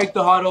 okay, I break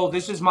the huddle.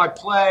 This is my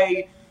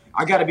play.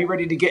 I got to be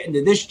ready to get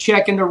into this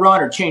check in the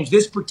run or change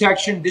this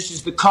protection. This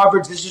is the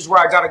coverage. This is where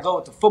I got to go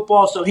with the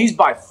football. So he's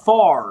by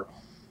far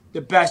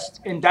the best,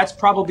 and that's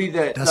probably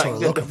the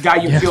guy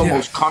you feel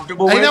most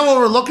comfortable with. You know what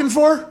we're looking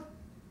for?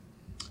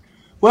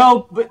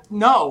 Well, but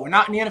no, we're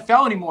not in the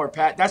NFL anymore,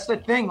 Pat. That's the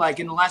thing.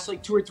 Like in the last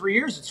 2 or 3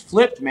 years, it's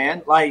flipped,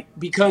 man. Like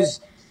because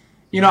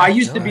I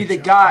used to be the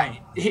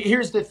guy.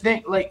 Here's the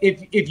thing. Like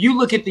if you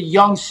look at the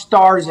young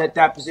stars at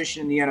that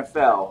position in the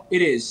NFL,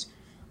 it is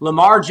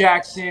Lamar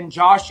Jackson,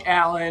 Josh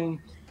Allen,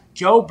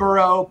 Joe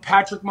Burrow,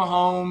 Patrick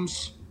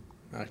Mahomes,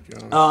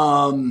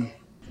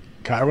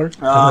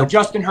 Kyler,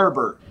 Justin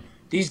Herbert.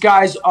 These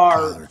guys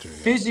are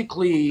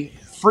physically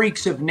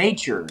freaks of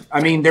nature.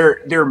 I mean,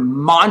 they're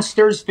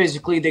monsters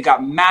physically. They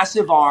got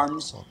massive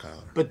arms,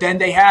 but then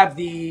they have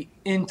the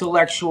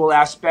intellectual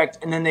aspect,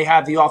 and then they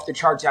have the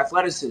off-the-charts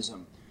athleticism.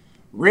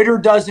 Ridder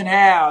doesn't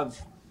have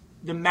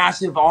the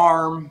massive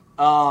arm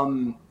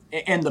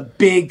and the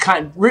big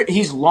kind.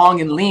 He's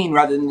long and lean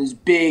rather than this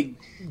big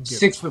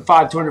 6'5",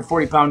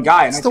 240-pound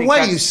guy. It's the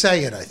way you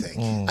say it, I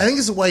think. I think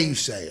it's the way you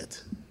say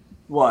it.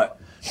 What?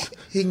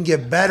 He can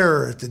get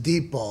better at the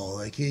deep ball.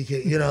 Like he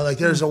can,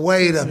 there's a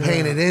way to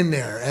paint it in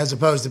there as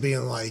opposed to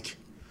being like,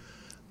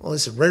 well,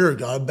 listen, Ridder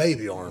got a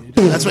baby arm.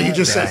 That's what you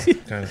just said.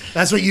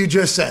 That's what you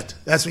just said.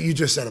 That's what you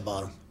just said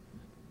about him.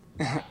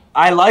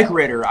 I like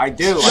Ridder. I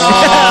do.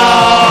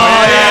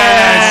 Oh,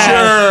 yeah,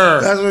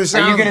 sure. That's what it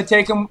sounds. Are you going to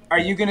take him? Are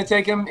you going to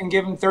take him and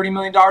give him $30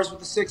 million with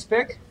the 6th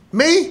pick?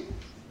 Me?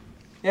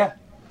 Yeah.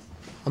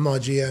 I'm not a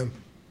GM.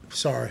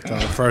 Sorry.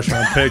 First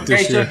round pick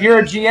this year. So if you're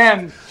a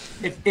GM,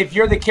 if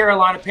you're the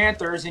Carolina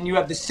Panthers and you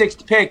have the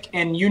 6th pick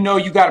and you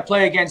got to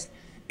play against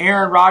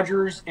Aaron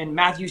Rodgers and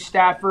Matthew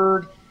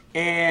Stafford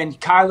and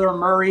Kyler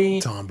Murray,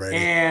 Tom Brady,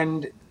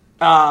 and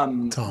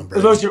Tom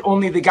Brady. Those are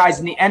only the guys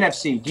in the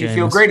NFC. Do you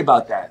feel great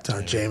about that?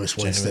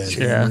 Jameis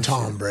Winston,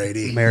 Tom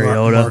Brady,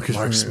 Mariota,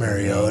 Marcus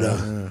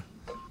Mariota,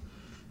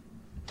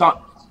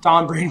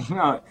 Tom Brady.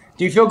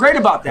 Do you feel great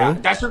about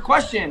that? That's your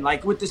question.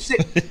 Like with the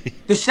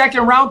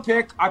 2nd round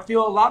pick, I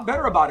feel a lot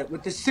better about it.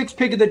 With the 6th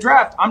pick of the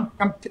draft, I'm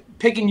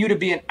picking you to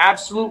be an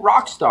absolute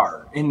rock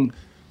star, and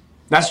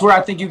that's where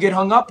I think you get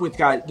hung up with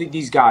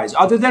these guys.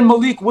 Other than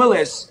Malik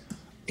Willis,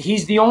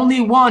 he's the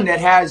only one that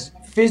has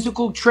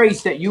physical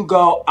traits that you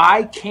go,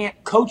 I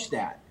can't coach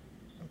that.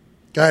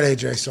 Go ahead,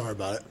 AJ. Sorry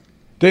about it.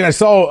 Dane, I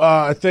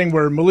saw a thing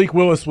where Malik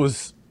Willis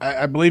was,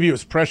 I believe he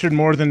was pressured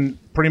more than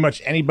pretty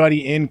much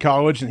anybody in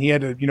college, and he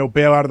had to,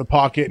 bail out of the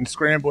pocket and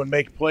scramble and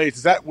make plays.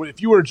 Is that,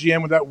 if you were a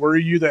GM, would that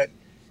worry you that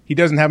he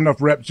doesn't have enough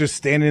reps just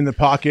standing in the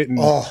pocket and,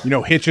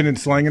 hitching and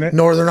slinging it?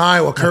 Northern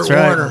Iowa, Kurt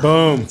Warner.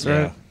 Boom. That's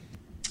right.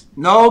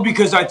 No,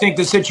 because I think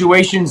the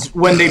situations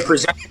when they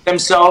presented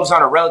themselves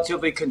on a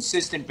relatively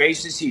consistent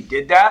basis, he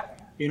did that.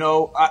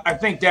 I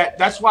think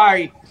that's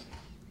why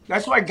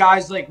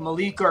guys like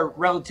Malik are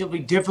relatively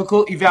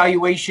difficult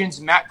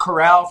evaluations. Matt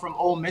Corral from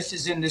Ole Miss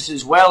is in this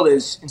as well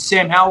and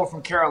Sam Howell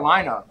from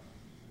Carolina.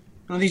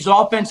 These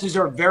offenses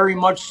are very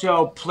much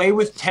so play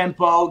with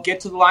tempo, get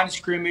to the line of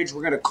scrimmage.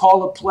 We're going to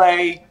call a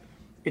play.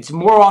 It's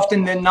more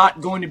often than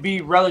not going to be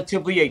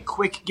relatively a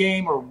quick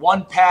game or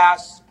one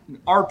pass,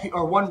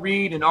 or one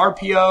read, an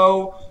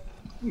RPO.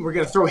 We're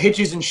going to throw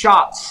hitches and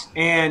shots.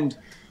 And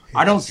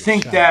I don't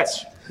think that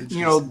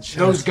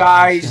those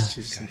guys,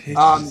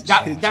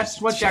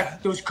 that's what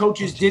those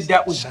coaches did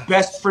that was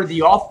best for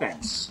the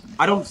offense.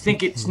 I don't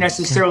think it's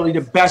necessarily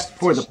the best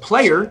for the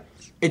player.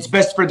 It's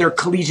best for their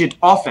collegiate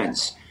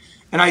offense.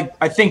 And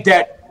I think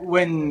that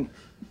when,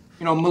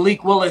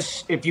 Malik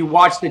Willis, if you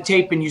watch the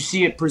tape and you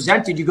see it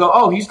presented, you go,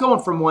 oh, he's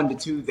going from 1 to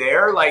 2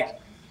 there. Like,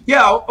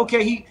 yeah,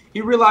 okay,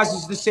 he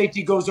realizes the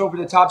safety goes over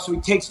the top, so he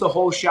takes the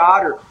whole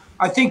shot. Or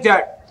I think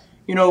that,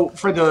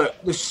 for the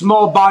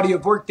small body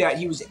of work that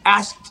he was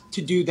asked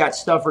to do that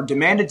stuff or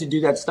demanded to do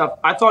that stuff,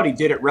 I thought he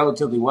did it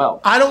relatively well.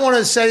 I don't want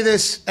to say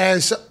this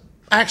as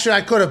 – actually,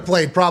 I could have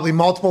played probably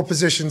multiple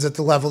positions at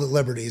the level that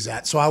Liberty's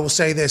at, so I will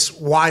say this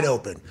wide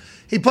open.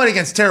 he played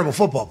against terrible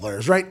football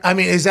players, right? I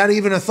mean, is that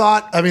even a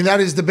thought? I mean, that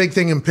is the big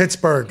thing in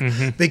Pittsburgh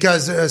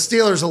because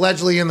Steelers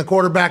allegedly in the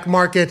quarterback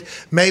market.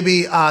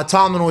 Maybe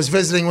Tomlin was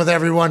visiting with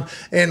everyone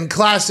in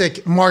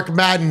classic Mark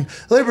Madden,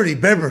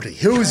 Liberty.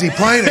 Who is he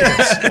playing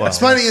against? It's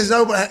funny as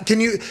though,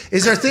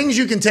 is there things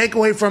you can take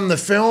away from the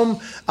film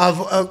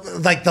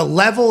of like the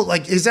level?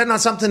 Like, is that not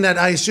something that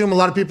I assume a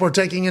lot of people are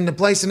taking into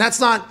place? And that's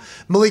not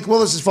Malik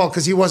Willis's fault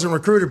because he wasn't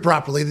recruited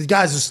properly. The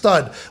guy's a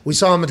stud. We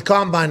saw him at the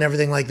combine and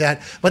everything like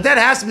that. But that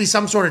has to be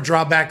some sort of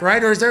drawback,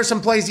 right? Or is there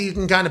some place that you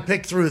can kind of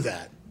pick through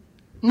that?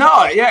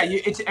 No, yeah,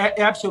 it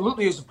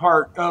absolutely is a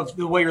part of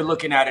the way you're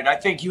looking at it. I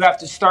think you have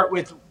to start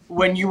with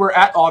when you were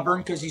at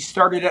Auburn, because he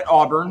started at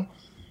Auburn.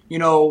 You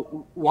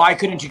know, why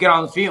couldn't you get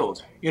on the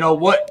field? You know,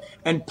 what,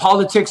 and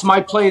politics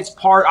might play its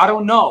part. I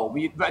don't know.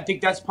 I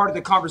think that's part of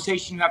the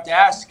conversation you have to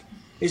ask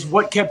is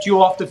what kept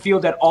you off the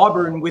field at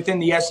Auburn within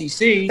the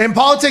SEC. And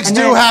politics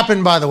do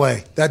happen, by the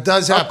way. That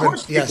does happen. Of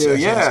course they do,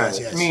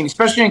 yes. I mean,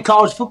 especially in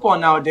college football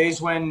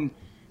nowadays when,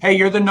 hey,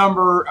 you're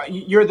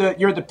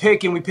the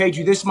pick and we paid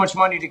you this much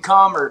money to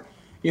come, or,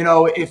 you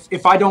know,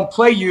 if I don't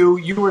play you,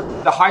 you were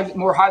the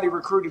more highly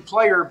recruited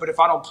player, but if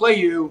I don't play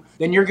you,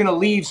 then you're going to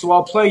leave, so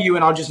I'll play you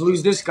and I'll just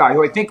lose this guy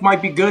who I think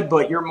might be good,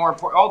 but you're more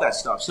important, all that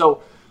stuff.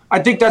 So I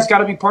think that's got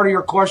to be part of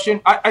your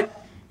question.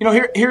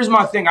 Here's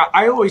my thing.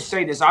 I always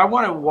say this. I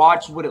want to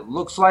watch what it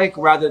looks like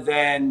rather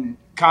than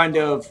kind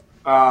of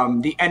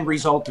the end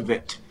result of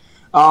it.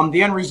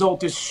 The end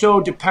result is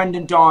so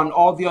dependent on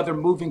all the other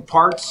moving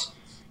parts.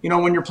 You know,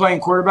 when you're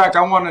playing quarterback,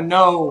 I want to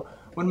know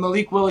when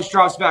Malik Willis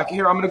drops back.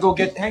 Here, I'm going to go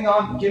hang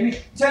on, give me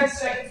 10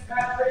 seconds,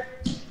 Patrick.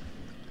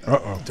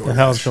 What the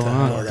hell's going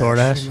on?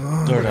 DoorDash.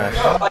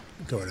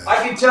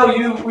 I can tell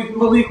you with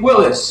Malik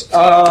Willis. You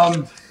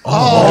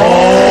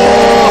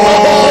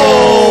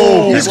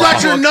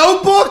got your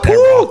notebook?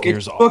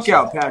 Get your book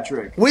out,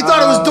 Patrick. We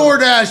thought it was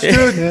DoorDash,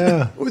 dude.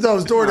 We thought it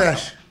was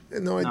DoorDash.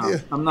 Had no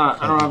idea. I don't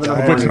have enough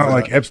The book's not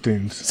like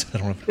Epstein's.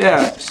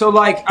 Yeah, so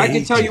like I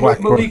can tell you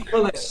with Malik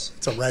Willis,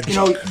 it's a red. You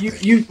know,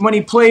 you when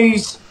he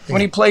plays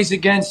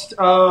against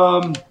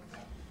Troy,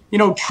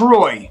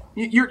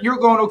 you're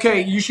going,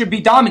 okay, you should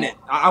be dominant.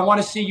 I want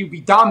to see you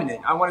be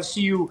dominant. I want to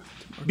see you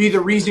be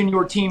the reason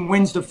your team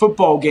wins the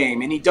football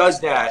game, and he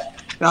does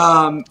that.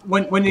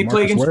 When they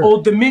play against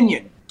Old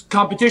Dominion,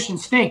 competition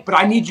stink, but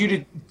I need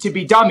you to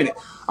be dominant.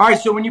 All right,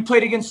 so when you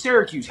played against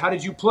Syracuse, how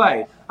did you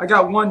play? I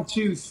got 1,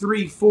 2,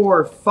 3,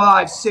 4,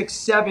 5, 6,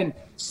 7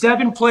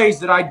 plays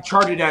that I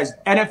charted as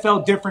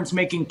NFL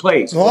difference-making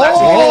plays. Well, that's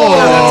a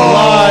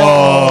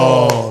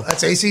lot.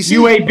 That's ACC.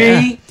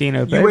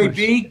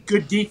 UAB,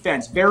 good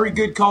defense. Very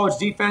good college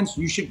defense.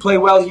 You should play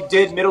well. He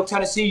did. Middle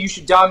Tennessee, you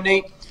should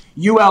dominate.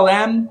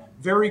 ULM,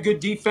 very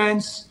good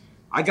defense.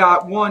 I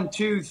got 1,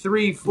 2,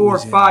 3, 4,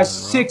 5,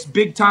 6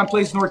 big-time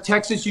plays. North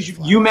Texas,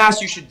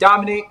 UMass, you should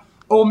dominate.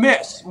 Ole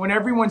Miss, when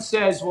everyone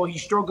says, well, he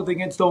struggled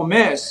against Ole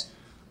Miss,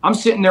 I'm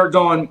sitting there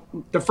going,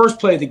 the first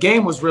play of the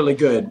game was really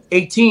good.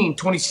 18,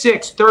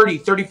 26, 30,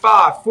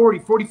 35, 40,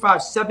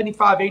 45,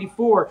 75,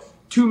 84,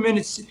 2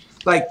 minutes.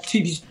 Like,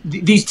 these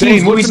teams.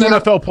 Dane, what's an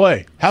NFL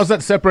play? How's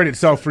that separate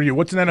itself for you?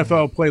 What's an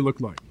NFL play look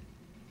like?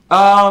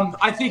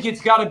 I think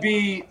it's got to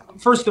be,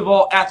 first of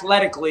all,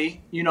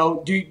 athletically. You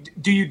know, do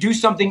you do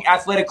something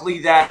athletically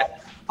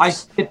that I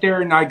sit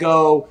there and I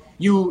go,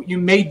 you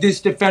made this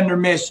defender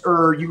miss,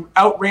 or you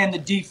outran the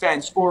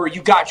defense, or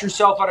you got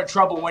yourself out of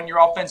trouble when your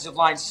offensive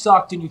line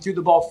sucked and you threw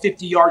the ball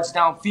 50 yards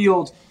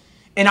downfield.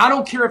 And I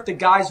don't care if the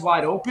guy's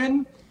wide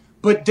open,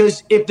 but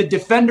if the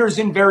defender's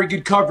in very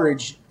good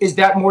coverage, is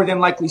that more than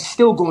likely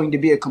still going to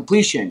be a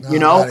completion? You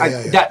know,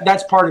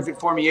 that's part of it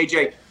for me,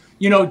 AJ.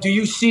 You know, do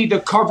you see the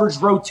coverage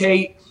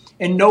rotate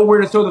and know where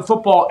to throw the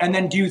football, and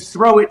then do you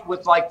throw it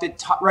with like the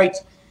right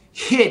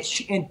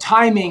hitch and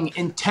timing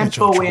and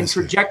tempo and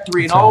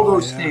trajectory and all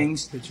those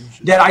things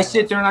that I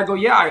sit there and I go,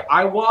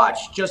 I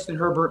watch Justin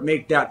Herbert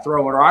make that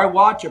throw, or I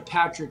watch a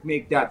Patrick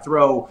make that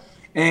throw,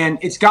 and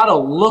it's got to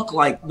look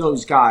like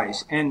those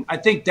guys. And I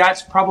think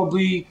that's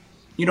probably,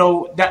 you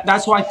know,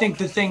 that's why I think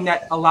the thing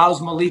that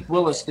allows Malik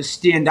Willis to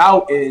stand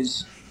out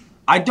is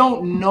I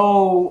don't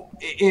know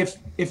if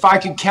I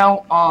can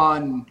count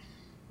on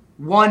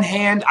one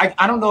hand.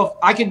 I don't know if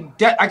I can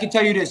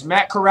tell you this.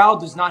 Matt Corral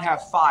does not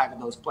have 5 of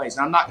those plays.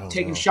 And I'm not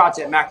taking shots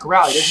at Matt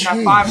Corral. He doesn't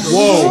have 5 of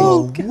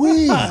those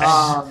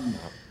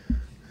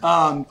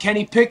plays.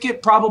 Kenny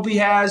Pickett probably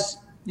has,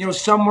 you know,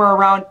 somewhere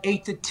around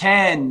 8 to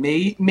 10,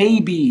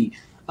 maybe.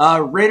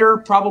 Ritter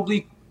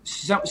probably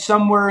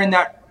somewhere in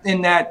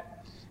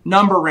that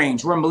number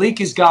range, where Malik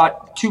has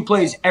got 2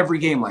 plays every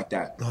game like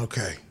that.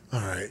 Okay. All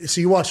right. So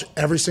you watched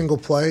every single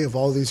play of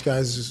all these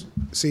guys'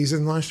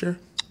 season last year?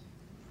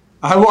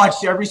 I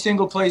watched every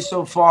single play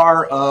so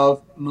far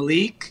of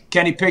Malik,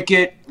 Kenny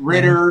Pickett,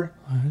 Ritter,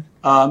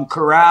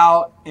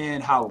 Corral,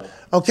 and Howell.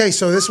 Okay,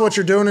 so this is what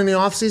you're doing in the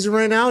offseason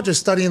right now, just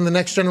studying the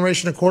next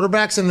generation of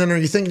quarterbacks, and then are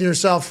you thinking to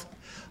yourself,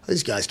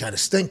 these guys kind of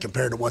stink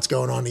compared to what's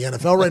going on in the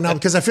NFL right now,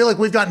 because I feel like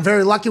we've gotten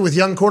very lucky with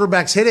young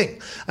quarterbacks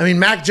hitting. I mean,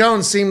 Mac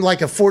Jones seemed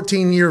like a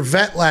 14-year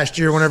vet last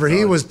year whenever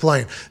he was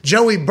playing.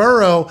 Joey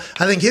Burrow,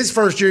 I think his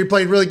first year he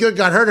played really good,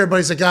 got hurt.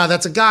 Everybody's like,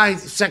 that's a guy.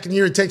 Second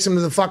year, he takes him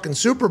to the fucking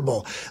Super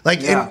Bowl.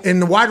 Like in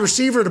the wide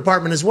receiver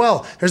department as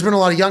well, there's been a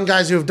lot of young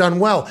guys who have done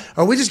well.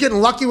 Are we just getting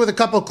lucky with a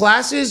couple of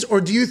classes,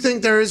 or do you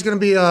think there is going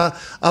to be a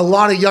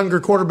lot of younger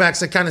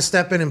quarterbacks that kind of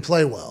step in and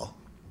play well?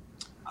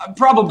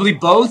 Probably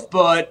both,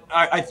 but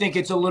I think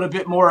it's a little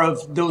bit more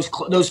of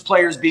those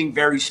players being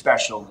very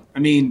special. I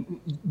mean,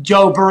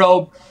 Joe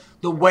Burrow,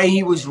 the way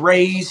he was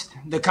raised,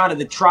 the kind of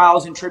the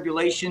trials and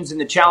tribulations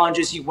and the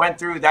challenges he went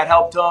through, that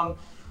helped him.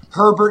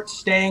 Herbert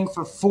staying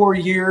for 4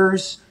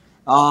 years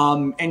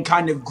and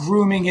kind of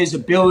grooming his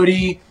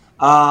ability.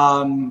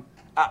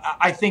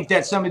 I think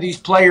that some of these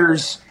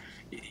players,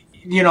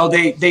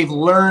 they've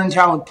learned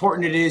how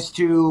important it is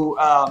to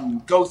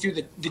go through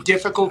the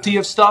difficulty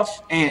of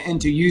stuff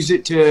and to use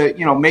it to,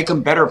 make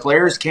them better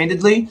players,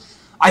 candidly.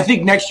 I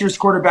think next year's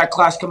quarterback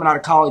class coming out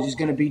of college is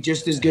going to be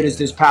just as good as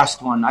this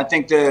past one. I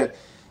think the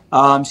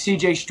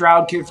C.J.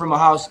 Stroud kid from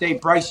Ohio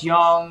State, Bryce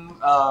Young,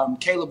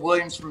 Caleb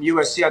Williams from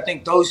USC, I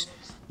think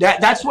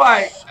that's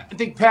why I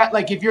think, Pat,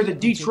 like if you're the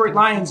Detroit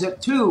Lions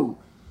at 2,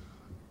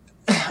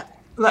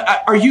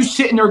 are you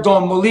sitting there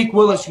going, Malik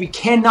Willis, we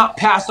cannot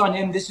pass on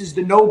him, this is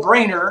the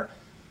no-brainer?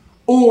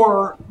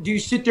 Or do you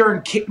sit there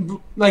and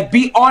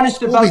be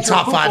honest about your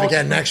top 5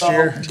 again next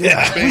year.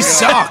 Yeah, we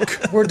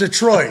suck. We're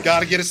Detroit.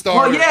 Got to get a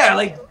starter.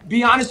 Well,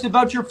 be honest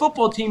about your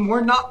football team.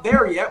 We're not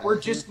there yet. We're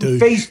just in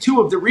phase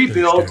 2 of the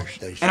rebuild.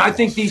 And I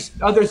think these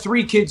other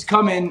 3 kids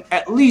coming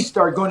at least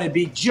are going to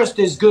be just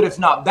as good, if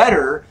not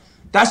better.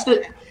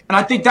 And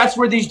I think that's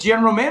where these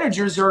general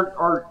managers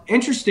are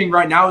interesting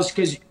right now, is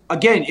because,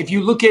 again, if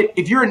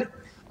you're an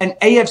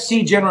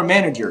AFC general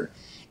manager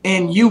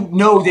and you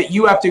know that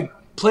you have to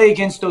play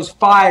against those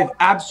 5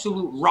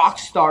 absolute rock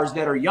stars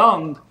that are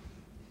young,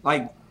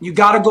 like, you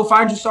got to go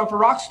find yourself a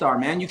rock star,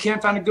 man. You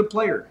can't find a good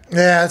player.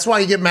 Yeah, that's why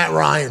you get Matt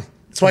Ryan.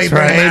 That's why you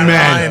bring Matt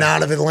Ryan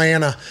out of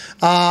Atlanta.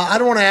 I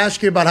don't want to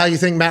ask you about how you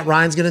think Matt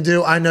Ryan's going to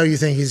do. I know you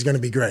think he's going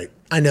to be great.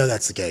 I know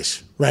that's the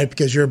case, right?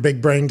 Because you're a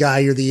big brain guy.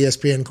 You're the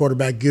ESPN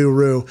quarterback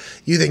guru.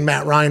 You think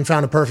Matt Ryan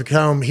found a perfect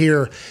home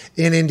here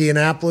in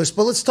Indianapolis.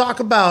 But let's talk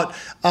about,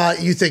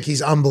 you think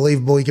he's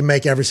unbelievable. He can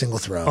make every single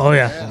throw. Oh,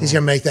 yeah. He's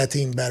going to make that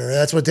team better.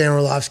 That's what Dan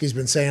Orlovsky's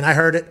been saying. I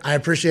heard it. I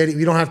appreciate it.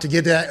 You don't have to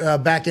get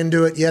that, back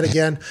into it yet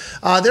again.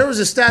 There was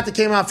a stat that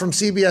came out from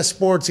CBS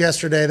Sports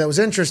yesterday that was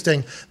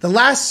interesting. The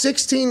last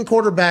 16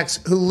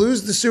 quarterbacks who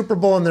lose the Super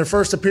Bowl in their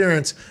first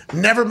appearance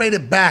never made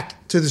it back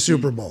to the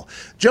Super Bowl.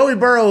 Joey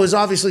Burrow is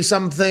obviously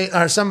somebody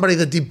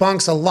that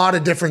debunks a lot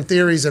of different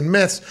theories and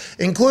myths,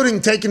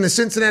 including taking the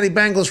Cincinnati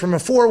Bengals from a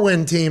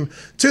 4-win team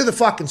to the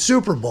fucking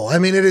Super Bowl. I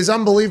mean, it is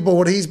unbelievable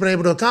what he's been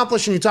able to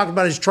accomplish, and you talk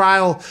about his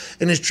trial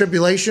and his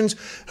tribulations.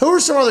 Who are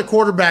some other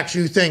quarterbacks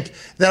you think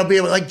that'll be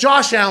able, like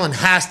Josh Allen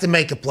has to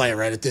make a play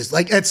right at this.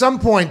 Like at some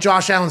point,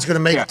 Josh Allen's going to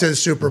make it to the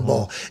Super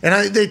Bowl.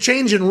 And they're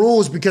changing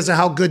rules because of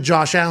how good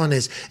Josh Allen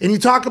is. And you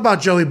talk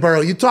about Joey Burrow,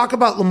 you talk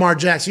about Lamar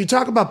Jackson, you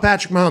talk about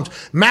Patrick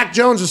Mahomes. Mac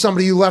Jones was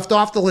somebody you left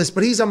off the list,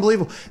 but he's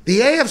unbelievable. The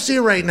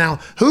AFC right now,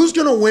 who's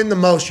going to win the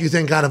most, you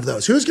think, out of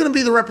those? Who's going to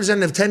be the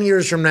representative 10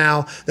 years from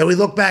now that we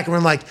look back and we're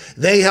like,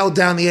 they held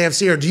down the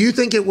AFC? Or do you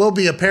think it will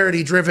be a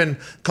parity-driven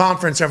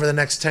conference over the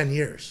next 10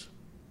 years?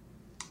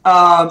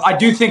 I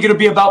do think it'll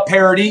be about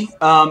parity.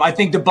 I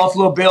think the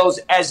Buffalo Bills,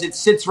 as it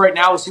sits right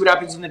now, we'll see what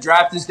happens in the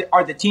draft,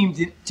 are the team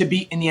to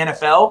beat in the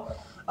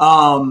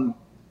NFL.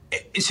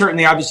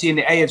 Certainly, obviously, in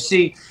the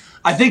AFC.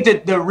 I think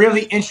that the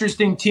really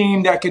interesting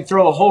team that could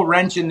throw a whole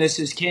wrench in this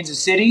is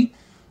Kansas City.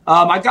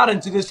 I got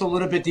into this a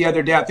little bit the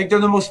other day. I think they're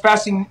the most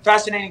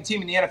fascinating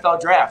team in the NFL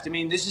draft. I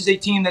mean, this is a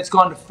team that's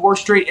gone to 4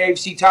 straight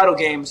AFC title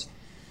games,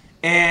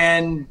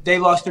 and they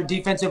lost their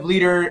defensive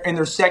leader and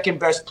their second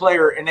best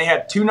player, and they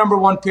had 2 number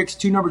 1 picks,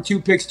 2 number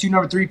 2 picks, 2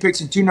 number 3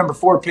 picks, and 2 number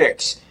 4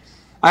 picks.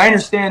 I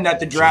understand that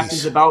the draft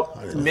is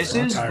about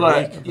misses,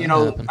 but,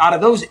 out of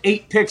those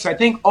 8 picks, I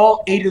think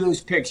all 8 of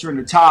those picks are in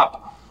the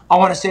top, I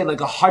want to say, like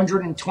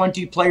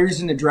 120 players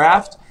in the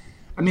draft.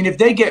 I mean, if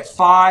they get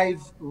 5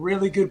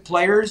 really good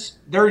players,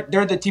 they're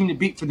the team to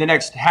beat for the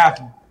next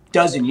half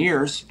dozen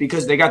years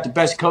because they got the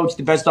best coach,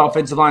 the best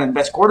offensive line, and the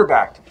best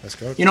quarterback.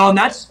 And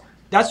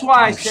that's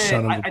why I say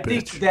I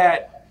think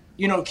that,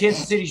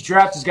 Kansas City's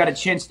draft has got a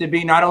chance to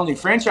be not only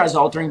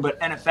franchise-altering but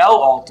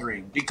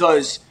NFL-altering,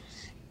 because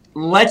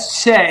let's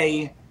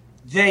say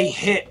they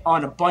hit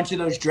on a bunch of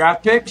those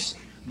draft picks.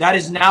 That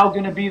is now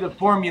going to be the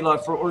formula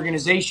for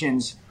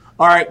organizations.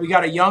 All right, we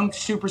got a young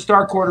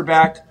superstar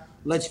quarterback.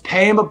 Let's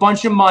pay him a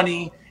bunch of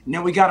money. And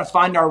then we got to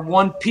find our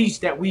one piece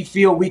that we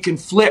feel we can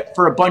flip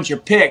for a bunch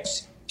of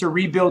picks to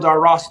rebuild our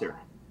roster.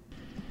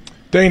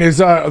 Dane, is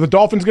the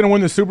Dolphins going to win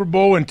the Super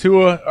Bowl and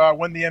Tua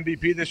win the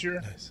MVP this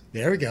year?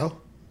 There we go.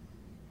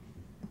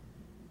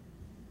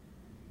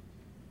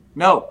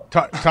 No.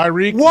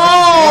 Tyreek.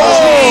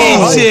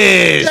 Whoa!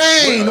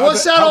 Jesus. Dane,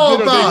 what's that How all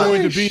good are they about?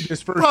 going to be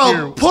this first Bro,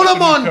 year? put him with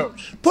the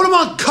new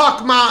on coach?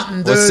 Cuck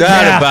Mountain, dude. What's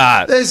that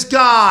about? This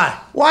guy.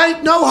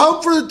 Why no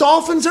hope for the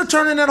Dolphins? They're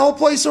turning that whole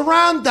place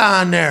around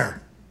down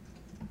there.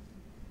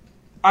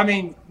 I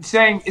mean,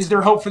 saying is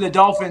there hope for the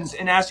Dolphins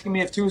and asking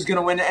me if Tua's going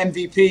to win the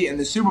MVP and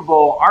the Super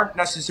Bowl aren't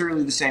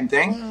necessarily the same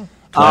thing.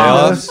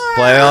 Playoffs.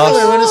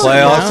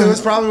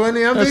 Tua's probably win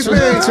the MVP.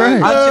 That's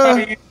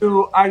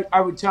right.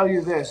 I would tell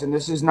you this, and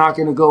this is not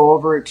going to go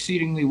over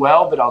exceedingly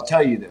well, but I'll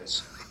tell you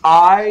this.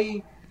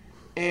 I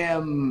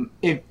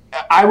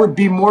would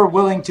be more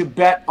willing to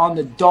bet on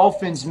the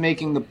Dolphins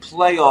making the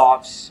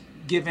playoffs,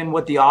 given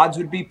what the odds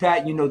would be,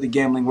 Pat. You know the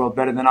gambling world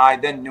better than I,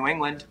 than New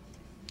England.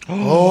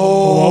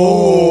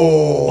 Oh,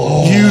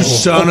 You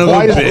son of a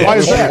bitch. Why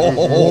is that?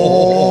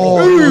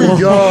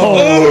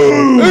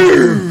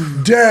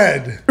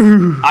 Dead.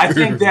 I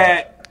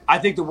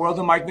think the world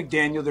of Mike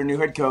McDaniel, their new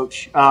head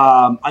coach.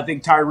 I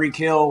think Tyreek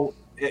Hill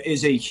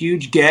is a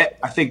huge get.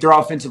 I think their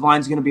offensive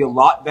line is going to be a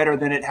lot better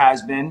than it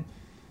has been.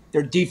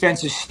 Their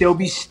defense is still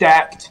be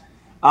stacked.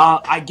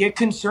 I get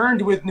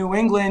concerned with New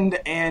England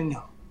and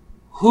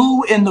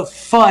who in the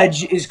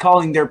fudge is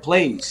calling their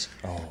plays.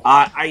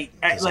 I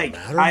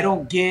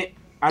don't get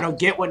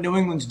what New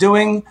England's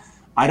doing.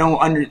 I don't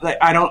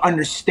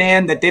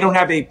understand that they don't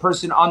have a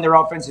person on their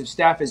offensive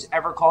staff has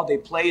ever called a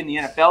play in the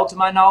NFL, to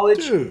my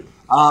knowledge. Dude,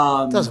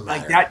 doesn't matter.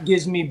 Like that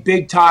gives me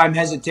big time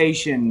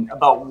hesitation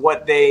about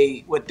what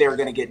they're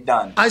going to get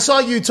done. I saw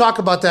you talk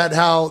about that,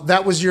 how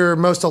that was your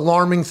most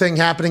alarming thing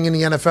happening in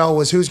the NFL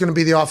was who's going to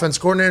be the offense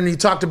coordinator. And you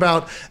talked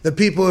about the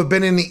people who have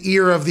been in the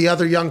ear of the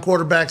other young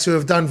quarterbacks who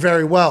have done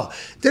very well.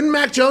 Didn't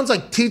Mac Jones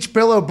teach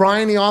Bill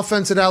O'Brien the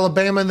offense at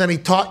Alabama, and then he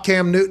taught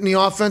Cam Newton the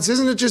offense?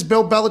 Isn't it just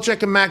Bill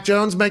Belichick and Mac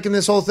Jones making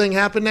this whole thing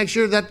happen next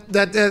year?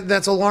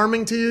 That's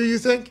alarming to you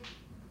think?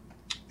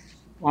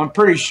 Well, I'm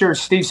pretty sure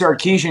Steve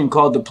Sarkisian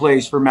called the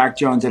plays for Mac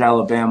Jones at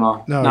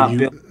Alabama, No, not you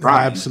Bill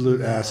O'Brien. absolute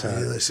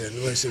asshat.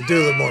 Listen. Do a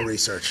little more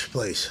research,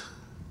 please.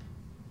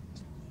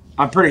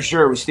 I'm pretty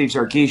sure it was Steve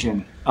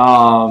Sarkisian.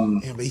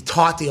 Yeah, but he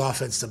taught the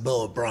offense to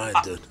Bill O'Brien,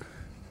 dude.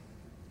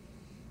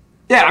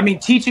 Yeah, I mean,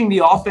 teaching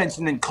the offense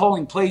and then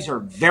calling plays are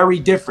very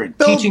different.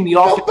 Teaching the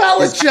Bill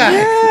offense.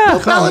 Belichick. Bill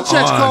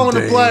Belichick's calling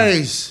the Dave.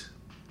 plays.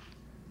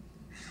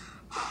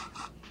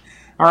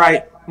 All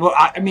right. Well,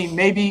 I mean,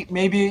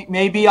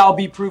 maybe I'll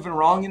be proven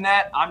wrong in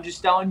that. I'm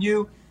just telling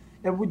you.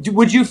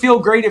 Would you feel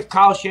great if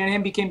Kyle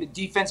Shanahan became the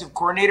defensive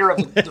coordinator of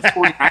the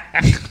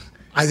 49ers?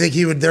 I think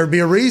there'd be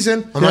a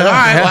reason. I'm like, all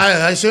right,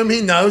 well, I assume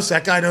he knows.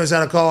 That guy knows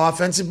how to call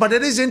offense. But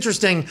it is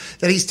interesting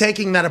that he's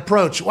taking that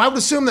approach. Well, I would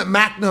assume that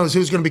Mac knows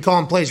who's going to be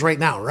calling plays right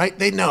now, right?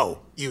 They know,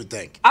 you would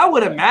think. I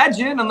would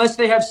imagine, unless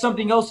they have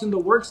something else in the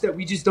works that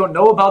we just don't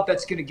know about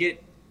that's going to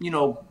get,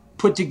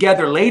 put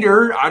together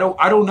later. I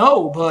don't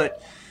know,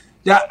 but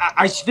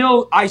I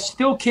still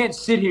can't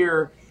sit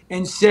here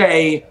and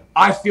say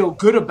I feel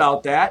good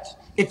about that.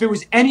 If it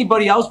was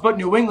anybody else but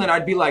New England,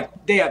 I'd be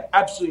like, they have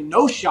absolutely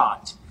no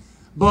shot.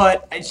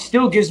 But it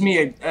still gives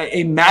me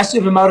a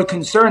massive amount of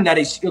concern that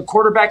a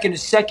quarterback in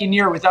his second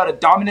year without a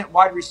dominant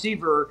wide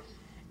receiver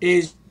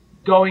is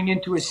going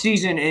into a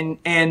season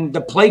and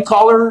the play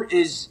caller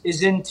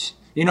isn't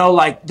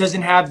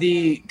doesn't have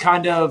the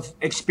kind of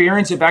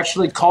experience of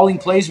actually calling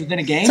plays within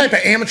a game. What type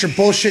of amateur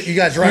bullshit you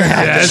guys running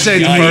out Yeah, this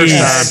this ain't the first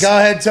time. Go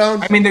ahead,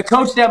 Tone. I mean, the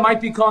coach that might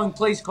be calling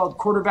plays called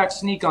quarterback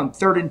sneak on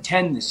 3rd and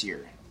 10 this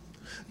year.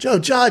 Joe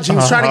Judge, he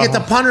was trying to get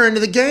the punter into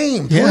the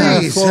game.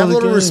 Please, flow have of a the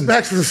little game.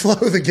 respect for the flow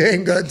of the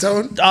game. Go ahead,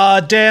 Tone.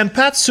 Dan,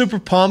 Pat's super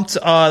pumped.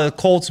 The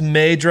Colts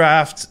may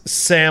draft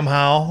Sam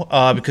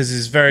Howell because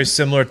he's very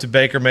similar to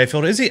Baker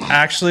Mayfield. Is he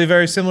actually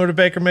very similar to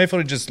Baker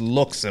Mayfield? He just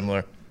looks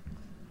similar.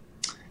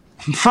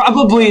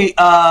 Probably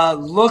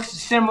looks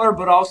similar,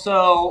 but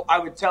also I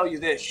would tell you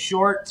this: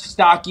 short,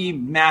 stocky,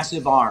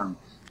 massive arm.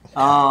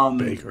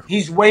 Baker.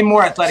 He's way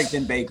more athletic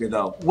than Baker,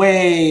 though.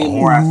 Way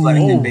more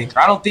athletic than Baker.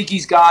 I don't think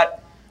he's got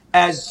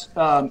as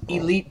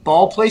elite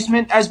ball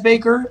placement as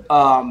Baker,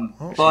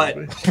 but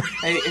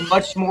a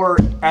much more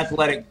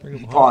athletic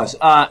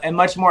a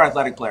much more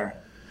athletic player.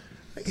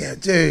 Yeah,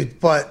 dude.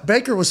 But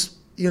Baker was,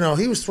 he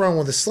was thrown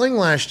with a sling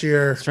last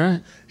year. That's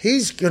right.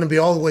 He's going to be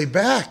all the way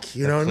back.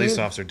 You know what I Police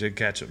mean? officer did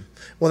catch him.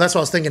 Well, that's what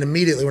I was thinking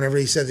immediately whenever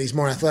he said that he's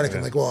more athletic.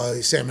 I'm like, well,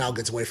 Sam Howell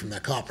gets away from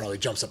that cop, probably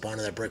jumps up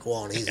onto that brick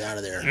wall, and he's out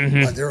of there.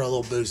 But they're a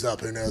little boozed up.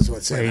 Who knows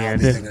what Sam Howell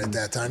be thinking at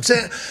that time.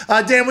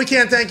 Dan, we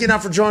can't thank you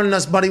enough for joining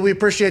us, buddy. We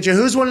appreciate you.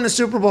 Who's winning the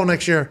Super Bowl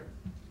next year?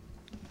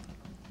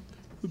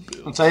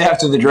 I'll tell you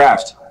after the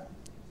draft.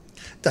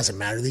 Doesn't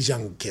matter. These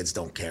young kids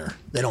don't care.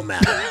 They don't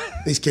matter.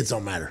 These kids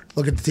don't matter.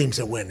 Look at the teams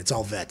that win. It's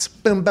all vets.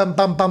 Boom, bum,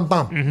 bum, bum,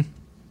 bum.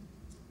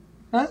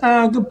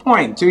 Good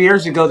point. 2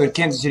 years ago, the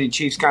Kansas City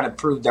Chiefs kind of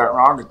proved that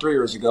wrong, or 3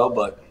 years ago,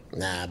 but...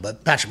 Nah,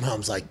 but Patrick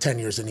Mahomes, 10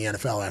 years in the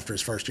NFL after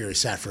his first year, he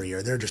sat for a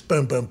year. They're just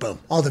boom, boom, boom.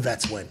 All the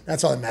vets win.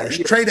 That's all that matters.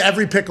 Trade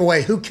every pick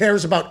away. Who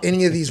cares about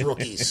any of these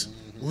rookies?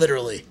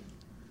 Literally.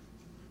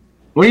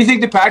 What do you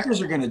think the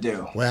Packers are going to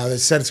do? Well, they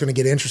said it's going to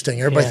get interesting.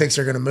 Everybody Yeah. thinks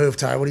they're going to move.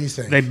 Ty, what do you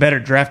think? They better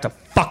draft a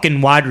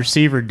fucking wide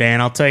receiver, Dan.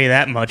 I'll tell you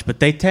that much.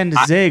 But they tend to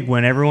zig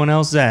when everyone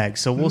else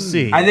zags, so we'll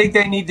see. I think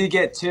they need to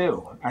get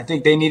two.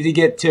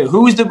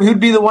 Who'd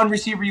be the one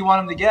receiver you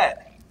want them to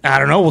get? I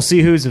don't know. We'll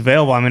see who's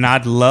available. I mean,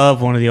 I'd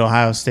love one of the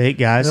Ohio State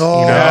guys.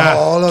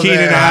 all of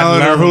Keenan it.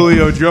 Allen or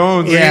Julio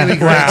Jones. Yeah, That'd be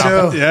great,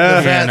 too. Yeah.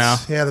 The vets.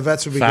 no. Yeah, the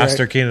vets would be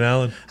Faster great. Keenan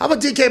Allen. How about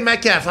DK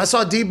Metcalf? I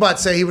saw D-Butt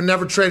say he would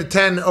never trade a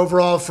 10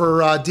 overall for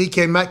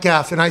DK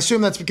Metcalf, and I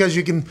assume that's because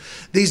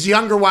these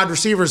younger wide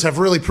receivers have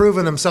really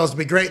proven themselves to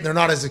be great, and they're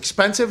not as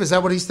expensive. Is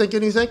that what he's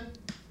thinking, you think?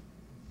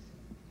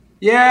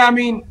 Yeah, I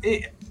mean,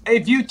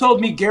 if you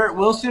told me Garrett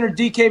Wilson or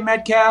DK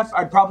Metcalf,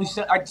 I'd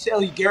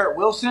tell you Garrett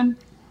Wilson.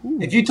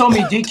 If you told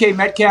me DK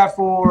Metcalf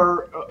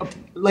or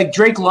like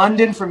Drake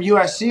London from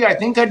USC, I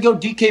think I'd go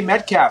DK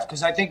Metcalf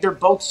because I think they're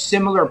both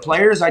similar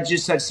players. I've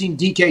seen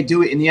DK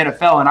do it in the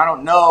NFL, and I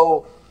don't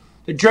know.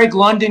 The Drake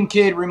London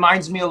kid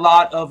reminds me a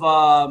lot of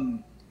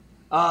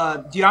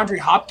DeAndre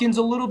Hopkins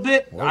a little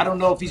bit. Whoa. I don't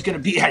know if he's going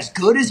to be as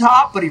good as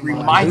Hop, but he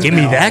reminds me. Give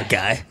me that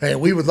guy. Hey,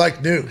 we would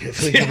like Nuke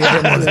if we could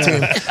get him on the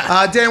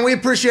team. Dan, we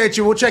appreciate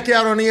you. We'll check you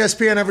out on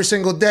ESPN every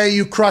single day.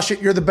 You crush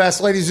it. You're the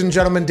best. Ladies and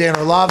gentlemen, Dan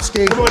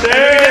Orlovsky. Come on,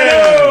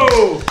 Dan!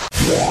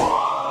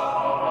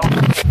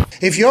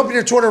 If you open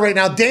your Twitter right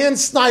now, Dan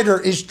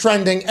Snyder is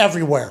trending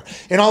everywhere.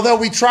 And although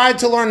we tried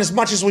to learn as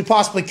much as we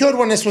possibly could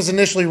when this was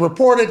initially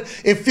reported,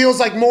 it feels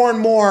like more and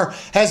more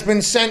has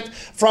been sent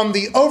from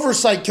the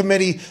Oversight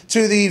Committee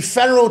to the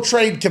Federal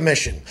Trade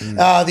Commission,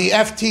 the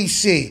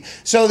FTC.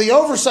 So the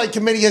Oversight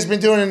Committee has been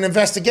doing an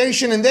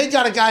investigation, and they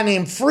got a guy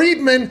named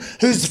Friedman,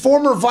 who's the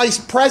former vice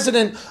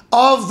president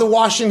of the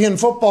Washington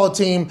football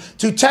team,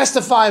 to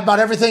testify about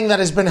everything that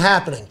has been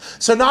happening.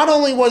 So not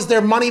only was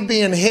there money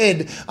being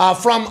hid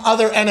from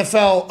other NFL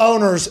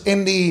owners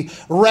in the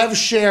rev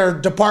share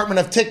department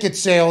of ticket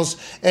sales,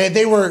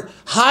 they were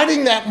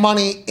hiding that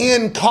money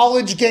in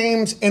college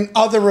games and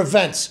other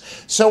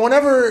events. So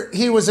whenever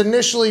he was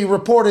initially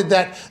reported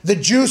that the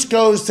juice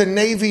goes to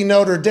Navy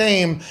Notre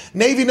Dame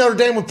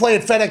would play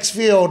at FedEx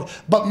Field,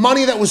 but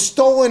money that was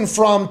stolen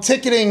from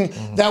ticketing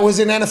that was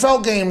in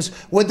NFL games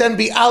would then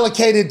be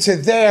allocated to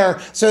there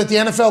so that the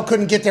NFL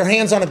couldn't get their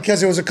hands on it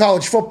because it was a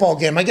college football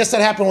game. I guess that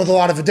happened with a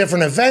lot of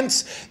different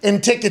events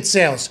and ticket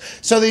sales.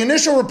 So the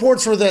initial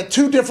reports were that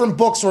two different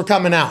books were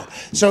coming out.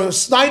 So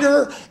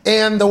Snyder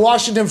and the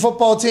Washington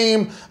football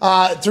team,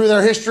 through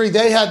their history,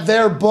 they had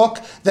their book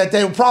that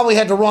they probably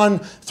had to run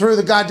through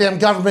the goddamn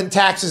government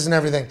taxes and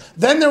everything.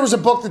 Then there was a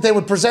book that they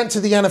would present to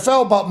the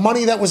NFL about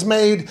money that was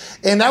made,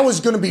 and that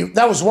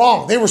was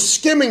wrong. They were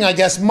skimming, I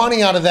guess,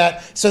 money out of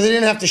that so they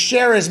didn't have to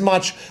share as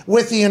much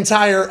with the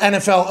entire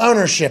NFL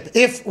ownership.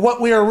 If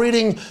what we are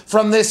reading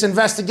from this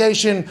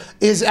investigation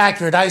is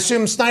accurate, I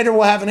assume Snyder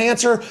will have an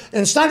answer,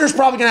 and Snyder's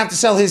probably going to have to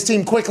sell his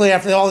team quickly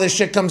after all this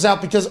shit comes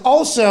out, because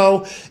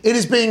also it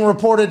is being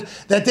reported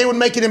that they would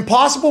make it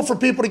impossible for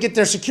people to get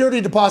their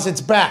security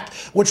deposits back,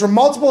 which were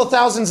multiple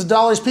thousands of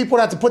dollars people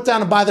would have to put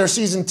down to buy their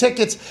season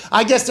tickets.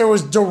 I guess there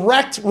was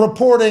direct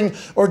reporting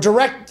or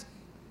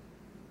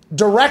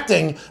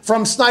directing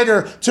from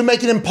Snyder to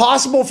make it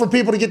impossible for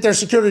people to get their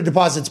security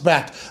deposits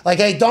back. Like,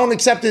 hey, don't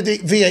accept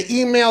it via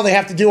email. They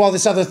have to do all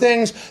these other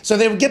things. So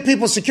they would get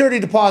people's security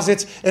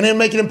deposits and then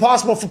make it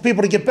impossible for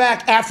people to get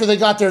back after they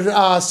got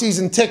their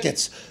season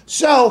tickets.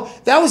 So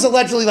that was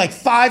allegedly like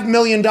 $5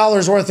 million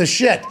worth of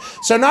shit.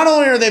 So not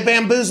only are they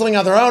bamboozling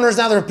other owners,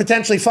 now they're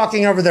potentially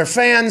fucking over their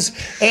fans.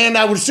 And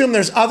I would assume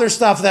there's other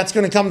stuff that's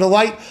going to come to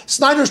light.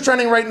 Snyder's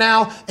trending right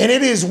now, and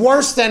it is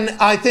worse than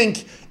I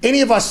think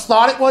any of us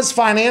thought it was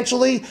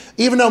financially,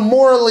 even though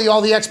morally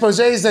all the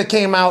exposés that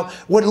came out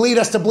would lead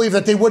us to believe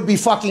that they would be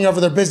fucking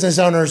over their business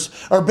owners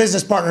or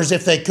business partners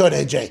if they could,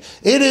 AJ.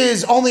 It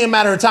is only a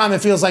matter of time,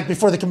 it feels like,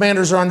 before the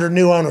Commanders are under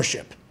new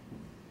ownership.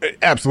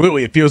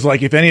 Absolutely. It feels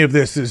like if any of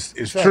this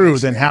is true,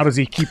 then how does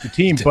he keep the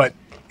team? But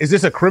is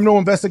this a criminal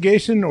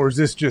investigation or is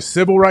this just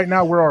civil right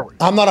now? Where are we?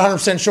 I'm not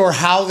 100% sure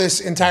how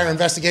this entire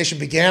investigation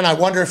began. I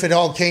wonder if it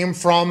all came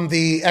from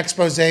the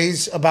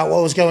exposés about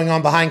what was going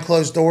on behind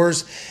closed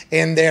doors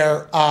in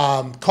their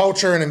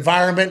culture and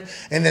environment.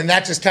 And then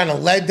that just kind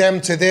of led them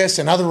to this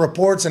and other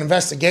reports and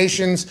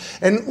investigations.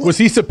 And was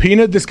he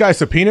subpoenaed? This guy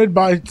subpoenaed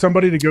by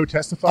somebody to go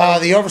testify?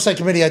 The Oversight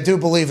Committee, I do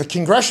believe, the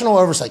Congressional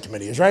Oversight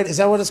Committee is right. Is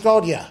that what it's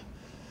called? Yeah.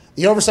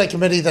 The Oversight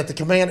Committee that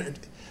the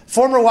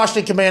former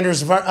Washington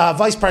Commanders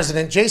Vice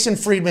President Jason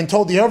Friedman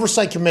told the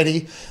Oversight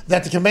Committee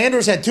that the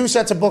Commanders had two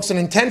sets of books and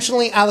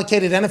intentionally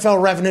allocated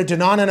NFL revenue to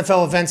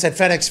non-NFL events at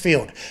FedEx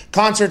Field,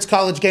 concerts,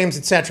 college games,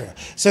 etc.,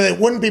 so that it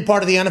wouldn't be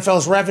part of the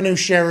NFL's revenue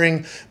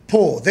sharing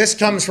pool. This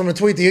comes from a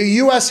tweet. The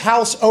U.S.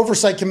 House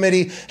Oversight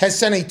Committee has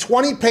sent a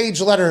 20-page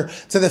letter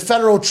to the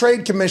Federal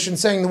Trade Commission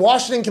saying the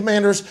Washington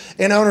Commanders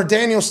and owner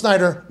Daniel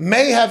Snyder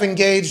may have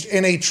engaged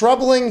in a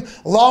troubling,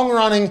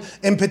 long-running,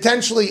 and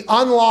potentially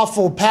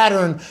unlawful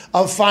pattern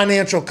of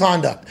financial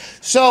conduct.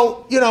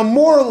 So,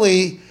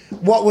 morally,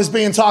 what was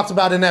being talked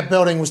about in that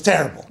building was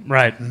terrible.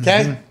 Right.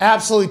 Okay?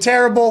 Absolutely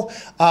terrible.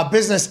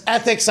 Business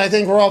ethics, I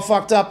think, we're all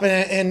fucked up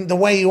in the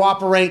way you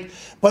operate.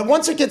 But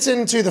once it gets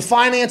into the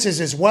finances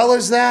as well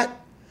as that,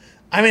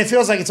 I mean, it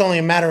feels like it's only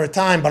a matter of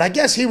time, but I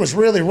guess he was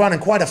really running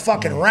quite a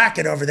fucking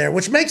racket over there,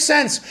 which makes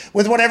sense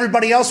with what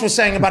everybody else was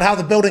saying about how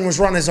the building was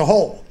run as a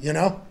whole, you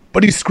know?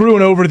 But he's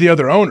screwing over the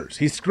other owners.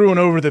 He's screwing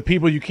over the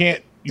people you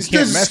can't mess with.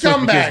 This dude's a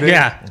scumbag.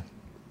 Yeah.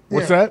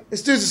 What's that?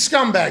 This dude's a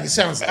scumbag, it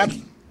sounds like.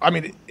 I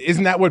mean,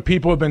 isn't that what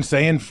people have been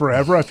saying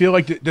forever? I feel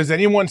like, does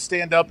anyone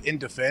stand up and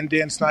defend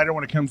Dan Snyder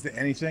when it comes to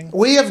anything?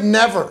 We have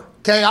never,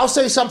 okay, I'll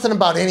say something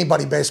about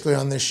anybody basically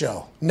on this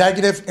show,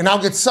 negative, and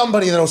I'll get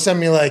somebody that'll send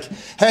me like,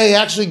 hey,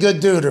 actually good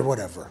dude or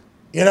whatever.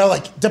 You know,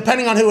 like,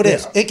 depending on who it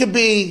is. It could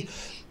be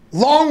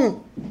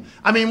long,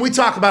 I mean, we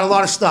talk about a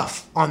lot of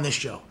stuff on this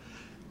show.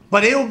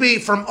 But it'll be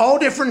from all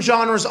different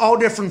genres, all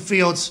different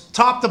fields,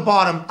 top to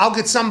bottom. I'll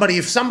get somebody,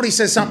 if somebody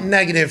says something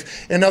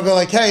negative, and they'll go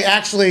like, hey,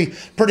 actually,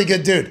 pretty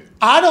good dude.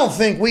 I don't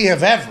think we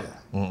have ever,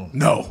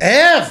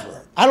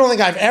 ever, I don't think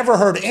I've ever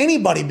heard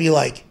anybody be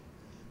like,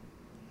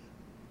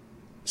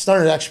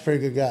 Snyder's actually a pretty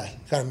good guy,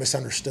 kind of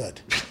misunderstood.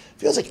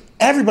 Feels like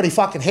everybody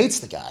fucking hates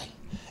the guy.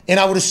 And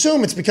I would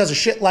assume it's because of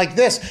shit like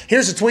this.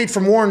 Here's a tweet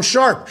from Warren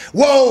Sharp.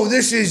 Whoa,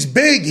 this is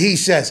big, he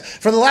says.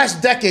 For the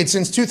last decade,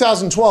 since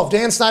 2012,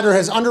 Dan Snyder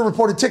has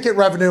underreported ticket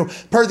revenue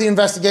per the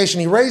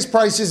investigation. He raised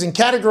prices and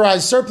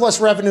categorized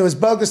surplus revenue as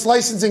bogus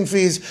licensing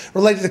fees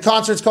related to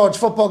concerts, college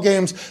football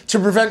games to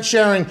prevent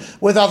sharing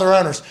with other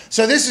owners.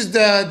 So this is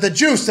the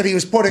juice that he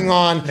was putting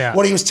on,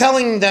 what he was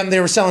telling them they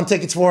were selling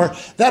tickets for.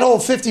 That whole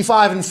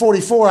 55 and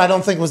 44, I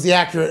don't think was the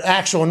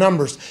actual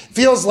numbers.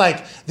 Feels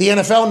like the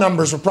NFL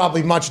numbers were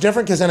probably much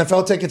different because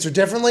NFL tickets are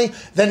differently.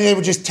 Then they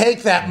would just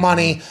take that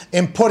money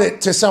and put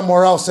it to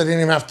somewhere else so they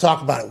didn't even have to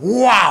talk about it.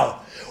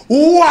 Wow.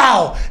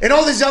 And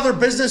all these other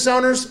business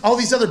owners, all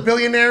these other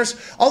billionaires,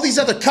 all these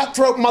other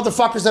cutthroat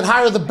motherfuckers that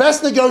hire the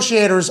best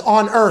negotiators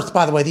on earth,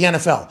 by the way, the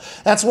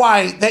NFL. That's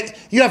why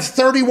you have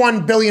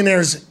 31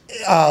 billionaires,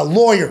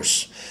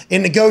 lawyers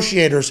and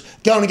negotiators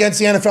going against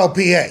the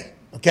NFLPA.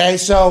 Okay,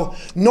 so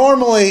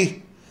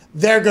normally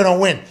they're going to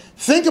win.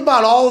 Think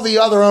about all the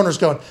other owners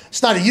going,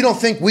 Snyder, you don't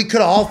think we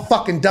could have all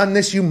fucking done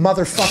this, you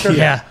motherfucker?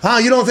 Yeah. Huh?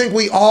 You don't think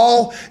we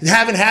all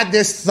haven't had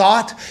this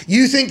thought?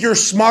 You think you're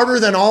smarter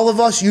than all of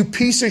us, you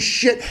piece of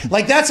shit?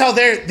 Like, that's how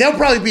they'll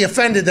probably be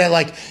offended that,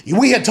 like,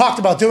 we had talked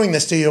about doing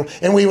this to you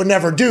and we would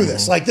never do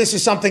this. Like, this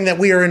is something that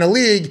we are in a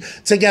league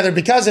together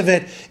because of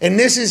it. And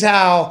this is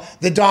how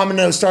the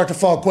dominoes start to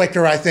fall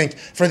quicker, I think,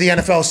 for the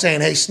NFL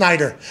saying, hey,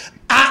 Snyder,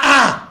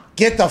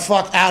 get the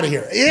fuck out of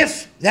here.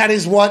 If that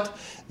is what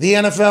the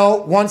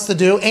NFL wants to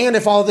do, and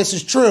if all of this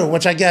is true,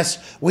 which I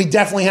guess we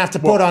definitely have to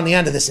put on the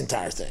end of this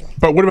entire thing.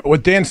 But what about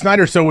with Dan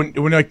Snyder? So when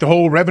like the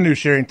whole revenue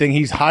sharing thing,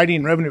 he's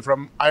hiding revenue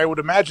from, I would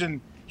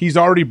imagine he's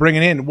already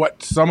bringing in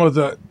what some of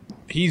the,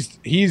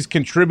 he's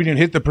contributing,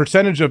 the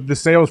percentage of the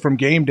sales from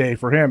game day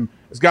for him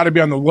has got to be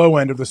on the low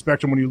end of the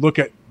spectrum when you look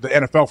at the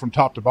NFL from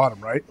top to bottom,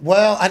 right?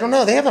 Well, I don't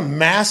know. They have a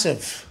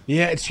massive...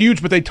 Yeah, it's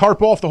huge, but they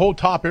tarp off the whole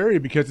top area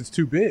because it's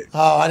too big.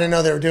 Oh, I didn't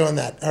know they were doing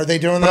that. Are they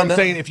doing that? I'm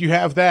saying if you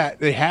have that,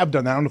 they have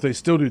done that. I don't know if they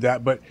still do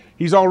that, but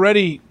he's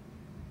already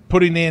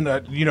putting in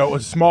a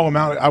small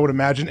amount, I would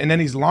imagine, and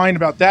then he's lying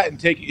about that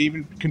and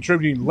even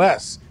contributing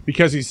less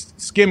because he's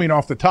skimming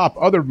off the top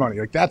other money.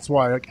 Like, that's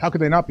why, like, how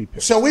could they not be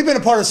pissed? So we've been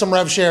a part of some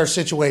rev share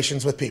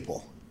situations with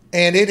people,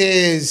 and that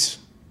is,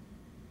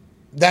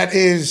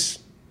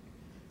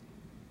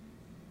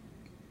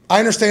 I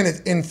understand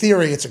it. In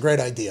theory, it's a great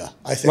idea,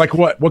 I think. Like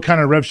what? What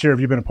kind of rev share have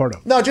you been a part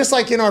of? No, just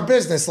like in our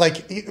business.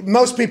 Like,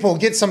 most people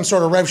get some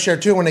sort of rev share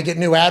too when they get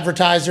new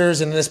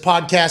advertisers, and in this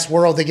podcast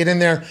world, they get in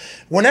there.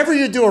 Whenever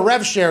you do a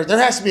rev share, there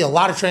has to be a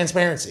lot of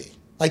transparency.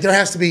 Like, there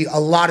has to be a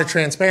lot of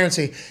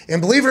transparency.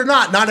 And believe it or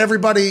not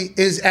everybody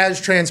is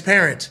as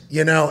transparent,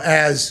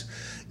 as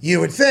you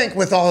would think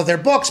with all of their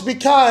books,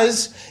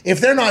 because if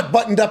they're not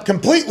buttoned up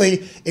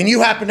completely and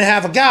you happen to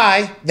have a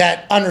guy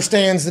that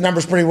understands the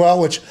numbers pretty well,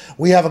 which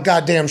we have a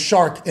goddamn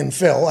shark in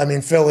Phil. I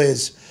mean, Phil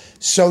is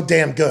so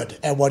damn good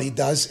at what he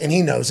does, and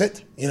he knows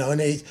it,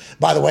 and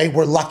by the way,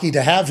 we're lucky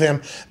to have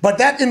him. But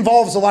that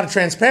involves a lot of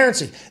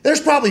transparency.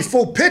 There's probably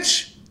full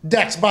pitch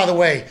decks, by the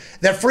way,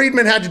 that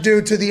Friedman had to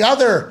do to the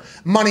other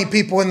money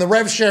people in the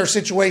rev share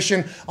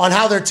situation on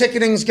how their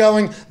ticketing's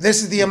going.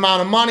 This is the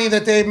amount of money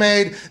that they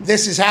made.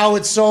 This is how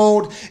it's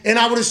sold. And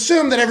I would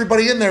assume that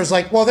everybody in there is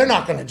like, well, they're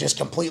not going to just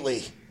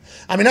completely.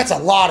 I mean, that's a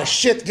lot of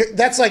shit.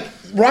 That's like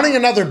running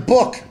another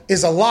book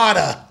is a lot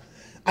of.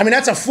 I mean,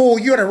 that's a full.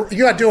 You got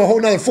to do a whole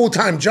nother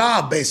full-time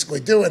job, basically,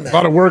 doing that. A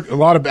lot of work, a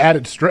lot of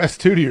added stress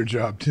too to your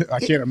job.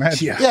 I can't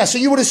imagine. Yeah. So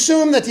you would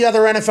assume that the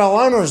other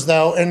NFL owners,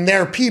 though, and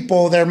their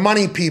people, their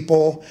money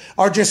people,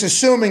 are just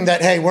assuming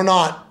that, hey, we're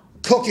not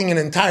cooking an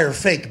entire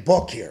fake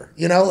book here.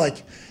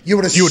 Like you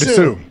would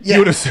assume. You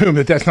would assume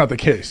that that's not the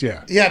case.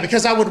 Yeah. Yeah,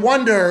 because I would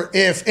wonder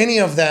if any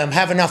of them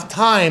have enough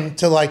time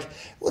to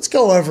let's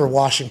go over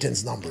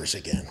Washington's numbers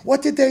again.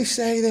 What did they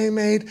say they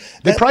made?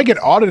 They probably get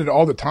audited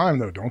all the time,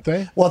 though, don't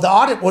they? Well, the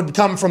audit would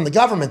come from the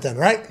government then,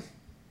 right?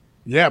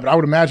 Yeah, but I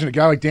would imagine a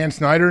guy like Dan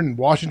Snyder in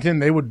Washington,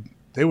 they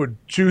would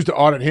choose to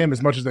audit him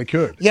as much as they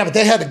could. Yeah, but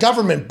they had a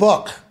government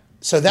book.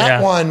 So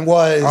that one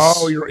was.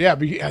 Oh,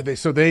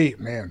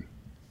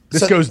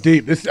 This goes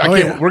deep.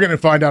 We're going to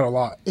find out a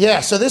lot.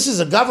 Yeah, so this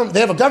is a government. They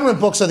have a government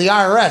book, so the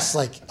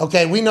IRS,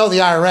 okay, we know the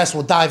IRS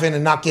will dive in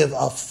and not give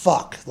a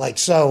fuck.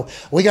 So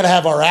we got to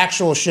have our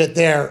actual shit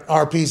there,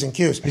 our P's and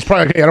Q's. He's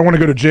probably like, hey, I don't want to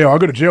go to jail. I'll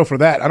go to jail for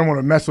that. I don't want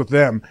to mess with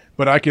them,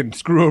 but I can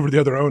screw over the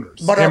other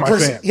owners. But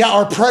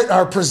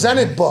our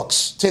presented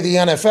books to the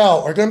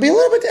NFL are going to be a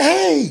little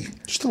bit.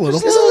 Just a little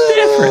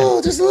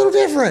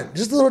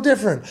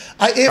different.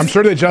 I'm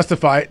sure they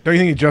justify it. Don't you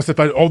think he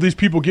justified all these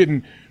people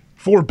getting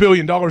 $4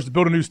 billion to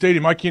build a new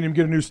stadium? I can't even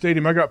get a new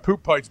stadium. I got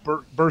poop pipes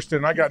bursting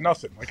and I got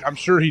nothing. I'm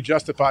sure he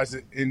justifies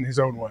it in his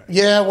own way.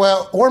 Yeah,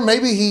 well, or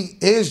maybe he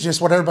is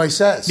just what everybody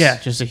says. Yeah,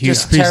 just a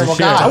huge piece terrible of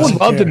shit. guy. I would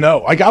love to know.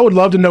 I would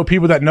love to know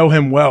people that know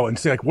him well and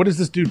say, what is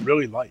this dude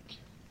really like?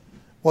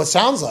 Well, it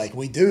sounds like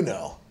we do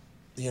know.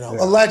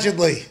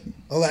 Allegedly.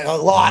 A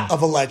lot of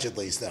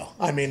allegedlys, though.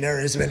 I mean, there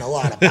has been a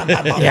lot of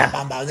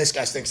this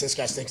guy stinks, this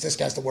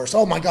guy's the worst.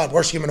 Oh, my God,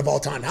 worst human of all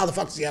time. How the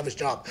fuck does he have his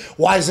job?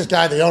 Why is this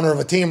guy the owner of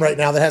a team right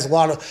now that has a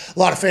lot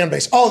of fan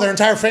base? Oh, their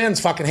entire fans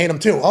fucking hate him,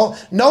 too. Oh,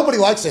 nobody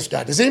likes this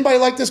guy. Does anybody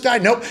like this guy?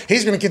 Nope.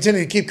 He's going to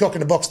continue to keep cooking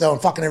the books, though,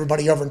 and fucking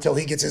everybody over until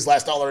he gets his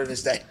last dollar in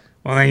his day.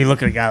 Well, then you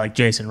look at a guy like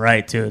Jason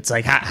Wright, too. It's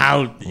like,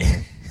 how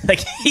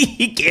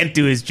he can't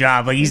do his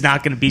job. He's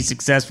not going to be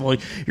successful.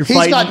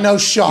 He's got no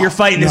shot. You're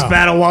fighting this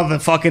battle while the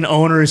fucking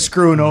owner is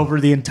screwing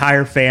over the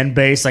entire fan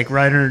base,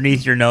 right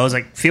underneath your nose.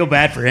 Feel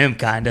bad for him,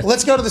 kind of.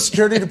 Let's go to the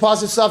security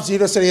deposit stuff.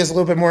 Zito said he has a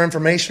little bit more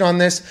information on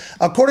this.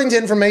 According to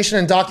information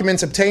and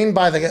documents obtained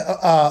by the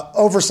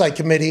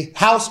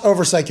House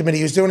Oversight Committee,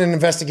 who's doing an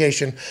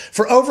investigation,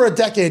 for over a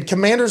decade,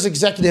 Commanders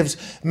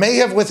executives may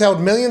have withheld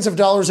millions of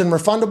dollars in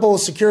refundable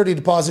security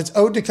deposits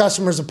owed to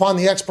customers upon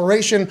the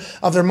expiration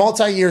of their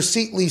multi-year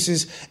seat leases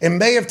and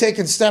may have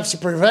taken steps to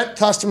prevent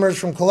customers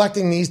from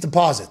collecting these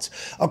deposits.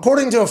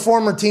 According to a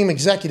former team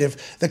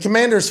executive, the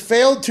Commanders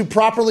failed to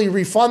properly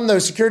refund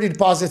those security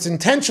deposits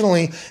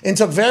intentionally and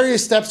took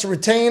various steps to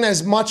retain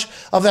as much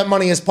of that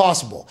money as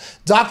possible.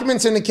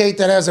 Documents indicate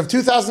that as of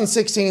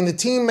 2016, the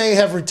team may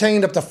have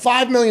retained up to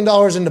 $5 million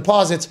in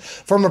deposits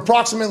from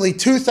approximately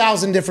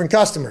 2,000 different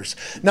customers.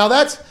 Now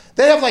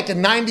they have a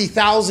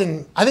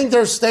 90,000, I think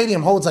their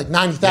stadium holds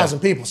 90,000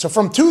 people. So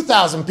from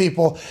 2,000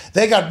 people,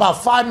 they got about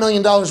 $5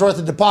 million worth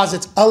of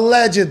deposits,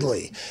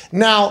 allegedly.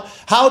 Now,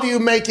 how do you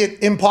make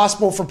it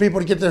impossible for people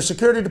to get their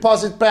security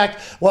deposits back?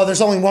 Well,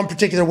 there's only one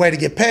particular way to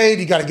get paid.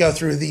 You got to go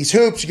through these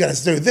hoops. You got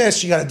to do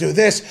this. You got to do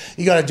this.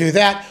 You got to do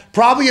that.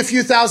 Probably a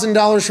few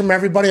 $1,000s from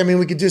everybody. I mean,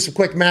 we could do some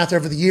quick math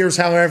over the years.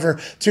 However,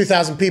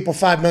 2,000 people,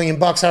 $5 million,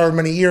 however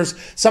many years,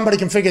 somebody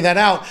can figure that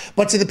out.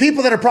 But to the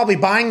people that are probably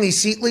buying these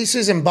seat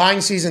leases and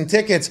buying season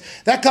tickets,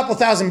 that couple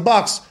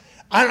 $1,000,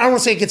 I don't want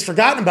to say it gets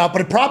forgotten about,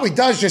 but it probably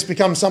does just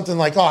become something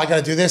like, oh, I got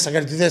to do this, I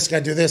got to do this, got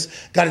to do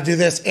this, got to do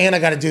this, and I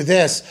got to do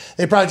this.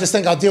 They probably just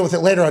think I'll deal with it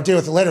later,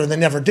 and they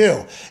never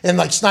do.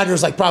 And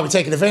Snyder's probably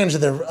taking advantage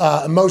of their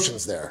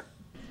emotions there.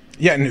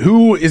 Yeah, and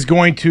who is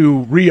going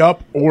to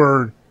re-up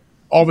or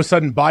all of a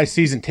sudden buy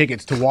season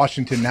tickets to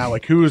Washington now?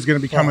 Who is going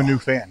to become a new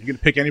fan? You going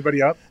to pick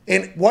anybody up?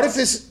 And what if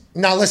this?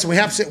 Now listen, we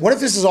have to say, what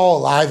if this is all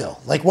a lie though?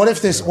 What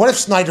if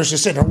Snyder's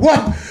just sitting there? What?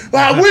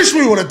 Well, I wish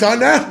we would have done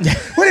that.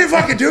 We didn't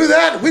fucking do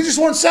that. We just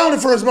weren't selling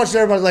it for as much as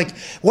everybody.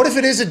 What if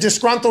it is a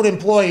disgruntled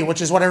employee,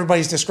 which is what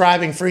everybody's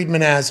describing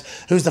Friedman as,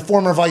 who's the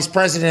former vice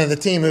president of the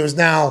team, who is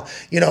now,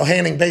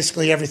 handing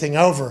basically everything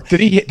over? Did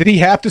he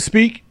have to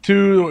speak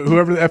to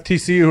whoever the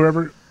FTC,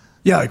 whoever?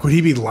 Yeah, would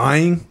he be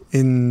lying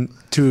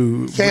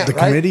to the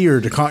committee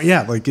or to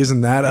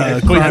isn't that a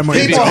crime?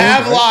 People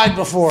have lied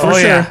before. For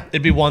sure.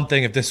 It'd be one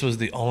thing if this was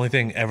the only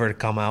thing ever to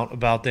come out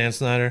about Dan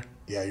Snyder.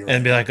 Yeah, you're right.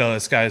 And be like, oh,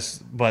 this guy's.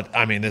 But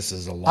I mean, this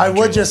is a lot. I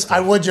would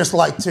just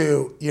like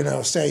to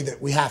say that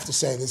we have to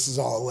say this is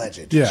all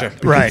alleged. Yeah, sure.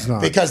 Right.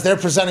 Because they're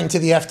presenting to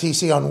the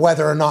FTC on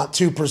whether or not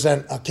to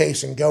present a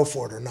case and go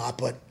for it or not.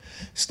 But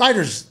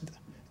Snyder's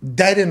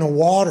dead in the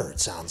water, it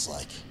sounds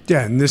like.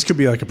 Yeah, and this could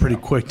be a pretty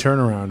quick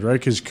turnaround, right?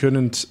 Because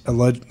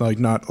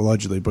not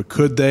allegedly, but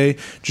could they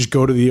just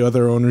go to the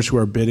other owners who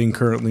are bidding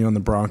currently on the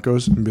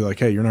Broncos and be like,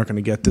 hey, you're not going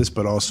to get this,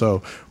 but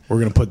also we're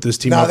going to put this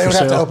team up for sale? No,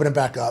 they would have to open it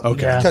back up.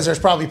 Okay. Because there's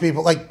probably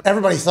people,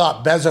 everybody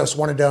thought Bezos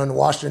wanted to own the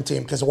Washington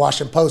team because the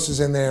Washington Post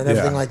is in there and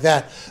everything like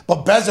that.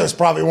 But Bezos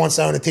probably wants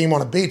to own a team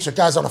on a beach. The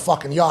guy's on a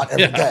fucking yacht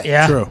every day.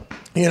 Yeah. True.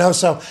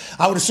 So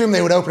I would assume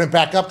they would open it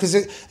back up because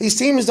these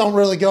teams don't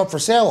really go up for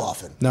sale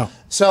often. No.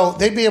 So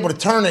they'd be able to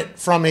turn it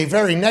from a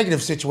very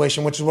negative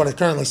situation, which is what it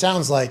currently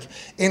sounds like,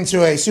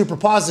 into a super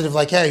positive,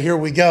 hey, here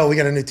we go. We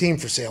got a new team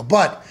for sale.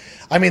 But,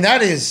 I mean,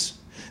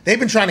 they've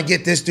been trying to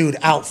get this dude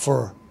out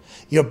for,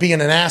 being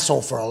an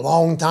asshole for a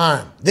long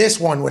time. This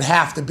one would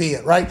have to be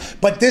it, right?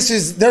 But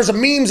there's a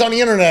memes on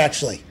the internet,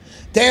 actually.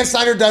 Dan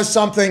Snyder does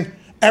something.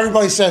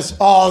 Everybody says,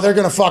 oh, they're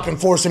going to fucking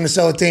force him to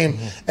sell a team.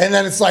 Mm-hmm. And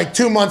then it's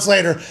 2 months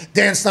later,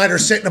 Dan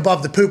Snyder's sitting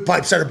above the poop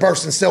pipes that are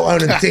bursting, still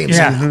owning the teams.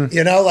 Yeah.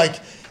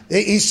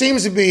 He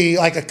seems to be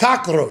like a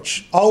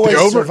cockroach, always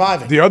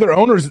surviving. The other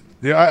owners,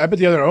 I bet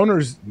the other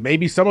owners,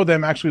 maybe some of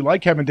them actually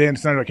like having Dan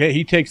Snyder. Like, hey,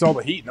 he takes all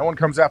the heat. No one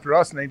comes after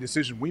us in any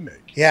decision we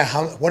make. Yeah,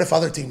 what if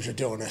other teams are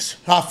doing this?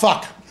 Oh,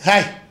 fuck.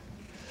 Hey.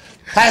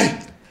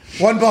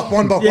 One book.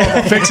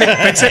 Fix it.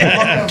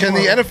 Can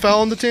the NFL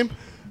own the team?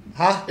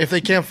 Huh? If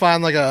they can't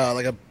find like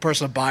a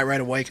person to buy right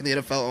away, can the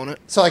NFL own it?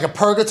 So like a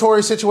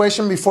purgatory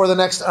situation before the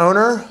next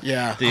owner?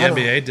 Yeah. The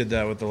NBA did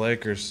that with the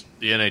Lakers.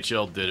 The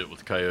NHL did it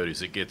with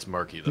Coyotes. It gets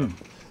murky though.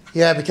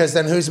 Yeah, because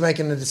then who's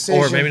making the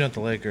decision? Or maybe not the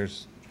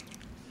Lakers.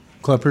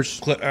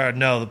 Clippers.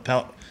 No,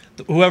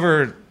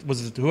 whoever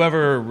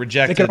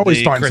rejected They can always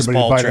the find Chris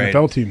somebody Paul to buy trade.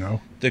 an NFL team,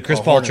 though. The Chris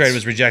Paul trade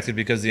was rejected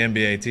because the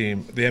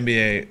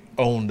NBA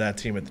owned that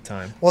team at the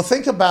time. Well,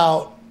 think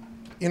about,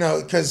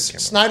 because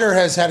Snyder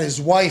has had his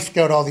wife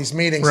go to all these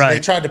meetings. Right. And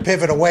they tried to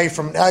pivot away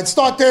from, it's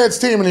not Dad's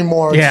team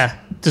anymore. Yeah,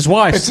 it's his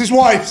wife. It's his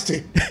wife's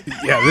team.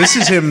 Yeah, this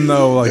is him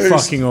though, like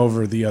fucking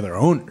over the other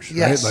owners, right?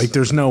 Yes. Like,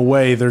 there's no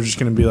way they're just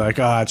going to be like,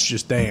 it's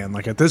just Dan.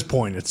 Like at this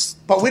point, it's.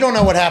 But we don't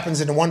know what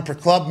happens in the one per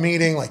club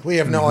meeting. Like we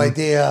have no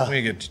idea.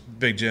 We get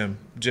Big Jim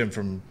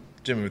from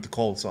Jimmy with the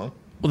Cold song.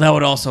 Well, that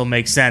would also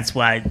make sense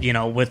why,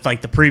 with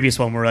like the previous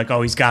one, we're like,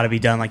 he's got to be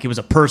done. Like it was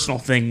a personal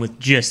thing with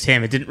just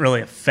him. It didn't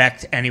really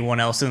affect anyone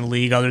else in the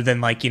league other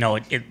than like,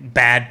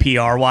 bad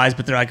PR wise.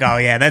 But they're like, oh,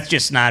 yeah, that's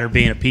just Snyder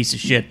being a piece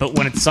of shit. But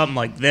when it's something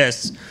like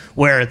this,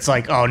 where it's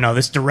like, oh, no,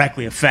 this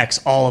directly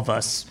affects all of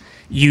us,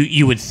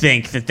 you would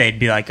think that they'd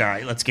be like, all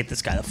right, let's get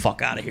this guy the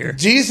fuck out of here.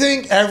 Do you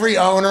think every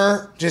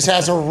owner just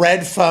has a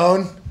red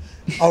phone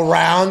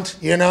around,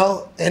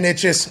 and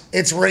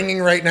it's ringing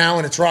right now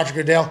and it's Roger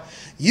Goodell?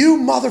 You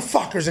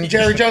motherfuckers. And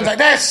Jerry Jones like,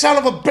 that son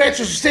of a bitch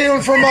is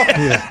stealing from us.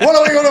 What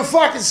are we going to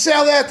fucking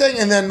sell that thing?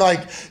 And then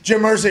like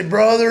Jim Irsay,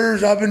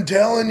 brothers, I've been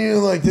telling you,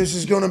 like this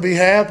is going to be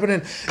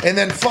happening. And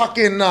then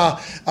fucking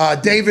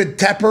David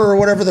Tepper or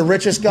whatever, the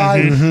richest guy.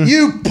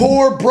 You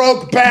poor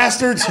broke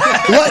bastards,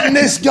 letting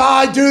this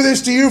guy do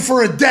this to you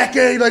for a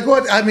decade. Like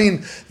what? I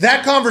mean,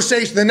 that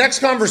conversation, the next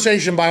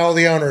conversation by all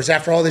the owners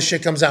after all this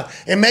shit comes out,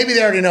 and maybe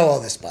they already know all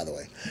this, by the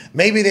way.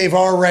 Maybe they've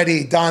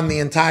already done the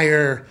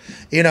entire,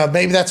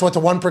 maybe that's what the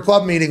one per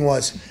club meeting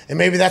was. And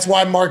maybe that's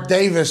why Mark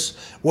Davis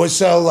was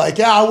so like,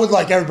 I would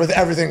like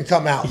everything to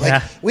come out.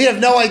 Like, we have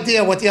no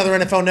idea what the other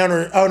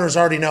NFL owners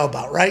already know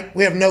about, right?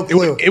 We have no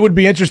clue. It would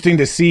be interesting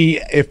to see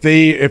if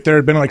there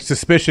had been like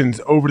suspicions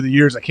over the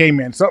years, like, hey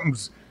man,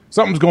 something's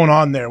going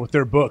on there with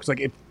their books.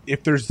 Like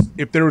if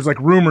there was like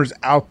rumors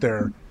out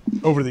there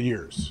over the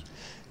years.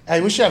 Hey,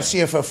 we should have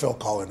CFO Phil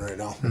call in right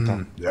now.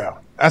 Yeah.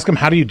 Ask him,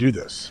 how do you do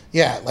this?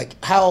 Yeah, like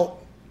how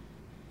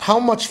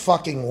much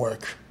fucking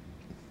work?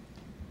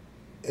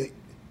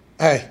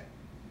 Hey,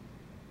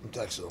 I'm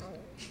texting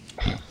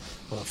him.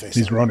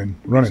 He's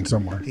running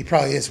somewhere. He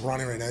probably is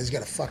running right now. He's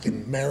got a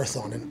fucking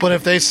marathon. But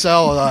if they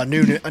sell a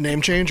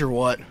name change or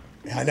what?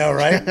 I know,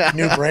 right?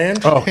 New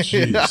brand. Oh,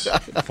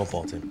 jeez.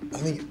 Football team. I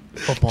think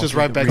Just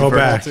right back. Go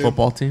back.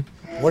 Football team.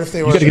 What if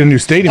they were? You got to get a new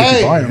stadium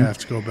if you buy You them. have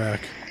to go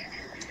back.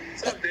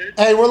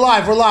 Hey, we're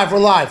live.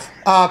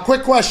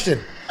 Quick question.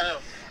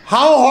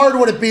 How hard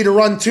would it be to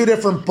run two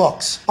different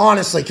books,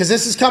 honestly? Because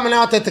this is coming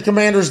out that the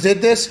Commanders did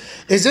this.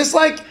 Is this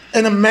like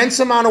an immense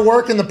amount of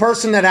work and the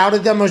person that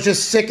outed them was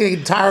just sick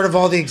and tired of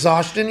all the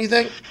exhaustion, you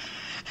think?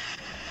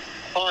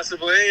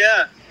 Possibly,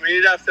 yeah. I mean,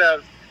 you'd have to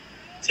have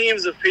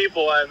teams of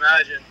people, I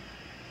imagine.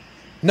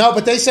 No,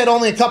 but they said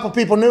only a couple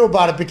people knew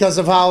about it because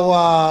of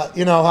how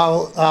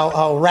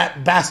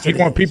rat bastard. You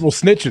want people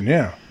snitching,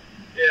 yeah.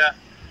 Yeah.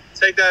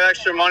 Take that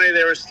extra money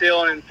they were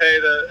stealing and pay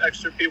the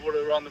extra people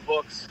to run the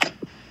books.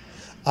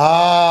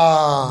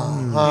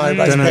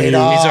 Everybody's Then paid he's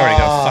off. already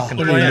got fucking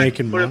What are you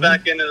making Put it money?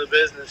 back into the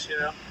business,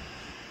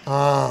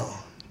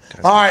 All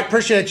right,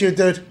 appreciate you,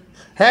 dude.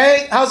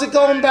 Hey, how's it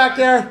going back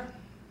there?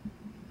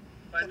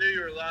 If I knew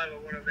you were live, I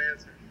wouldn't have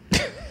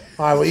answered.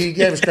 All right, well, you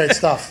gave us great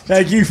stuff.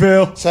 Thank you,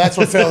 Phil. So that's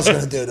what Phil's going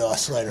to do to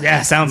us later.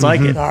 Yeah, sounds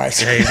like it. All right.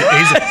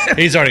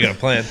 He's already got a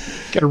plan.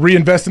 Got to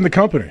reinvest in the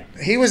company.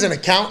 He was an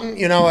accountant,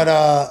 at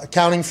a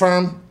accounting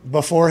firm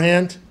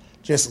beforehand.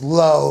 Just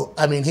low.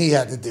 I mean, he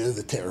had to do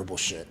the terrible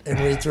shit and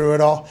read through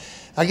it all.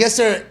 I guess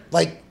they're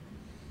like,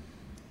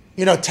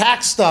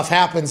 tax stuff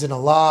happens in a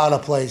lot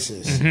of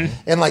places.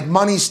 And like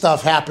money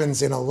stuff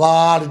happens in a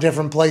lot of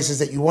different places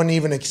that you wouldn't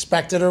even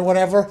expect it or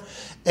whatever.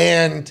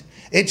 And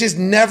it just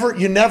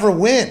you never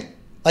win.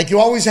 Like you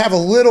always have a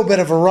little bit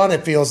of a run,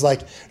 it feels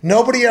like.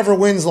 Nobody ever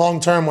wins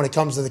long term when it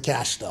comes to the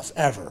cash stuff,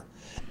 ever.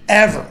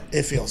 Ever,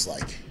 it feels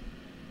like.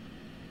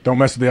 Don't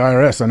mess with the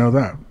IRS, I know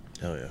that.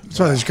 Hell yeah.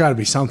 So there's got to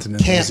be something in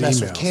Can't those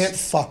mess with, emails. can't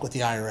fuck with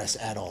the IRS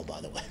at all,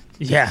 by the way.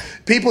 Yeah.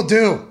 People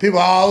do.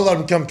 I'll let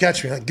them come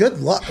catch me. Like,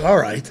 good luck. All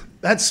right.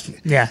 That's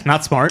Yeah,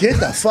 not smart. get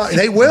the fuck.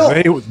 They will.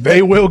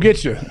 They will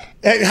get you.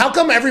 Hey, how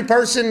come every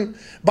person,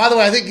 by the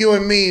way, I think you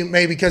and me,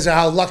 maybe because of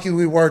how lucky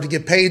we were to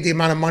get paid the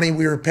amount of money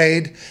we were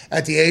paid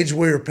at the age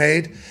we were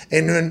paid.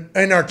 And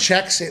in our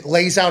checks, it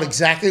lays out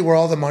exactly where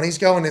all the money's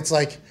going. It's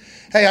like,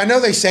 hey, I know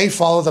they say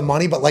follow the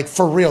money, but like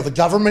for real, the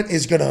government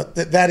is going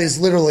to, that is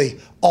literally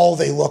all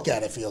they look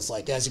at, it feels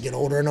like, as you get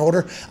older and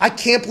older. I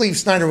can't believe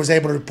Snyder was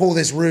able to pull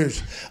this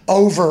ruse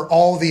over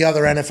all the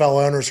other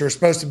NFL owners who are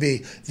supposed to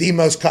be the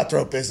most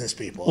cutthroat business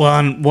people. Well,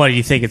 and what do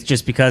you think? It's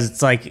just because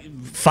it's like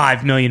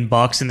 $5 million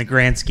in the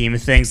grand scheme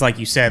of things. Like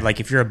you said, like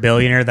if you're a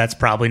billionaire, that's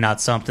probably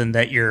not something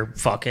that you're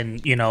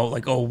fucking,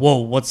 like, oh, whoa,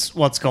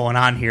 what's going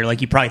on here?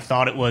 Like you probably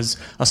thought it was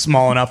a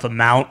small enough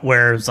amount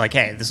where it's like,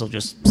 hey, this will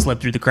just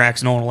slip through the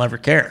cracks. No one will ever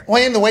care.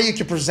 Well, and the way you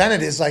can present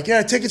it is like,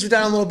 yeah, tickets are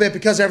down a little bit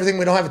because of everything.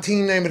 We don't have a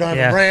team name. We don't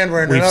have a brand.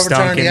 We're in an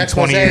overturn. The X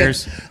 20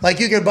 years. Like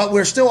you could, but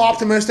we're still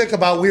optimistic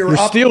about You're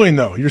stealing,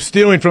 though. You're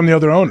stealing from the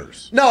other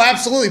owners. No,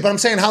 absolutely. But I'm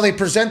saying how they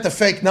present the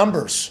fake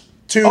numbers.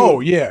 Oh,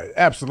 yeah,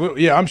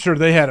 absolutely. Yeah, I'm sure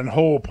they had a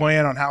whole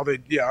plan on how they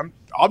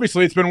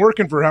obviously it's been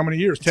working for how many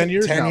years? 10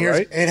 years now,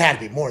 right? It had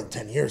to be more than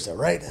 10 years, though,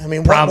 right? I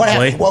mean, Probably. what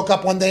happened? Woke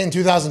up one day in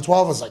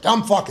 2012 and was like,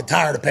 I'm fucking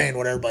tired of paying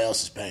what everybody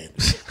else is paying.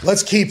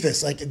 Let's keep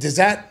this. Like,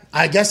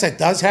 I guess that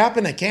does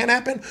happen. It can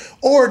happen.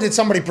 Or did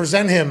somebody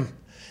present him and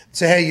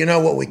say, hey,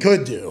 what we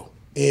could do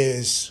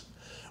is,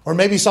 or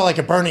maybe saw like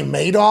a Bernie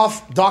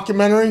Madoff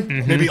documentary.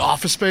 Mm-hmm. Maybe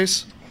Office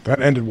Space. That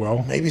ended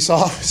well. Maybe saw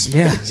Office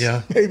Space.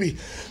 Yeah.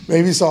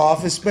 Maybe saw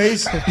Office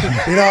Space.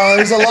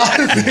 There's a lot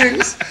of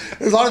things.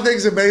 There's a lot of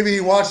things that maybe he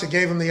watched that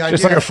gave him the idea.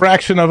 Just like a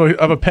fraction of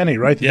a penny,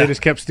 right? They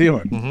just kept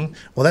stealing. Mm-hmm.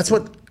 Well, that's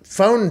what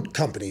phone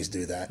companies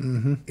do that.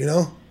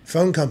 Mm-hmm.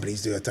 Phone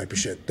companies do that type of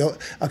shit.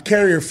 A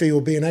carrier fee will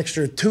be an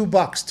extra $2,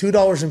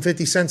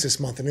 $2.50 this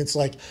month. And it's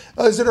like,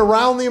 is it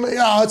around the amount?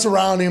 Yeah, it's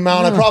around the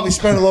amount. I probably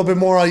spent a little bit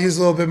more. I'll use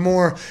a little bit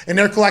more. And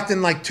they're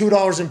collecting like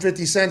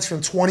 $2.50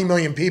 from 20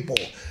 million people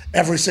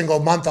every single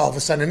month all of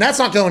a sudden. And that's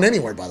not going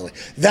anywhere, by the way.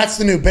 That's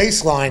the new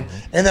baseline.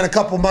 And then a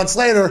couple months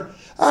later,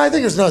 I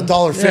think it's another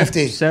 $1.50. Yeah,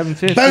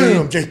 $7.50.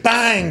 Boom, just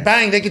bang,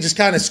 bang. They could just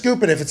kind of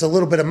scoop it if it's a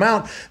little bit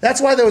amount.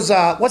 That's why those,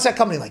 what's that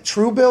company, like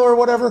Truebill or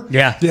whatever?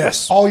 Yeah.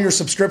 Yes. All your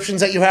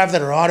subscriptions that you have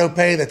that are auto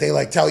pay that they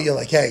like tell you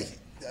like, hey,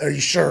 are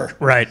you sure?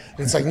 Right. And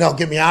it's like, no,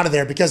 get me out of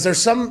there because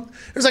there's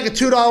like a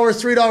 $2,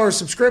 $3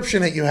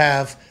 subscription that you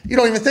have you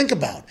don't even think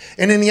about.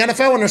 And in the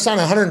NFL, when they're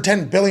signing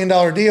 $110 billion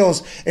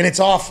deals and it's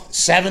off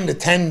 7 to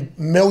 10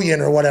 million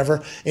or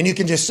whatever, and you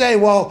can just say,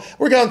 well,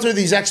 we're going through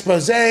these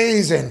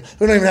exposés and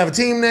we don't even have a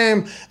team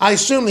name. I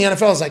assume the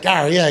NFL is like,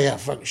 all right, yeah,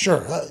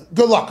 sure.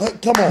 Good luck.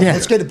 Come on,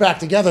 let's get it back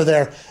together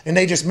there. And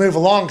they just move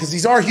along because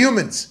these are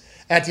humans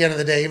at the end of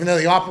the day, even though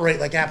they operate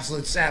like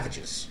absolute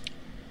savages.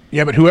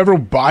 Yeah, but whoever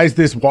buys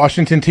this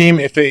Washington team,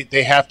 if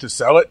they have to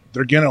sell it,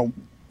 they're gonna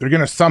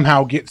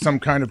somehow get some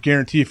kind of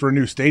guarantee for a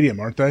new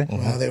stadium, aren't they?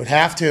 Well, they would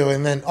have to,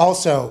 and then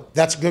also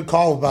that's a good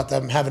call about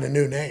them having a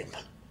new name.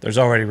 There's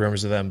already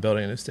rumors of them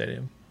building a new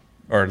stadium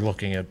or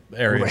looking at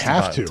areas. Well, they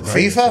have to, right?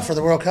 FIFA for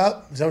the World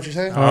Cup. Is that what you're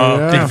saying?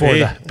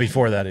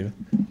 Before that even.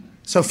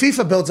 So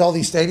FIFA builds all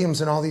these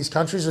stadiums in all these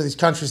countries, or these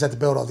countries have to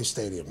build all these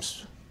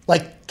stadiums?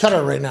 Like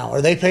Qatar right now,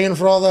 are they paying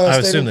for all those? I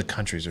assume the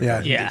countries are.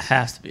 Yeah, it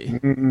has to be.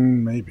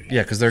 Maybe.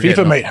 Yeah, because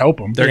FIFA might help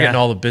them. They're getting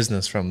all the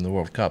business from the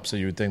World Cup, so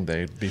you would think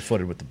they'd be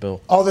footed with the bill.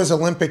 All those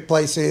Olympic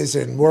places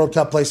and World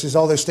Cup places,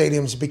 all those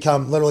stadiums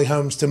become literally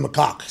homes to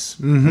macaques.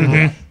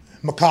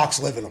 Mm-hmm. Macaques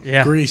live in them.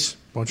 Yeah. Greece. A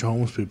bunch of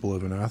homeless people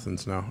live in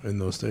Athens now in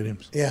those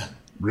stadiums. Yeah.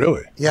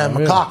 Really? Yeah,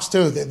 macaques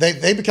too.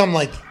 They become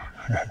like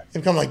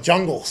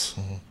jungles.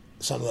 Mm-hmm.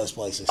 Some of those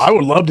places. I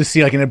would love to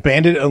see like an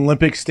abandoned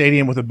Olympic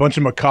stadium with a bunch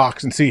of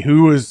macaques and see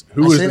who is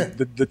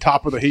the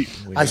top of the heap.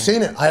 I've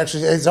seen it.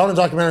 It's on a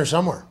documentary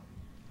somewhere.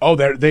 Oh,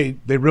 they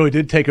really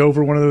did take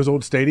over one of those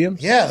old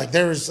stadiums? Yeah, like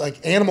there's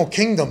like animal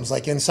kingdoms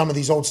like in some of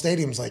these old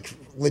stadiums, like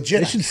legit.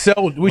 They should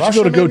sell. We should be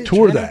able to go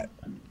tour China? That.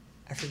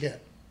 I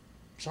forget.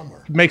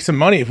 Somewhere. Make some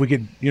money if we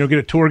could, get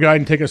a tour guide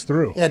and take us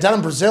through. Yeah, down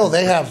in Brazil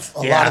they have a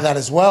lot of that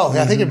as well. Mm-hmm.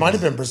 I think it might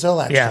have been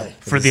Brazil actually. Yeah,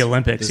 for the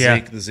Olympics. The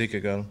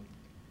Zika got them.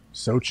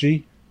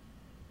 Sochi.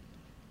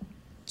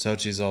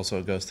 Sochi's also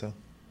a ghost town.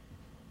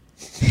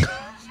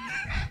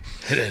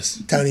 It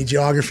is. Tony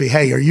Geography.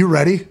 Hey, are you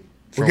ready?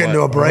 We're getting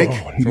to a break.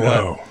 Oh,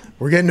 no.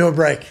 We're getting to a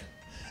break.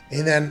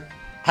 And then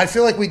I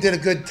feel like we did a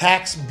good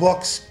tax,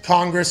 books,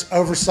 Congress,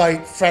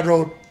 oversight,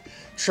 Federal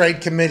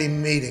Trade Committee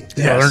meeting.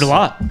 Yeah, I learned a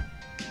lot.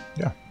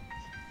 Yeah.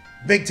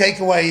 Big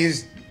takeaway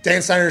is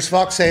Dan Snyder's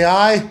fucked. Say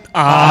aye.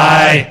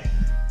 Aye.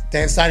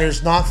 Dan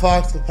Snyder's not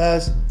fucked.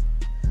 Lopez.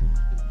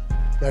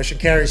 Motion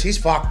carries. He's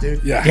fucked,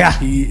 dude. Yeah.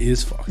 He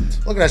is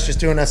fucked. Look at us just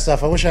doing that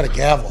stuff. I wish I had a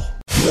gavel.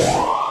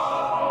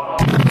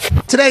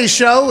 Today's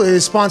show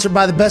is sponsored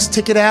by the best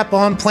ticket app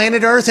on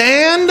planet Earth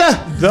and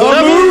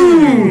the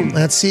moon.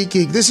 That's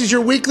SeatGeek. This is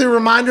your weekly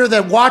reminder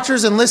that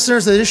watchers and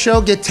listeners of this show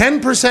get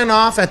 10%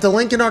 off at the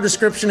link in our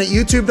description at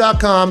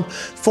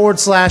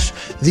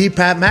youtube.com/The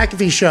Pat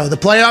McAfee Show. The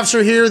playoffs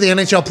are here. The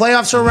NHL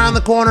playoffs are around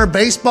the corner.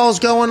 Baseball's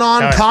going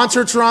on. Right.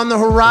 Concerts are on the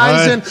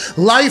horizon. Right.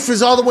 Life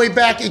is all the way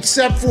back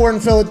except for in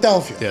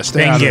Philadelphia. Yeah,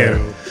 thank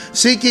you.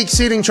 SeatGeek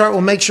seating chart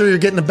will make sure you're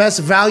getting the best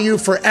value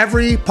for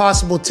every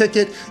possible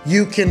ticket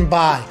you can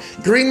buy.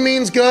 Green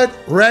means good,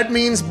 red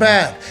means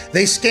bad.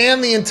 They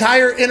scan the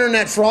entire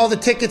internet for all the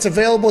tickets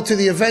available to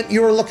the event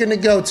you are looking to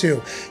go to.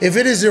 If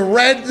it is a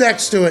red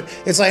next to it,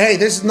 it's like, hey,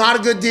 this is not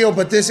a good deal,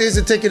 but this is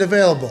a ticket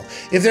available.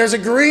 If there's a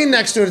green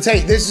next to it, it's,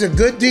 hey, this is a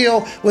good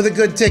deal with a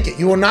good ticket.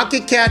 You will not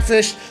get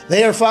catfished.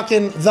 They are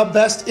fucking the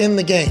best in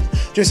the game.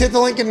 Just hit the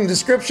link in the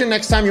description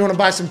next time you want to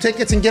buy some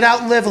tickets and get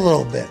out and live a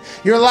little bit.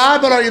 You're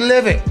alive, but are you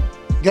living?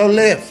 Go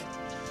live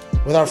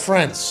with our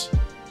friends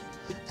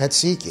at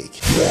SeatGeek.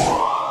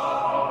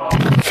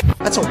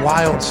 That's a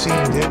wild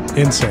scene, dude.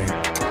 Insane.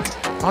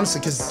 Honestly,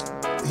 because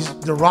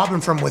they're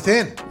robbing from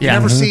within. You Yeah.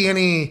 never see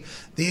any.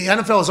 The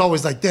NFL is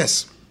always like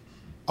this.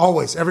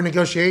 Always. Every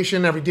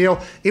negotiation, every deal.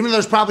 Even though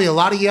there's probably a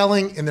lot of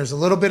yelling and there's a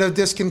little bit of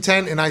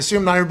discontent, and I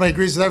assume not everybody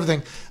agrees with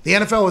everything, the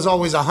NFL is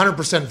always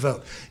 100%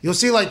 vote. You'll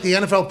see like the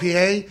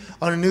NFLPA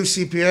on a new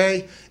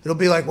CPA, it'll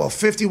be like, well,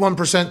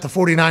 51% to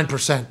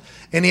 49%.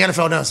 And the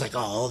NFL knows, like, oh,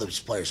 all those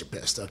players are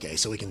pissed. Okay,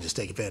 so we can just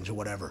take advantage of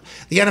whatever.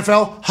 The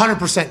NFL,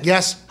 100%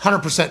 yes,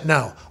 100%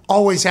 no.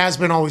 Always has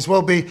been, always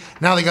will be.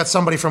 Now they got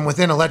somebody from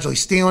within allegedly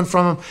stealing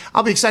from them.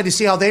 I'll be excited to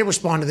see how they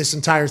respond to this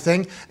entire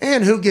thing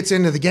and who gets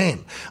into the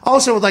game.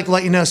 Also would like to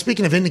let you know,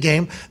 speaking of in the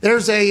game,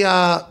 there's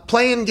a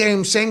play-in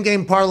game,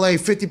 same-game parlay,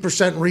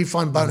 50%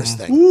 refund bonus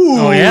thing.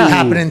 Oh, yeah.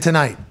 Happening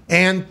tonight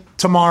and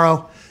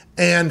tomorrow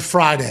and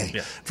Friday.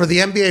 For the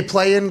NBA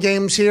play-in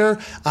games here,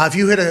 if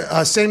you hit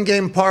a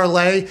same-game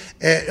parlay,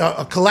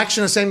 a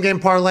collection of same-game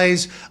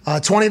parlays,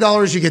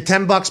 $20, you get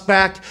 $10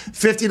 back,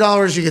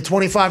 $50, you get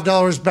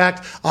 $25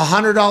 back,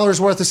 $100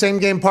 worth of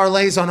same-game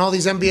parlays on all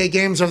these NBA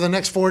games over the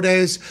next 4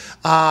 days,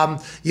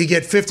 you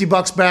get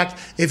 $50 back.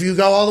 If you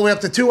go all the way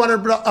up to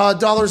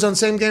 $200 on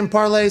same-game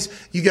parlays,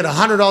 you get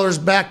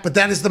 $100 back, but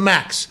that is the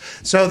max.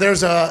 So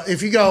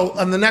if you go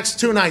on the next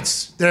 2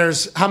 nights,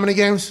 there's how many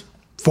games?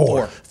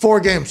 4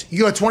 games.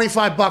 You go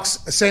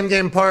 $25 same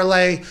game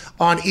parlay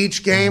on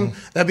each game.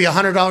 That'd be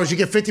 $100. You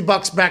get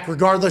 $50 back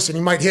regardless, and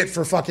you might hit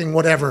for fucking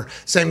whatever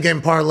same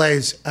game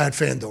parlays at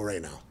FanDuel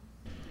right now.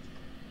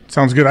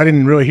 Sounds good. I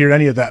didn't really hear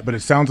any of that, but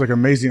it sounds like an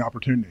amazing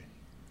opportunity.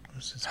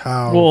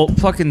 Well,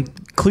 fucking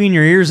clean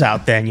your ears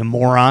out then, you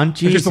moron.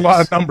 Jesus. There's just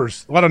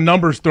a lot of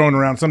numbers thrown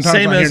around. Sometimes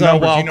Same I hear as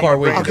numbers, wild card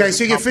week. Okay,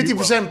 so you get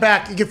 50%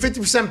 back. You get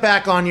 50%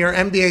 back on your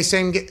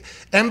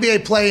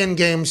NBA play-in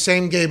game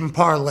same game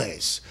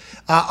parlays.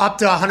 Up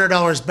to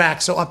 $100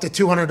 back, so up to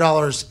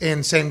 $200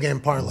 in same game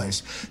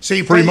parlays. So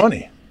you Free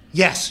money.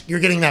 Yes,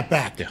 you're getting that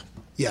back. Yeah.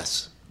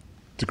 Yes.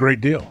 It's a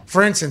great deal.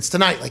 For instance,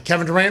 tonight, like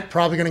Kevin Durant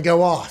probably going to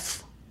go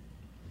off,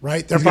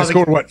 right? He's going to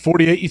score, what,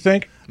 48, you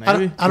think? I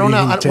don't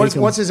know.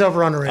 What's his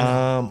over-under right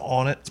now?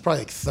 On it. It's probably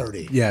like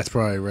 30. Yeah, it's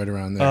probably right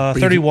around there.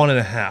 31 and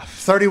a half.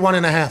 31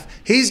 and a half.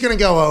 He's going to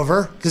go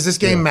over because this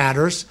game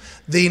matters.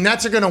 The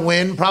Nets are going to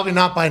win, probably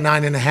not by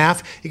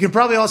 9.5. You can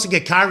probably also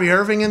get Kyrie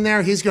Irving in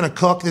there. He's going to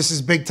cook. This is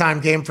a big-time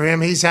game for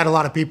him. He's had a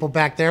lot of people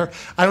back there.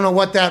 I don't know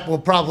what that will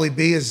probably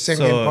be as a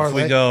same-game parlay. So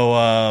if we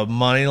go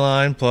money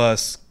line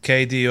plus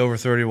KD over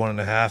 31 and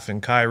a half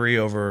and Kyrie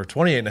over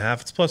 28 and a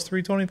half, it's plus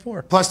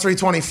 324. Plus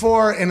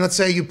 324, and let's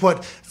say you put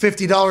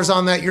 $50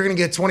 on that, you're going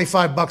to get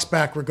 $25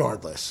 back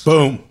regardless.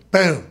 Boom.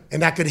 Boom.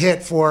 And that could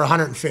hit for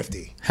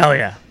 150. Hell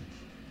yeah.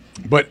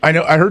 But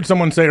I heard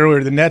someone say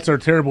earlier the Nets are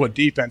terrible at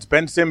defense.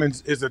 Ben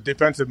Simmons is a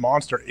defensive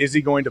monster. Is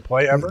he going to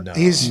play ever? No.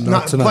 He's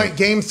not play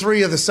game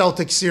 3 of the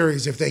Celtics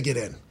series if they get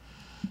in.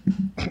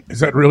 Is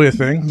that really a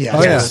thing? Yeah.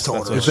 Oh, yeah. That's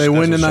totally. If they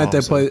win tonight,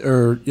 they play.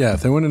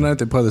 If they win tonight,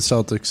 they play the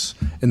Celtics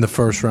in the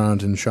first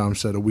round. And Sham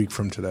said a week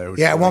from today.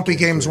 Yeah, it won't be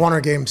games 1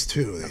 or games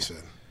 2. They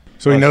said.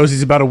 So he knows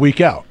he's about a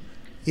week out.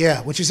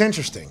 Yeah, which is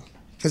interesting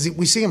because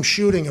we see him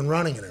shooting and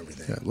running and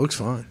everything. Yeah, it looks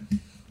fine.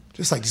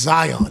 Just like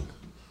Zion.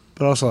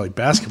 But also like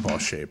basketball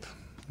shape.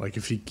 Like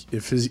if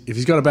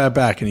he's got a bad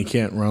back and he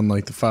can't run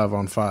like the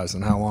 5-on-5s,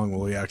 then how long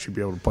will he actually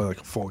be able to play like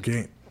a full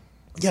game?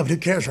 Yeah, but who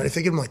cares, right? If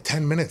they give him like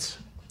 10 minutes.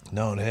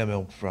 No, him,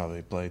 he'll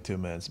probably play 2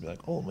 minutes and be like,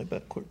 oh, my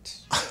back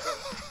hurts.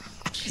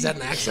 Is that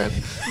an accent?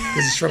 Because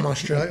he's from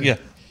Australia? Yeah.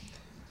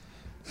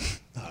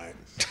 All right.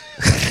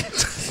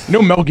 You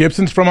know Mel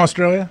Gibson's from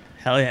Australia?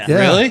 Hell yeah.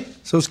 Really?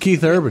 So is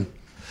Keith Urban.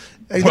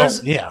 Hey, Well,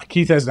 yeah,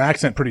 Keith has an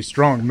accent pretty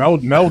strong.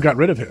 Mel got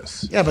rid of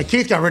his. Yeah, but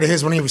Keith got rid of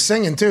his when he was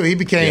singing, too. He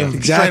became straight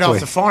exactly. off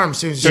the farm as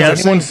soon as he Does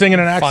was anyone singing. sing in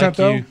an accent, Funk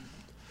though? you.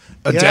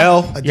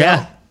 Adele.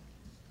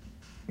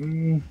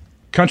 Yeah.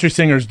 Country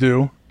singers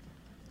do.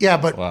 Yeah,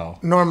 but Wow.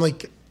 normally...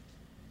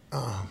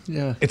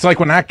 Yeah. It's like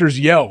when actors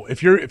yell.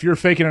 If you're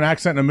faking an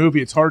accent in a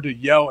movie, it's hard to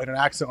yell in an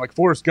accent. Like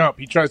Forrest Gump,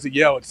 he tries to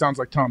yell. It sounds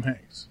like Tom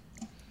Hanks.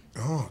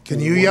 Oh, can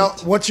you yell?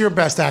 What's your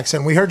best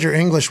accent? We heard your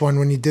English one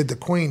when you did the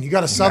Queen. You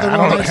got a Southern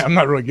one? I'm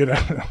not really good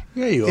at it.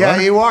 Yeah, you Yeah,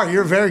 are. you are.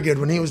 You're very good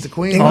when he was the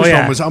Queen. English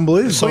yeah. one was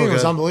unbelievable. The Queen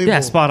was unbelievable. Yeah,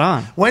 spot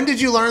on. When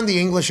did you learn the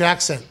English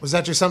accent? Was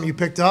that just something you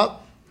picked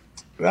up?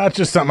 That's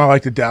just something I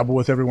like to dabble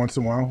with every once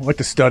in a while. I like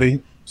to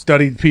study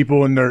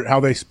people and how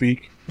they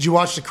speak. Did you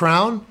watch The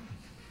Crown?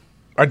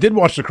 I did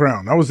watch The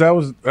Crown. That was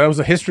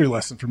a history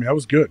lesson for me. That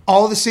was good.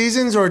 All the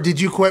seasons, or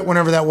did you quit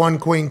whenever that one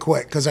queen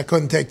quit? Because I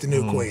couldn't take the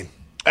new queen.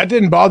 That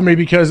didn't bother me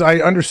because I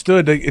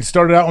understood that it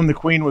started out when the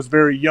Queen was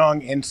very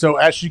young, and so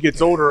as she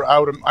gets older, I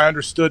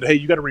understood. Hey,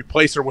 you got to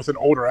replace her with an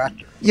older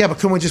actor. Yeah, but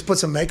can we just put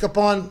some makeup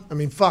on? I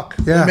mean, fuck.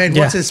 Yeah. We made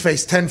what's his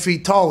face 10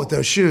 feet tall with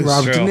those shoes.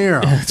 Robert De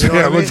Niro. You know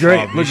what I It looked mean?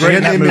 great. Looked great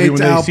in that movie when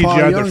they Al Paul CGI'd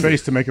their younger.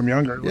 face to make him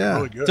younger. It looked Yeah.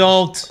 really good.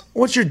 Don't.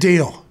 What's your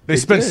deal? They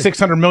spent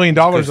 $600 million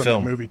on that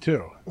film. movie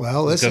too.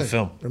 Well, listen, Good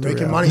film. they're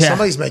making money. Yeah.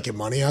 Somebody's making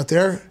money out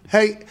there.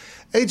 Hey,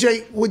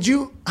 AJ,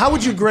 how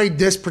would you grade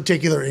this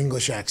particular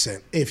English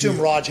accent? If Jim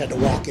Raj had to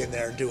walk in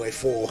there and do a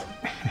full,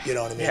 you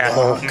know what I mean?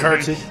 Yeah.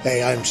 Curtsy.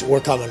 Hey,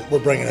 we're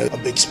bringing a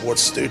big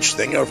sports stooge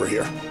thing over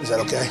here. Is that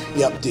okay?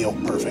 Yep, deal.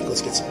 Perfect.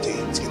 Let's get some tea.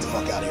 Let's get the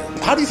fuck out of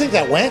here. How do you think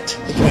that went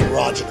between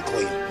Raj and the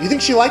Queen? You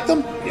think she liked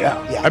them? Yeah.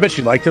 I bet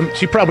she liked him.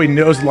 She probably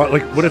knows a lot.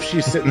 Like, what if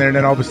she's sitting there and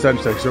then all of a sudden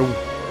she's like, so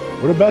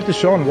what about the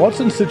Sean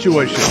Watson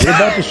situation? What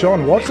about the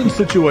Sean Watson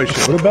situation?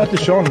 What about the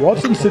Sean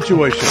Watson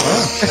situation?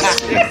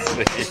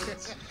 Huh?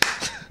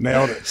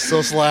 Nailed it.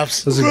 Still slaps.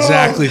 It was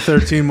exactly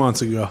 13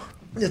 months ago.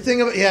 The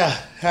thing about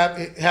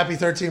happy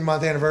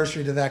 13-month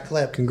anniversary to that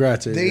clip.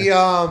 Congrats,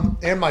 AJ.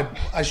 And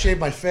I shaved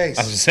my face.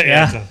 I was just saying.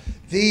 Yeah.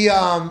 The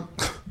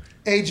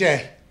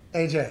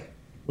AJ.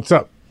 What's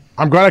up?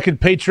 I'm glad I could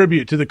pay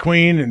tribute to the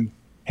Queen and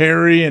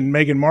Harry and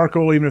Meghan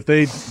Markle, even if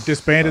they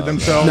disbanded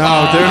themselves.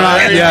 No, they're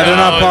not. Yeah, they're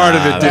not part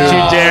of it, dude.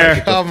 Don't you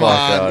dare. Come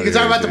on. You can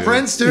talk about the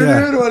Prince too,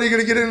 Yeah. dude. What are you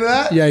gonna get into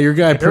that? Yeah, your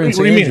guy Harry, Prince.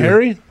 what do you mean, Andrew.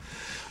 Harry?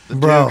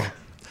 Bro.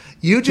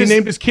 You He just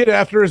named his kid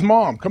after his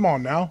mom. Come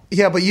on now.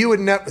 yeah, but you would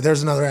never.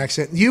 There's another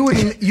accent.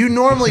 You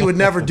normally would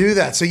never do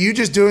that. So you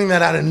just doing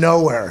that out of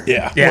nowhere.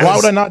 Yeah. Yeah. Why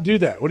would I not do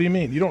that? What do you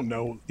mean? You don't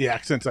know the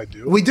accents I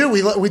do. We do.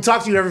 We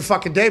talk to you every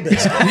fucking day,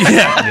 basically.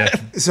 Yeah.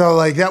 So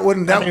like that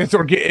wouldn't. I mean,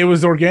 it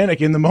was organic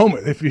in the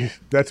moment.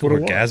 That's what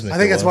it was. Orgasmic. I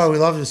think that's why we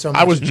love you so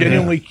much. I was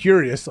genuinely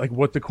curious, like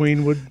what the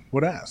Queen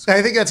would ask.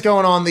 I think that's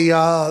going on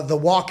the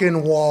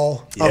walk-in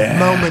wall of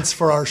moments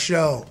for our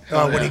show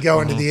when you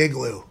go into the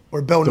igloo. We're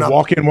building The up.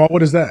 walk-in wall.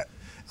 What is that?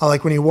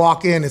 Like when you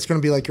walk in, it's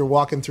going to be like you're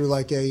walking through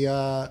like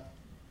a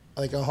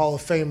Hall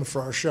of Fame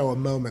for our show of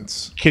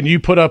moments. Can you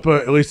put up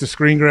at least a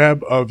screen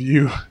grab of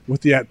you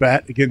with the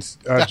at-bat against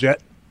Jet?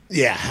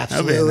 Yeah,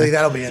 absolutely.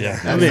 That'll be in there.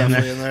 That'll be in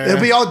there.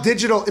 It'll be all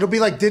digital. It'll be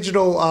like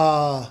digital.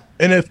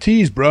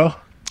 NFTs, bro.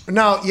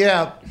 No,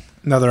 yeah,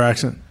 Another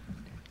accent.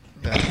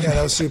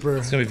 that was super.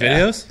 It's gonna be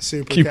videos.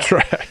 Super. Keep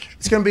track.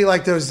 It's going to be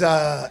like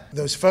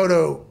those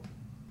photo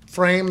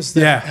frames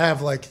that Yeah.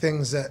 have like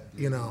things that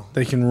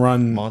They can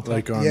run Montage.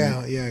 like on.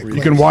 Yeah. You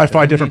can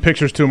Wi-Fi different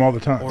pictures to them all the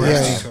time.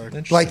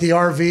 Yeah, like the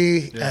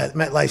RV at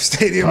MetLife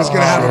Stadium is going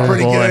to have a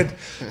pretty boy. good.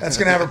 That's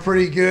going to have a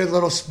pretty good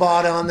little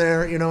spot on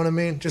there. You know what I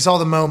mean? Just all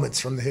the moments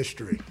from the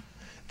history.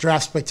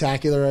 Draft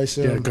spectacular, I Yeah,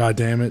 assume. God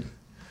damn it.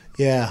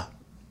 Yeah,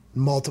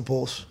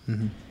 multiples.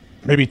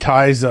 Maybe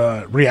Ty's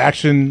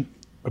reaction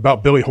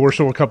about Billy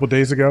Horschel a couple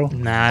days ago.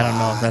 Nah, I don't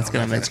know if that's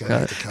going to make That's the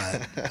going to cut.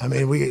 make the cut. I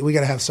mean, we got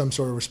to have some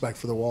sort of respect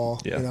for the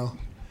wall. Yeah. You know.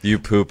 You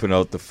pooping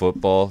out the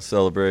football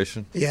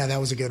celebration? Yeah, that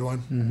was a good one.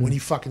 When you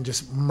fucking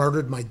just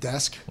murdered my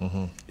desk.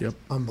 Yep.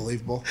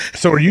 Unbelievable.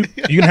 So are you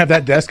gonna have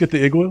that desk at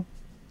the igloo?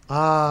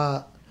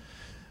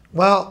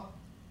 Well,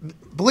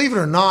 believe it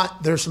or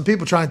not, there's some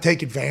people trying to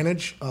take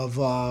advantage of,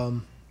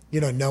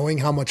 knowing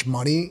how much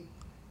money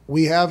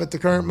we have at the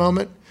current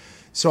moment.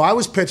 So I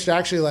was pitched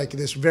actually like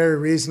this very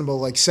reasonable,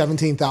 like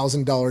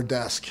 $17,000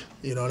 desk.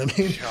 You know what I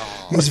mean?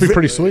 Must be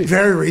pretty sweet.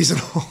 Very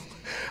reasonable.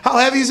 How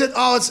heavy is it?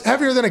 Oh, it's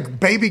heavier than a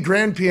baby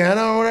grand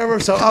piano or whatever.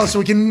 So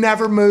we can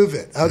never move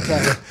it.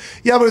 Okay.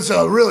 Yeah, but it's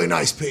a really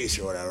nice piece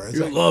or whatever. It's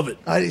like, love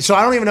it. so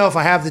I don't even know if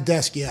I have the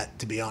desk yet,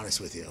 to be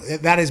honest with you.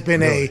 That has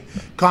been a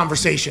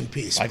conversation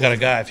piece. I got a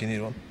guy if you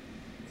need one.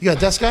 You got a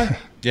desk guy?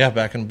 Yeah,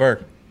 back in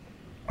Burke.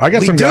 I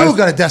got We some do guys.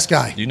 got a desk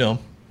guy. You know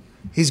him.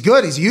 He's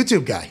good. He's a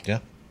YouTube guy. Yeah.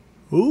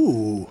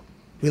 Ooh.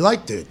 We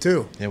like dude,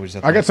 too. Yeah, we just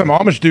have I got some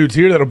Amish dudes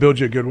here that'll build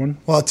you a good one.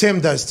 Well, Tim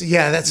does.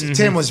 Yeah,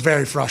 Tim was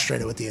very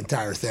frustrated with the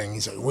entire thing.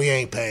 He's like, we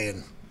ain't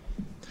paying.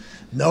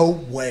 No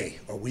way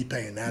are we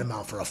paying that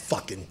amount for a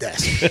fucking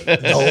desk.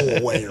 No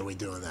way are we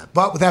doing that.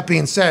 But with that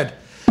being said,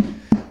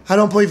 I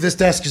don't believe this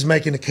desk is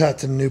making the cut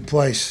to the new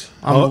place.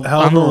 On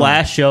the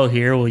last show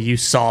here, well, you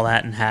saw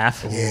that in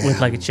half with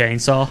like a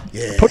chainsaw.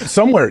 Yeah. Put it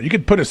somewhere. You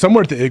could put it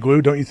somewhere at the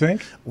igloo, don't you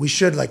think? We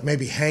should like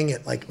maybe hang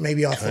it like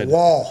maybe off the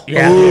wall.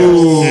 Yeah.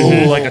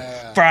 Ooh, like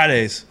a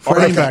Fridays. Or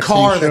like a Artifacts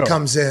car from the that show.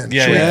 comes in.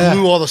 Yeah, We yeah.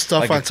 glue all the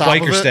stuff Like on a top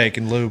Quaker of it. steak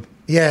and lube.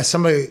 Yeah,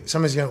 we're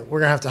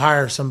gonna have to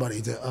hire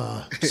somebody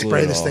to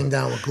spray it this all. thing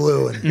down with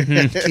glue and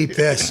keep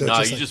this. So No,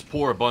 just you like- just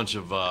pour a bunch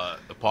of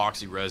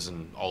epoxy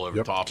resin all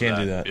over top Can't of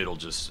do that. that. It'll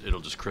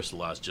just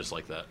crystallize just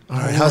like that. all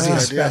right, how's the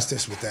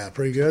asbestos with that?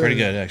 Pretty good. Pretty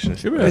good, actually.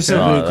 It's a big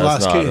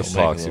glass not case.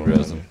 epoxy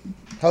resin.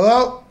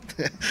 Hello?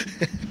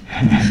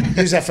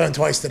 Used that phone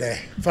twice today.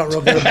 Felt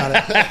real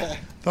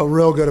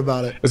good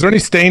about it. Is there any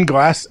stained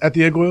glass at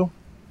the igloo?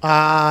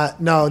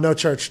 No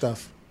church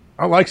stuff.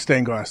 I like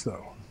stained glass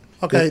though.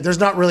 Okay, there's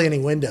not really any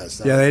windows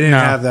though. Yeah, they didn't No.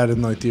 have that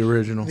in like the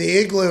original. The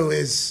igloo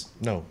is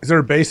No. Is there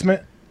a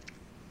basement?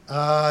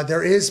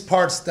 there is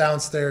parts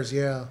downstairs,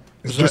 yeah.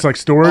 It's just like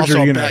storage, Also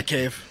or a you bat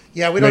gonna? cave.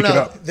 Yeah, we don't make it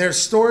know. up. There's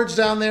storage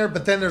down there,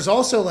 but then there's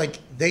also like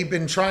they've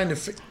been trying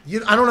to.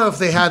 I don't know if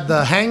they had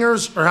the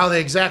hangers or how they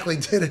exactly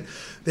did it.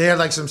 They had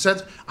like some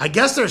sets. I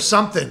guess there's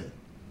something.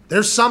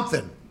 There's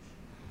something.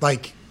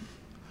 Like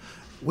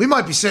we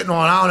might be sitting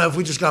on. I don't know if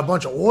we just got a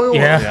bunch of oil.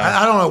 Yeah.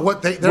 I don't know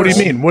what they. What do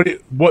you mean?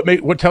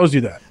 What tells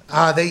you that?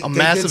 They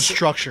massive did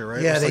structure,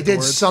 right? Yeah, It's they like the did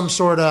words. some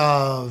sort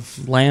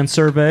of Land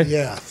survey.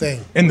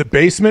 thing. In the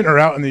basement or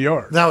out in the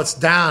yard? No, it's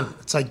down.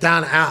 It's like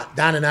down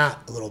and out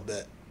a little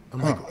bit. I'm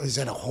like, is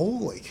that a hole?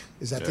 Like,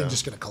 is that thing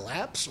just going to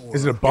collapse? Or?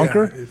 Is it a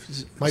bunker?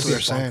 Might be a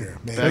That's what they're bunker.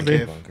 saying.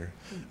 Maybe. Batcave.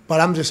 But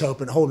I'm just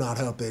holding out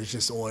hope that it's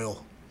just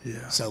oil.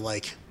 Yeah. So,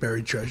 like,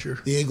 Buried treasure.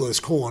 the igloo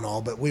is cool and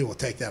all, but we will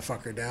take that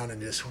fucker down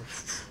and just,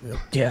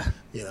 Yeah.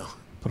 you know,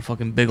 Put a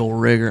fucking big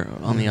old rigger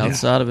on the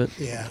outside of it.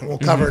 yeah, we'll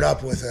cover it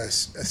up with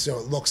us so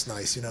it looks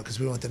nice, you know, because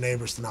we want the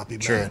neighbors to not be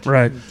mad.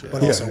 Right.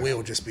 But also, we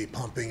will just be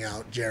pumping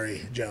out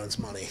Jerry Jones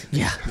money.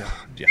 Yeah.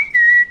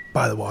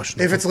 By the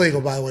Washington. If it's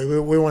legal, by the way,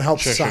 we want to help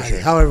society.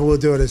 However, we'll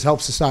do it is help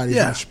society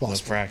Yeah. as much as No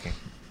possible. fracking.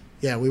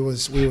 Yeah, we will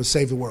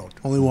save the world.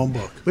 Only one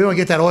book. We want to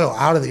get that oil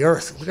out of the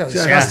earth. Look how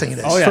disgusting it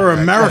is. Oh, yeah. For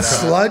America.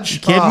 Sludge. You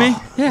kidding me?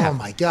 Yeah. Oh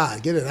my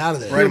God, get it out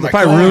of there. Right in my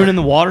Probably car. ruining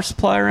the water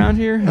supply around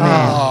here.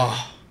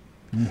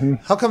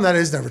 How come that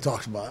is never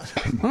talked about?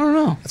 I don't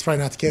know. That's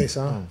probably not the case,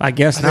 huh? I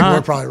guess I think we're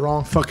not. probably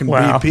wrong. Fucking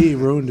Wow. BP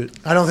ruined it.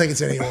 I don't think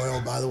it's any oil,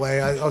 by the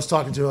way. I was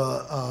talking to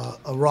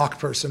a rock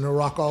person, a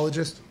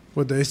rockologist.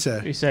 What'd they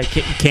say? You said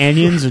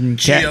canyons and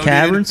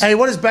caverns. Hey,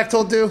 what does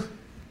Bechtold do?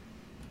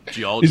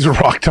 Geology. He's a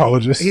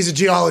proctologist. He's a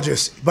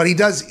geologist, but he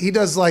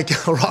does like a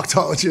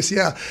rockologist.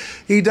 Yeah,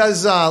 he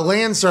does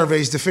land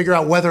surveys to figure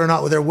out whether or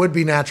not there would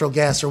be natural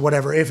gas or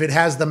whatever if it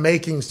has the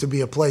makings to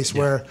be a place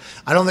where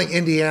I don't think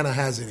Indiana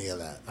has any of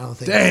that. I don't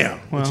think. Damn.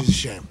 which is a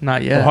shame.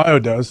 Not yet. Ohio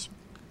does.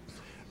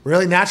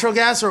 Really, natural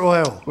gas or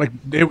oil? Like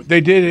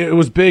they did. It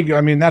was big.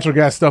 I mean, natural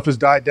gas stuff has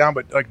died down,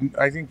 but like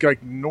I think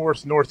like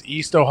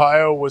northeast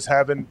Ohio was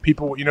having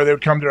people. You know, they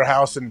would come to their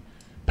house and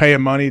pay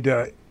them money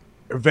to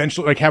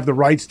eventually like have the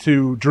rights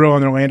to drill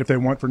on their land if they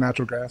want for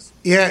natural gas.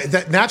 Yeah,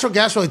 that natural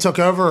gas really took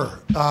over.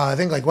 I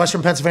think like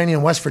Western Pennsylvania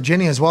and West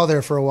Virginia as well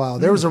there for a while.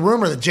 There was a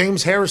rumor that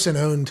James Harrison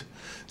owned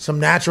some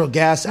natural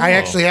gas. I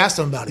actually asked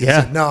him about it. He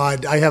said, no,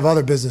 I have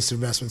other business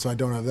investments, so I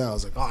don't have that. I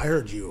was like, oh, I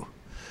heard you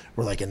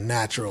were like a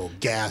natural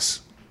gas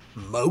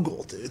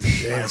mogul, dude.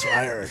 Yeah, that's what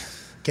I heard.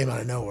 Came out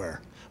of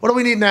nowhere. What do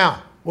we need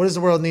now? What does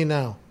the world need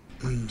now?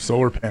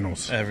 Solar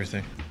panels.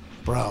 Everything.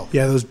 Bro.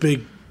 Yeah, those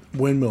big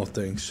windmill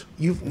things.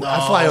 I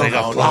fly over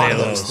a lot of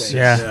those things.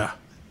 Yeah.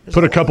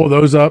 Put a couple of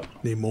those up.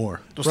 Need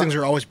more. Those things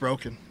are always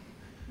broken.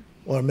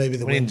 Or maybe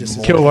the wind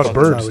just... Kill a lot of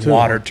birds, too.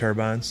 Water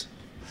turbines.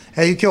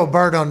 Hey, you kill a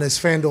bird on this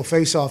FanDuel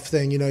face-off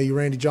thing, you know, you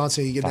Randy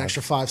Johnson, you get an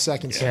extra 5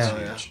 seconds.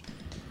 Yeah.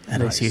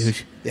 That is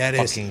huge. Yeah, it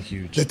is. Fucking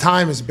huge. The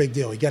time is a big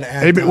deal. You got to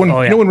add Hey, but time. when, Oh,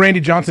 yeah. you know when Randy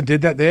Johnson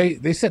did that,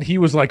 they said he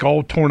was like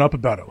all torn up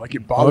about it. Like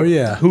it Oh, bothered him.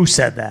 yeah. Who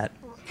said that?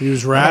 He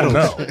was I don't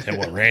rattled. know. And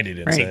what Randy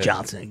didn't Randy say.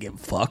 Johnson didn't give a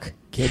fuck.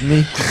 Kidding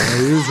me?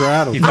 He was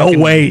rattled. No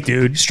way,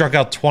 dude. Struck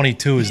out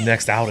 22 his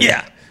next outing.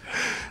 Yeah.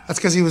 That's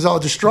because he was all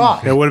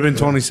distraught. It would have been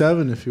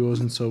 27 if he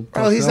wasn't so.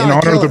 Bro, he's In not a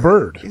honor killer. of the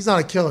bird. He's not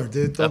a killer,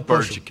 dude. That Don't bird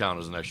push should him. count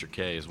as an extra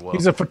K as well.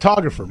 He's a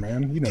photographer,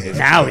 man. You know that.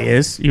 Now he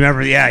is. You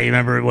remember? Yeah, you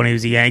remember when he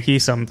was a Yankee?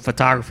 Some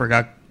photographer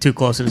got too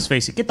close to his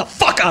face. He, get the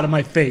fuck out of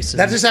my face.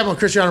 That just happened with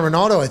Cristiano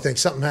Ronaldo, I think.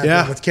 Something happened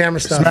Yeah. with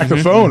camera stuff. Smack the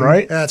phone,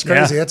 right? Yeah, that's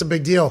crazy. Yeah. That's a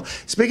big deal.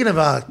 Speaking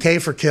of K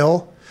for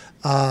kill,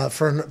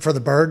 for the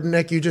bird,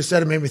 Nick, you just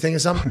said it made me think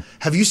of something.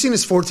 Have you seen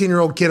this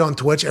 14-year-old kid on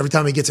Twitch? Every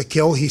time he gets a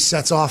kill, he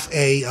sets off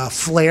a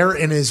flare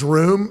in his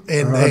room.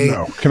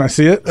 No. Can I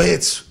see it?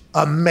 It's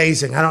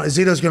amazing.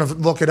 Zito's going to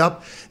look it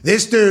up.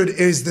 This dude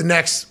is the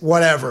next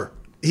whatever.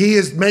 He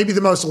is maybe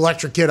the most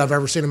electric kid I've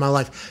ever seen in my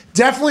life.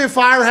 Definitely a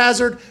fire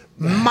hazard.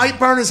 Might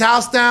burn his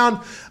house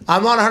down.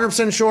 I'm not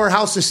 100% sure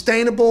how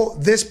sustainable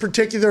this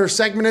particular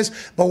segment is,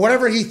 but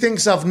whatever he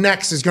thinks of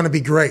next is going to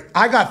be great.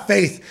 I got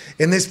faith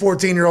in this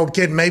 14-year-old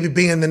kid maybe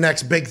being the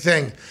next big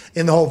thing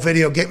in the whole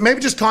video game, maybe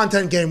just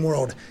content game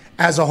world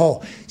as a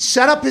whole.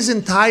 Set up his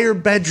entire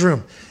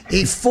bedroom.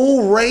 A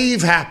full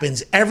rave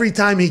happens every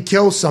time he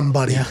kills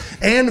somebody. Yeah.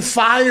 And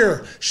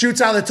fire shoots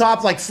out of the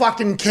top like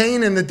fucking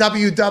Kane in the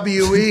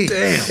WWE.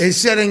 Damn. Is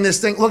setting this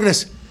thing. Look at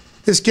this.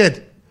 This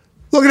kid.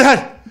 Look at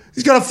that.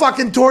 He's got a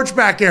fucking torch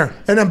back here.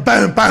 And then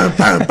bam, bam,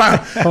 bam, bam.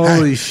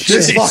 Holy shit.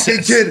 This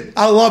fucking kid.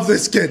 I love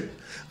this kid.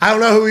 I don't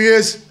know who he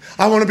is.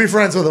 I want to be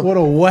friends with him. What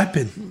a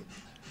weapon.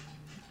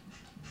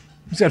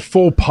 He's got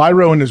full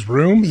pyro in his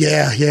room.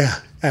 Yeah.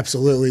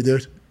 Absolutely,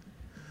 dude.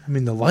 I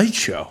mean, the light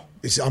show.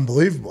 It's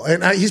unbelievable.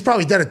 And he's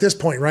probably dead at this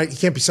point, right? You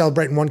can't be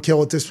celebrating one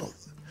kill at this point.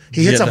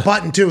 He hits a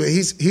button, too.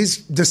 He's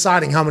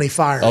deciding how many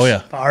fires. Oh, yeah.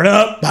 Fired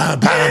up. Bam,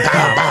 bam,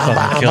 bam, bam,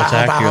 bam, Kill bam,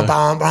 tactical.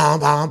 bam, bam,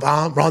 bam,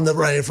 bam. Run the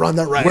rave, run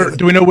the rave. Where,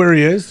 do we know where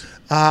he is?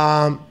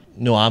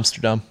 New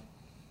Amsterdam.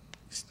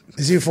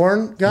 Is he a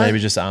foreign guy? Maybe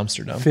just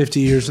Amsterdam. 50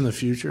 years in the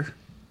future.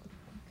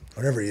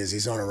 Whatever he is,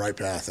 he's on a right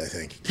path, I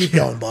think. Keep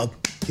going, bub.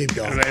 Keep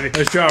going.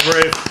 Nice job,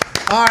 Rafe.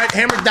 All right,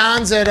 Hammer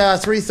Don's at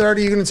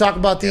 3:30. You're going to talk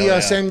about the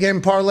same game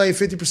parlay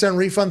 50%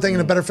 refund thing in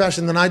a better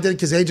fashion than I did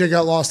because AJ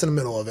got lost in the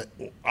middle of it.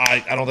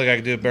 I don't think I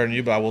can do it better than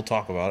you, but I will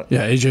talk about it.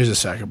 Yeah, AJ's a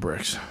sack of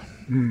bricks.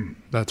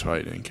 That's why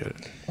he didn't get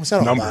it. What's that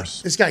all Numbers.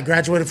 about? This guy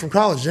graduated from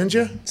college, didn't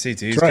you?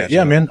 CT's That's right.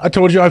 Yeah, man. I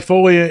told you I'm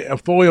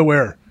fully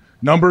aware.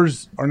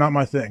 Numbers are not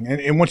my thing.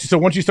 And once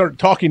you start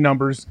talking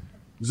numbers,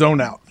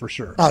 zone out for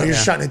sure. Oh, you're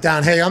shutting it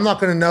down. Hey, I'm not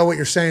going to know what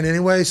you're saying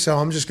anyway, so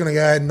I'm just going to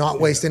go ahead and not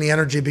waste any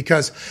energy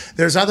because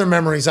there's other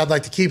memories I'd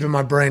like to keep in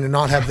my brain and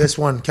not have this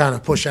one kind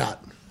of push out.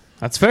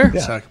 That's fair.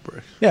 Yeah. Sack of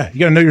bricks. Yeah, you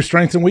got to know your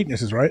strengths and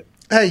weaknesses, right?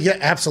 Hey, yeah,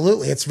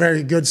 absolutely. It's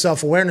very good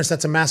self-awareness.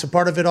 That's a massive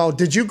part of it all.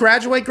 Did you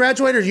graduate,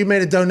 or you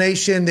made a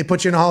donation, they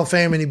put you in the Hall of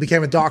Fame, and you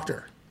became a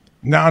doctor?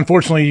 Now,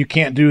 unfortunately, you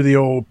can't do the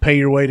old pay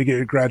your way to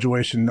get a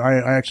graduation. I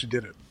actually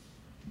did it.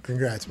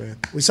 Congrats, man.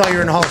 We saw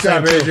you in the Hall of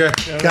Fame, too.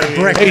 Got a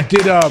brick. Hey,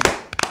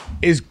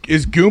 is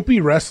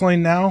Goompy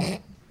wrestling now?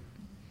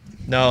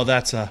 No,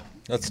 that's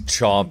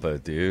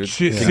Ciampa, dude.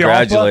 Ciampa?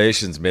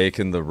 Congratulations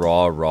making the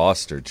Raw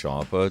roster,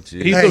 Ciampa.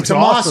 Jeez. He Hey, looks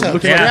awesome. Tommaso,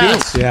 Looks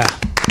congrats. like Yeah,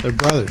 they're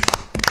brothers.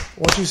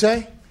 What'd you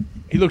say?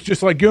 he looks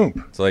just like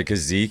Goomp. It's like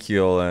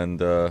Ezekiel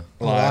and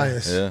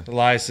Elias. yeah.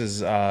 Elias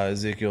is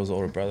Ezekiel's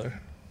older brother.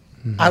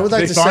 I would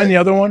like Did to they find say, the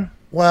other one?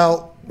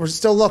 well, we're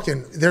still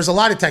looking. There's a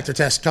lie detector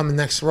test coming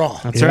next Raw.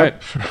 That's right.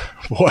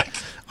 What?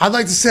 I'd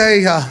like to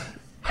say Are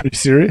you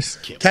serious?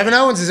 Kevin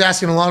Owens is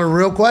asking a lot of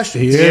real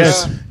questions. He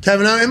is.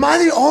 Kevin Owens, am I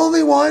the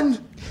only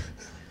one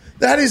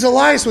that is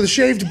Elias with a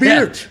shaved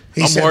beard?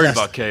 He I'm said worried that.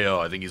 about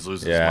KO. I think he's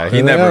losing Yeah, his he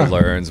mind. never Yeah.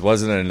 learns.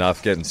 Wasn't it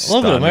enough getting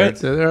Love it, stunned? mate.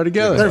 They're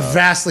together. They're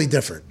vastly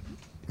different.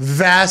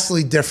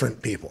 Vastly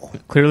different people.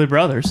 Clearly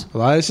brothers.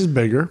 Elias is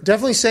bigger.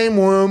 Definitely same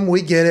womb.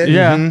 We get it.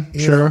 Yeah.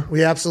 You know,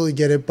 we absolutely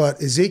get it.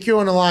 But Ezekiel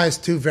and Elias,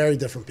 two very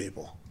different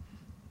people.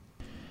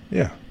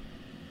 Yeah,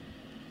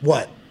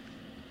 What?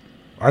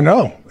 I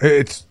know.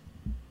 It's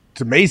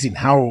amazing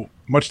how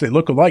much they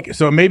look alike.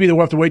 So maybe they'll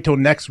have to wait till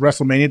next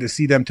WrestleMania to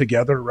see them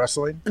together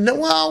wrestling. No,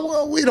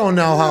 well, we don't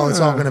know how it's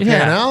all going to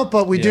pan Yeah. out,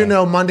 but we do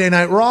know Monday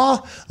Night Raw,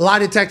 lie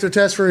detector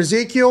test for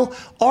Ezekiel.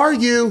 Are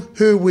you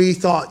who we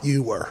thought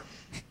you were?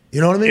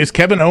 You know what I mean? Is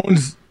Kevin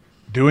Owens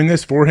doing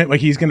this for him?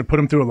 Like he's going to put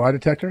him through a lie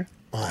detector?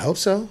 I hope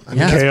so. I mean,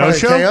 Yeah. that's KO probably a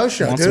show? KO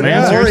show, Want dude. some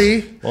answers?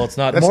 Maury, Well, it's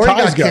not. That's Maury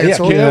Ty's got guy.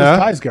 canceled. Yeah, Yeah. that's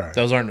Ty's guy.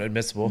 Those aren't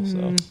admissible.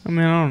 So I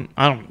mean,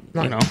 I don't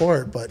not you know. in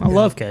court, but I you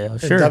love know, KO, in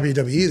sure.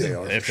 WWE they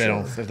are. if for they sure.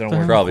 don't, if they don't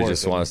work, Probably in court,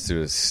 just then- wants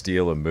to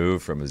steal a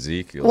move from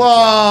Ezekiel.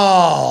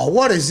 Whoa!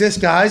 What is this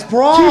guy's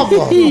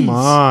problem? Come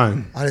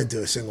on. I didn't do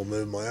a single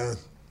move of my own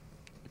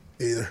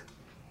either.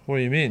 What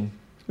do you mean?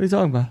 What are you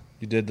talking about?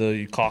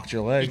 You cocked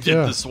your leg. Did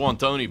the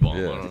Swan-Tony bomb. I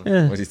don't know.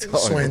 Yeah. What are you talking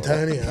about?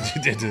 Swantonio.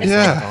 You did do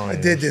Yeah. I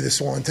did do the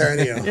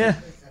Swantonio. Yeah.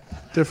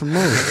 Different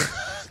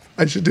move.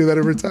 I should do that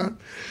every time.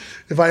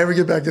 If I ever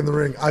get back in the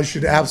ring, I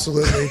should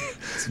absolutely.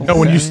 No,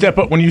 when you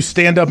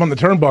stand up on the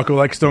turnbuckle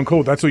like Stone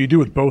Cold, that's what you do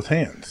with both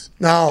hands.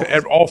 No,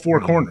 To all four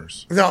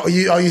corners. no.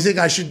 You think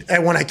I should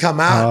when I come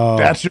out?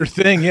 That's your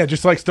thing. Yeah,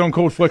 just like Stone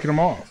Cold flicking them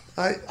off.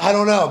 I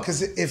don't know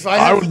because if I I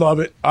have, would love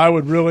it. I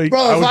would really. bro,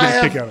 I would if I get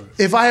a kick out have of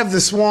it. if I have the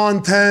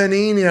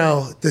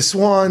Swantonio,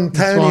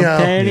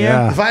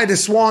 Swantonio? if I had the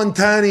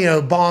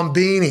Swantonio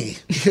Bombini,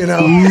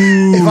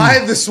 if I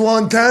had the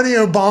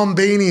Swantonio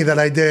Bombini that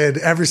I did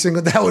every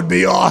single, that would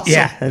be awesome.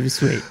 Yeah, that'd be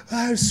sweet.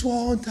 I have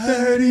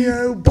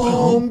Swantonio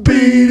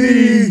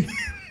Bombini.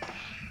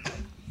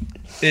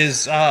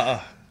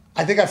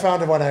 I think I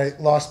found it when I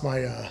lost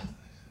my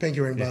pinky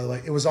ring, by the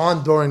way. It was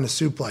on during the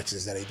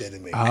suplexes that he did to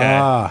me.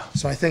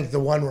 So I think the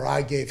one where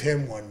I gave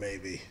him one,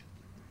 maybe.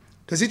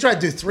 Because he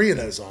tried to do 3 of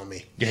those on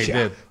me. Yeah, he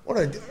did.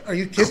 Are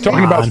you kidding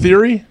Talking me? about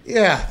Theory,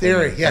 Yeah,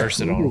 Theory. Yeah,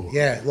 Thirsted on him.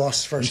 yeah,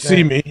 lost his you first see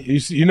name. me.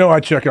 You know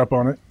I check up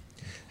on it.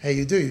 Hey,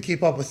 you do. You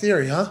keep up with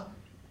Theory, huh?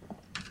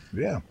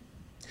 Yeah.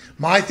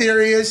 My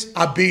theory is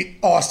I beat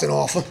Austin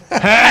off him.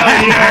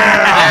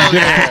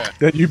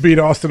 That you beat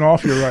Austin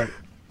off. You're right.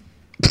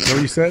 Is that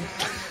what you said?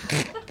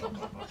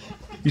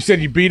 You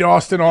said you beat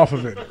Austin off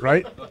of it,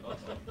 right?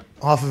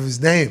 Off of his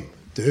name,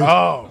 dude.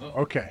 Oh,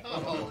 okay.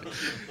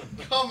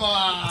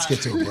 Let's get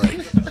to a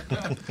break.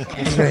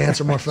 I'm going to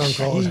answer more phone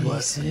calls,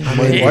 but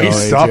Why are you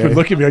stopping and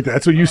looking at me like that?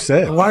 That's what you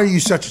said. why are you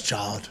such a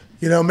child?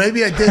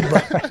 Maybe I did,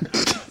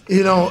 but,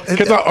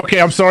 Okay,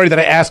 I'm sorry that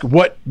I asked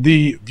what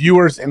the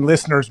viewers and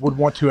listeners would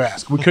want to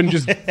ask. We couldn't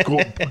just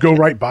go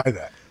right by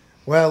that.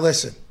 well,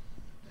 listen,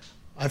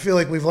 I feel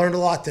like we've learned a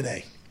lot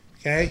today,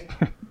 okay?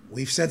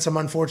 We've said some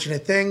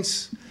unfortunate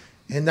things,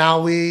 and now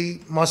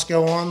we must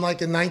go on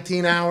like a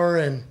 19-hour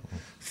and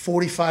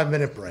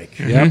 45-minute break.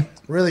 Yeah.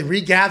 Really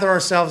regather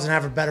ourselves and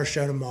have a better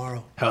show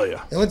tomorrow. Hell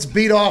yeah. And let's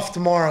beat off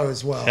tomorrow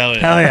as well. Hell yeah.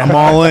 Hell yeah. I'm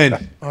all in.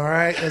 All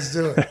right, let's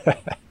do it.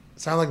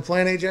 Sound like a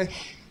plan, AJ?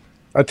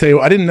 I tell you,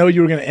 I didn't know you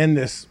were going to end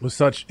this with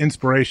such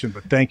inspiration,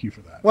 but thank you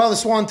for that. Well, the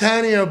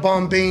Swantonio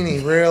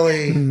Bombini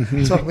really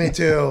took me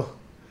to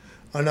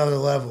another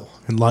level.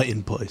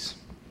 Enlightened place.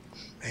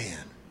 Man.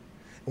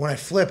 When I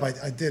flip,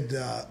 I did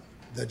the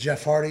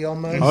Jeff Hardy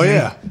almost. Oh,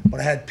 yeah. But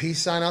I had peace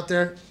sign out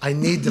there. I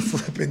need to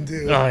flip and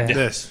do. Oh, yeah.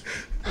 This.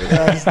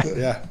 That's the-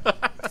 Yeah.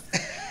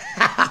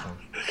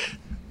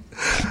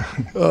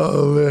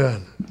 Oh,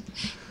 man.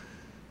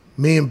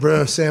 Me and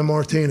bro San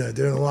Martino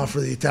doing a lot for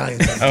the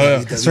Italians.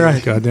 That's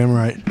right. Goddamn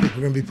right. We're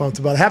going to be pumped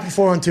about it. Happy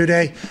 4-on-2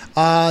 day.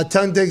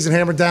 Tongue Digs and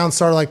Hammer Down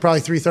started like probably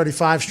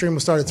 3:35. Stream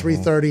will start at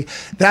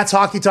 3:30. That's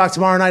Hockey Talk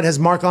tomorrow night. Has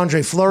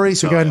Marc-Andre Fleury,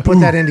 so go ahead and put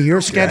that into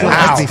your schedule.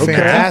 That'd be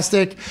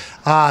fantastic.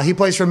 He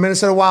plays for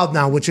Minnesota Wild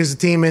now, which is a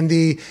team in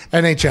the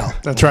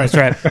NHL. That's right.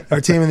 That's right. Our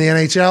team in the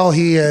NHL.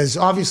 He is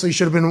obviously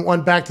should have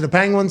went back to the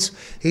Penguins.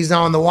 He's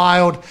now in the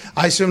Wild.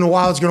 I assume the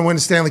Wild's going to win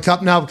the Stanley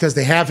Cup now because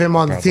they have him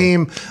on the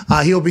team.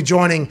 He'll be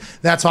joining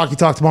That's Hockey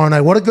Talk tomorrow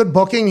night. What a good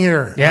booking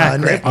here. Yeah,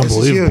 Nick. great. This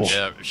is huge.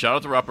 Yeah, shout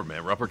out to Rupper,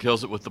 man. Rupper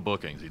kills it with the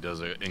bookings. He does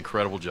an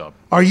incredible job.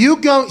 Are you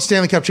going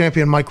Stanley Cup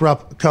champion Mike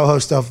Rupp,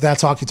 co-host of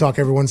That's Hockey Talk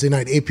every Wednesday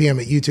night, 8 p.m.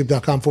 at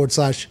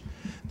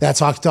youtube.com/That's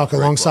Hockey Talk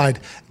alongside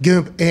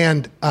Goop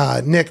and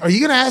Nick. Are you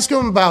going to ask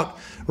him about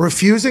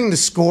refusing to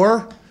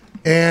score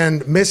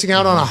and missing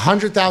out on a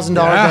 $100,000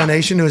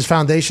 donation to his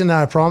foundation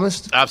that I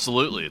promised?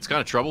 Absolutely. It's kind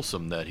of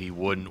troublesome that he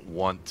wouldn't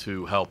want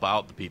to help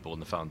out the people in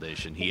the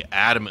foundation. He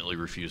adamantly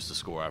refused to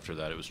score after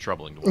that. It was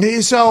troubling to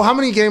watch. So how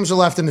many games are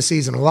left in the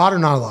season? A lot or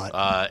not a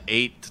lot?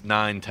 8,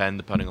 9, 10,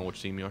 depending on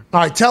which team you are. All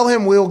right, tell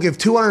him we'll give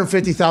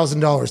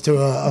 $250,000 to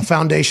a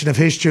foundation of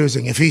his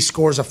choosing if he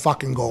scores a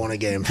fucking goal in a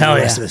game for the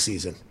rest of the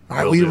season. All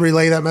right, will you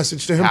relay that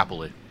message to him?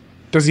 Happily.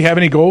 Does he have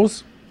any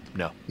goals?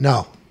 No.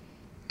 No.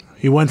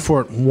 He went for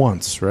it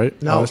once, right?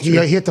 No, he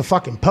hit the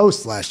fucking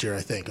post last year,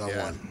 I think, on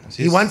one.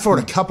 He went for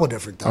it a couple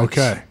different times.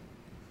 Okay.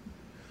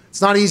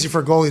 It's not easy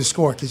for a goalie to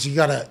score because you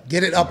got to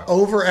get it up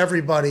over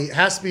everybody. It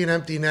has to be an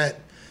empty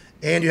net,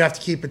 and you have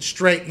to keep it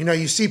straight. You know,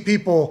 you see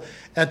people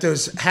at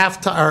those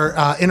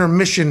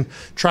intermission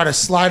try to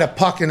slide a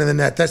puck into the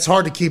net. That's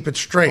hard to keep it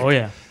straight. Oh,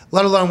 yeah.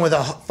 Let alone with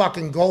a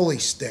fucking goalie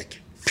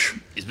stick.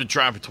 He's been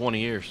trying for 20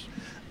 years.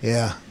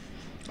 Yeah.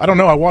 I don't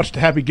know. I watched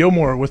Happy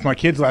Gilmore with my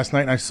kids last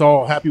night, and I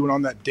saw Happy went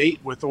on that date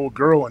with the old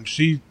girl, and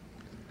she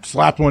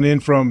slapped one in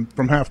from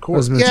half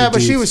court. Yeah,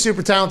 but she was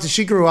super talented.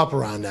 She grew up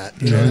around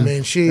that. You know what I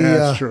mean?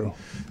 That's true.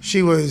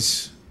 She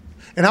was.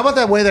 And how about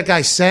that way that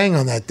guy sang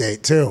on that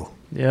date too?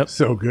 Yep.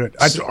 So good.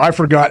 I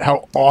forgot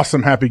how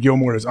awesome Happy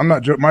Gilmore is. I'm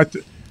not joking.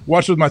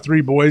 Watched with my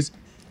 3 boys.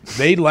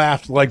 They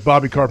laughed like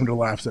Bobby Carpenter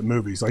laughs at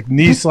movies, like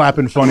knee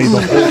slapping funny the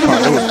whole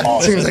time. It was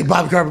awesome. Seems like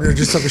Bobby Carpenter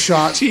just took a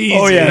shot. Jeez.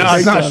 Oh, yeah. No,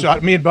 it's not a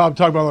shot. Me and Bob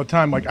talk about it all the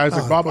time. Like I was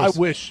like, Bob, I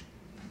wish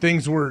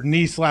things were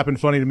knee slapping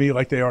funny to me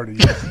like they are to you.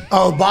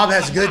 Oh, Bob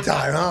has a good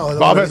time. Oh,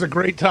 Bob has a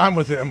great time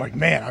with it. I'm like,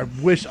 man, I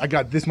wish I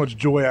got this much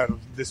joy out of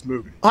this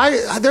movie.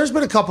 There's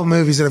been a couple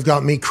movies that have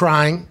got me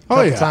crying a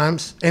couple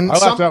times. And I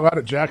laughed out loud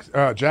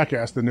at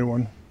Jackass, the new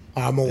one.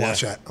 I'm gonna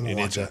watch that. I'm gonna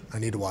watch that. I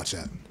need to watch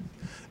that.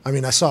 I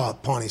mean, I saw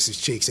Pontius's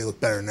cheeks. They look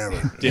better than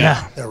ever.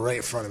 Yeah. They're right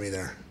in front of me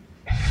there.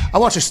 I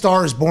watched A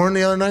Star is Born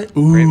the other night.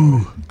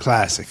 Ooh,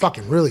 classic.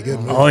 Fucking really good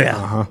movie. Oh,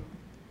 yeah.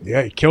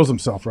 Yeah, he kills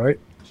himself, right?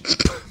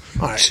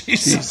 All right.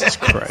 Jesus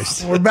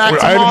Christ. We're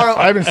back I tomorrow.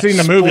 haven't seen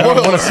the movie. I don't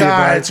want to see it.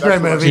 Sorry, but it's a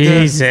great movie. dude.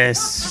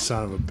 Jesus.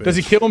 Son of a bitch. Does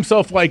he kill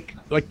himself like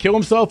kill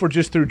himself or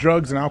just through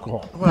drugs and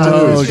alcohol?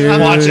 Well, dude. I'm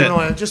not Watch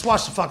gonna- Just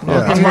watch the fucking movie.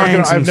 I'm not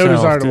gonna, I have no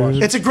desire to watch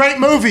it. It's a great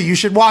movie. You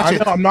should watch I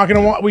it. know, I'm not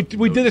going to watch.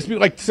 We did this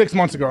like 6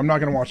 months ago. I'm not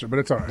going to watch it, but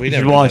it's all right. We should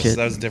never did watch this. it.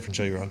 That was a different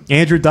show you were on.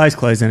 Andrew Dice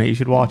Clay's in it. You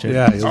should watch it.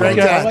 Yeah, he's Great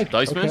Okay, guy. I like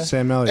Dice Man?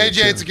 Sam Elliott.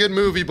 AJ, it's a good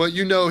movie, but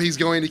you know he's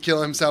going to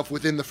kill himself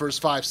within the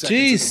first 5 seconds.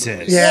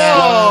 Jesus. Yeah,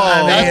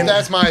 I mean,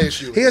 That's my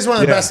issue. he has one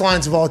of the best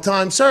lines of all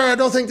time. Sir, I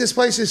don't think this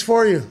place is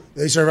for you.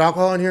 They serve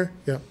alcohol in here?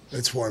 Yeah,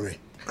 it's for me.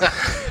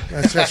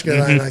 That's such a good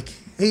line. Like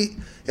he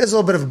has a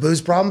little bit of a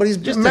booze problem, but he's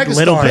just a mega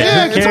little star. bit.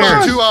 Yeah, Who it's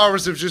about cares? 2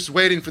 hours of just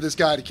waiting for this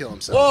guy to kill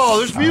himself. Oh,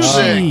 there's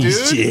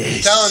music, dude.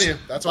 I'm telling you,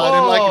 that's why I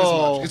didn't like it as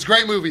much. It's a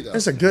great movie, though.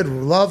 It's a good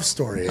love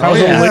story. How's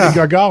old Lady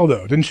Gaga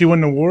though? Didn't she win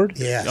an award?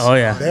 Yes. Oh,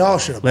 yeah. They all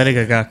should have. Lady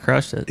Gaga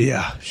crushed it.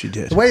 Yeah, she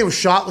did. The way it was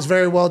shot was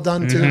very well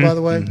done too. By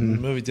the way, The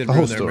movie did whole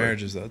ruin their story.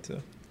 marriages, though,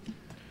 too.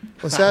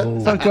 what's that? I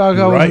thought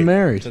Gaga Right. was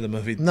married. So the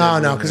movie did No,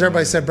 ruin because their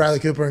everybody said marriages. Bradley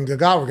Cooper and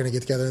Gaga were going to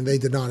get together, and they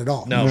did not at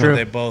all. No, True. but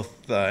they both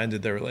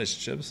ended their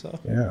relationship, so.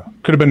 Yeah,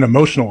 could have been an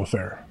emotional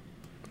affair.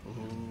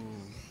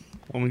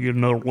 Let me get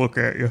another look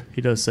at you.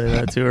 He does say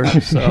that to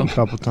her. So A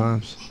couple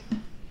times.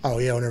 Oh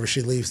yeah, whenever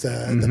she leaves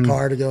the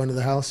car to go into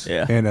the house.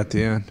 yeah. And at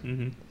the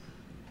end.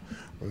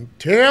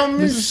 Tell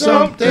me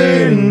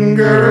something,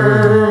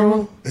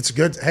 girl. It's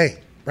good.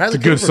 Hey, Bradley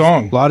It's a good Cooper's-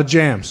 song. A lot of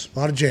jams. A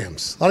lot of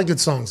jams. A lot of good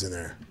songs in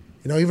there.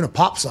 You know, even a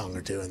pop song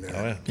or two in there.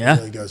 Oh, yeah. Yeah.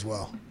 Really goes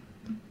well.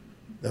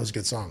 That was a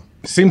good song.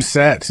 Seems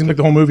sad. Seems like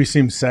the whole movie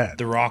seems sad.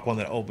 The Rock one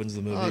that opens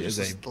the movie Oh, is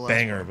just a the last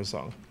banger of a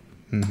song.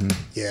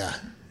 Yeah.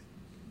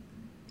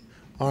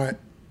 All right.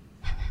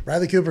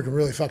 Bradley Cooper can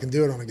really fucking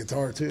do it on a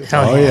guitar too.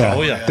 Hell Oh, yeah.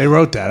 Oh, yeah. They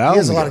wrote that out. He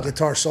has a lot of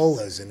guitar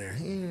solos in there.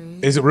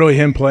 Is it really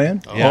him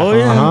playing? Yeah. Oh,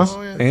 yeah. Uh-huh.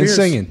 And Fierce.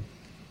 singing.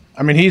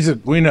 I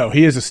mean, we know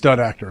he is a stud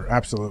actor.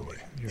 Absolutely,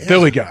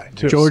 Philly guy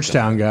too.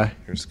 Georgetown guy.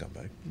 You're a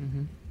scumbag.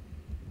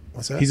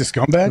 What's that? He's a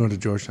I scumbag. went to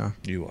Georgetown.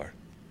 You are.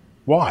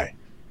 Why?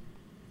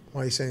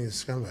 Why are you saying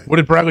he's a scumbag? What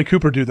did Bradley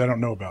Cooper do that I don't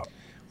know about?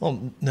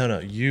 Well, no.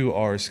 You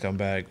are a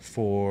scumbag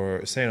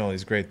for saying all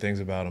these great things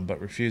about him,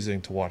 but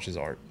refusing to watch his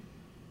art.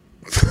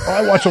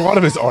 I watch a lot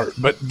of his art,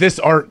 but this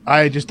art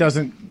just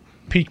doesn't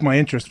pique my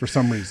interest for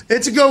some reason.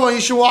 It's a good one.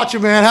 You should watch it,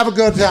 man. Have a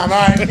good time. All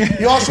right.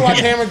 You also watch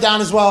Hammered Down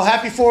as well.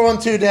 Happy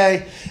 412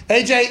 day.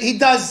 AJ, he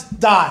does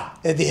die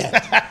at the end.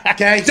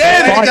 Okay? So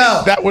way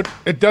to go.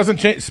 It doesn't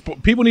change.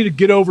 People need to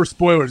get over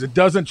spoilers. It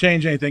doesn't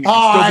change anything. It can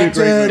All still right, be a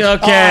great dude. movie.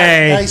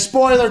 Okay. All right. Hey,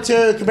 spoiler,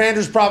 too.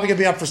 Commander's probably going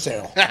to be up for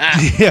sale.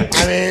 Yeah.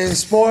 I mean,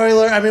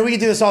 spoiler. I mean, we can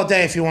do this all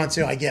day if you want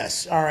to, I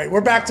guess. All right. We're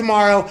back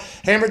tomorrow.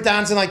 Hammered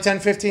Down's in like 10,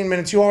 15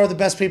 minutes. You all are the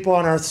best people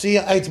on earth. See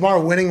you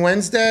tomorrow, Winning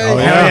Wednesday. Oh,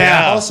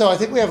 yeah. Also, I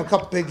think we have a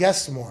couple big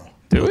guests tomorrow.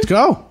 Let's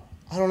go.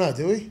 I don't know.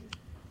 Do we?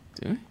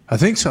 I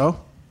think so.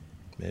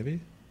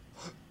 Maybe.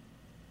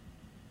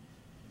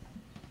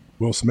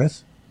 Will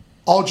Smith.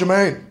 All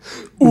Jermaine.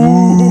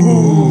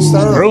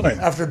 Ooh. Really?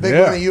 After a big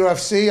win at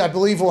UFC, I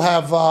believe we'll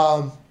have.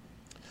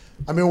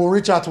 We'll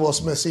reach out to Will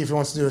Smith, see if he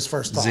wants to do his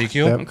first talk.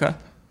 Ezekiel? Yep. Okay.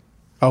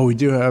 Oh, we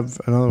do have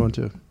another one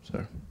too.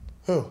 Sorry.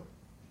 Who?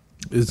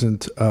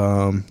 Isn't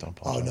Oh,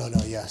 no.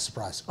 Yeah,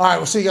 surprise. All right,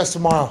 we'll see you guys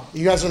tomorrow.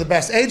 You guys are the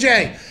best.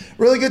 AJ,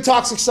 really good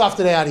toxic stuff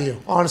today out of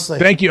you, honestly.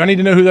 Thank you. I need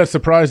to know who that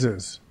surprise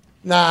is.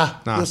 Nah.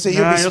 You'll see.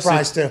 You'll be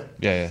surprised, too.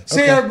 Yeah. See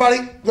you,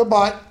 everybody.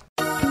 Goodbye.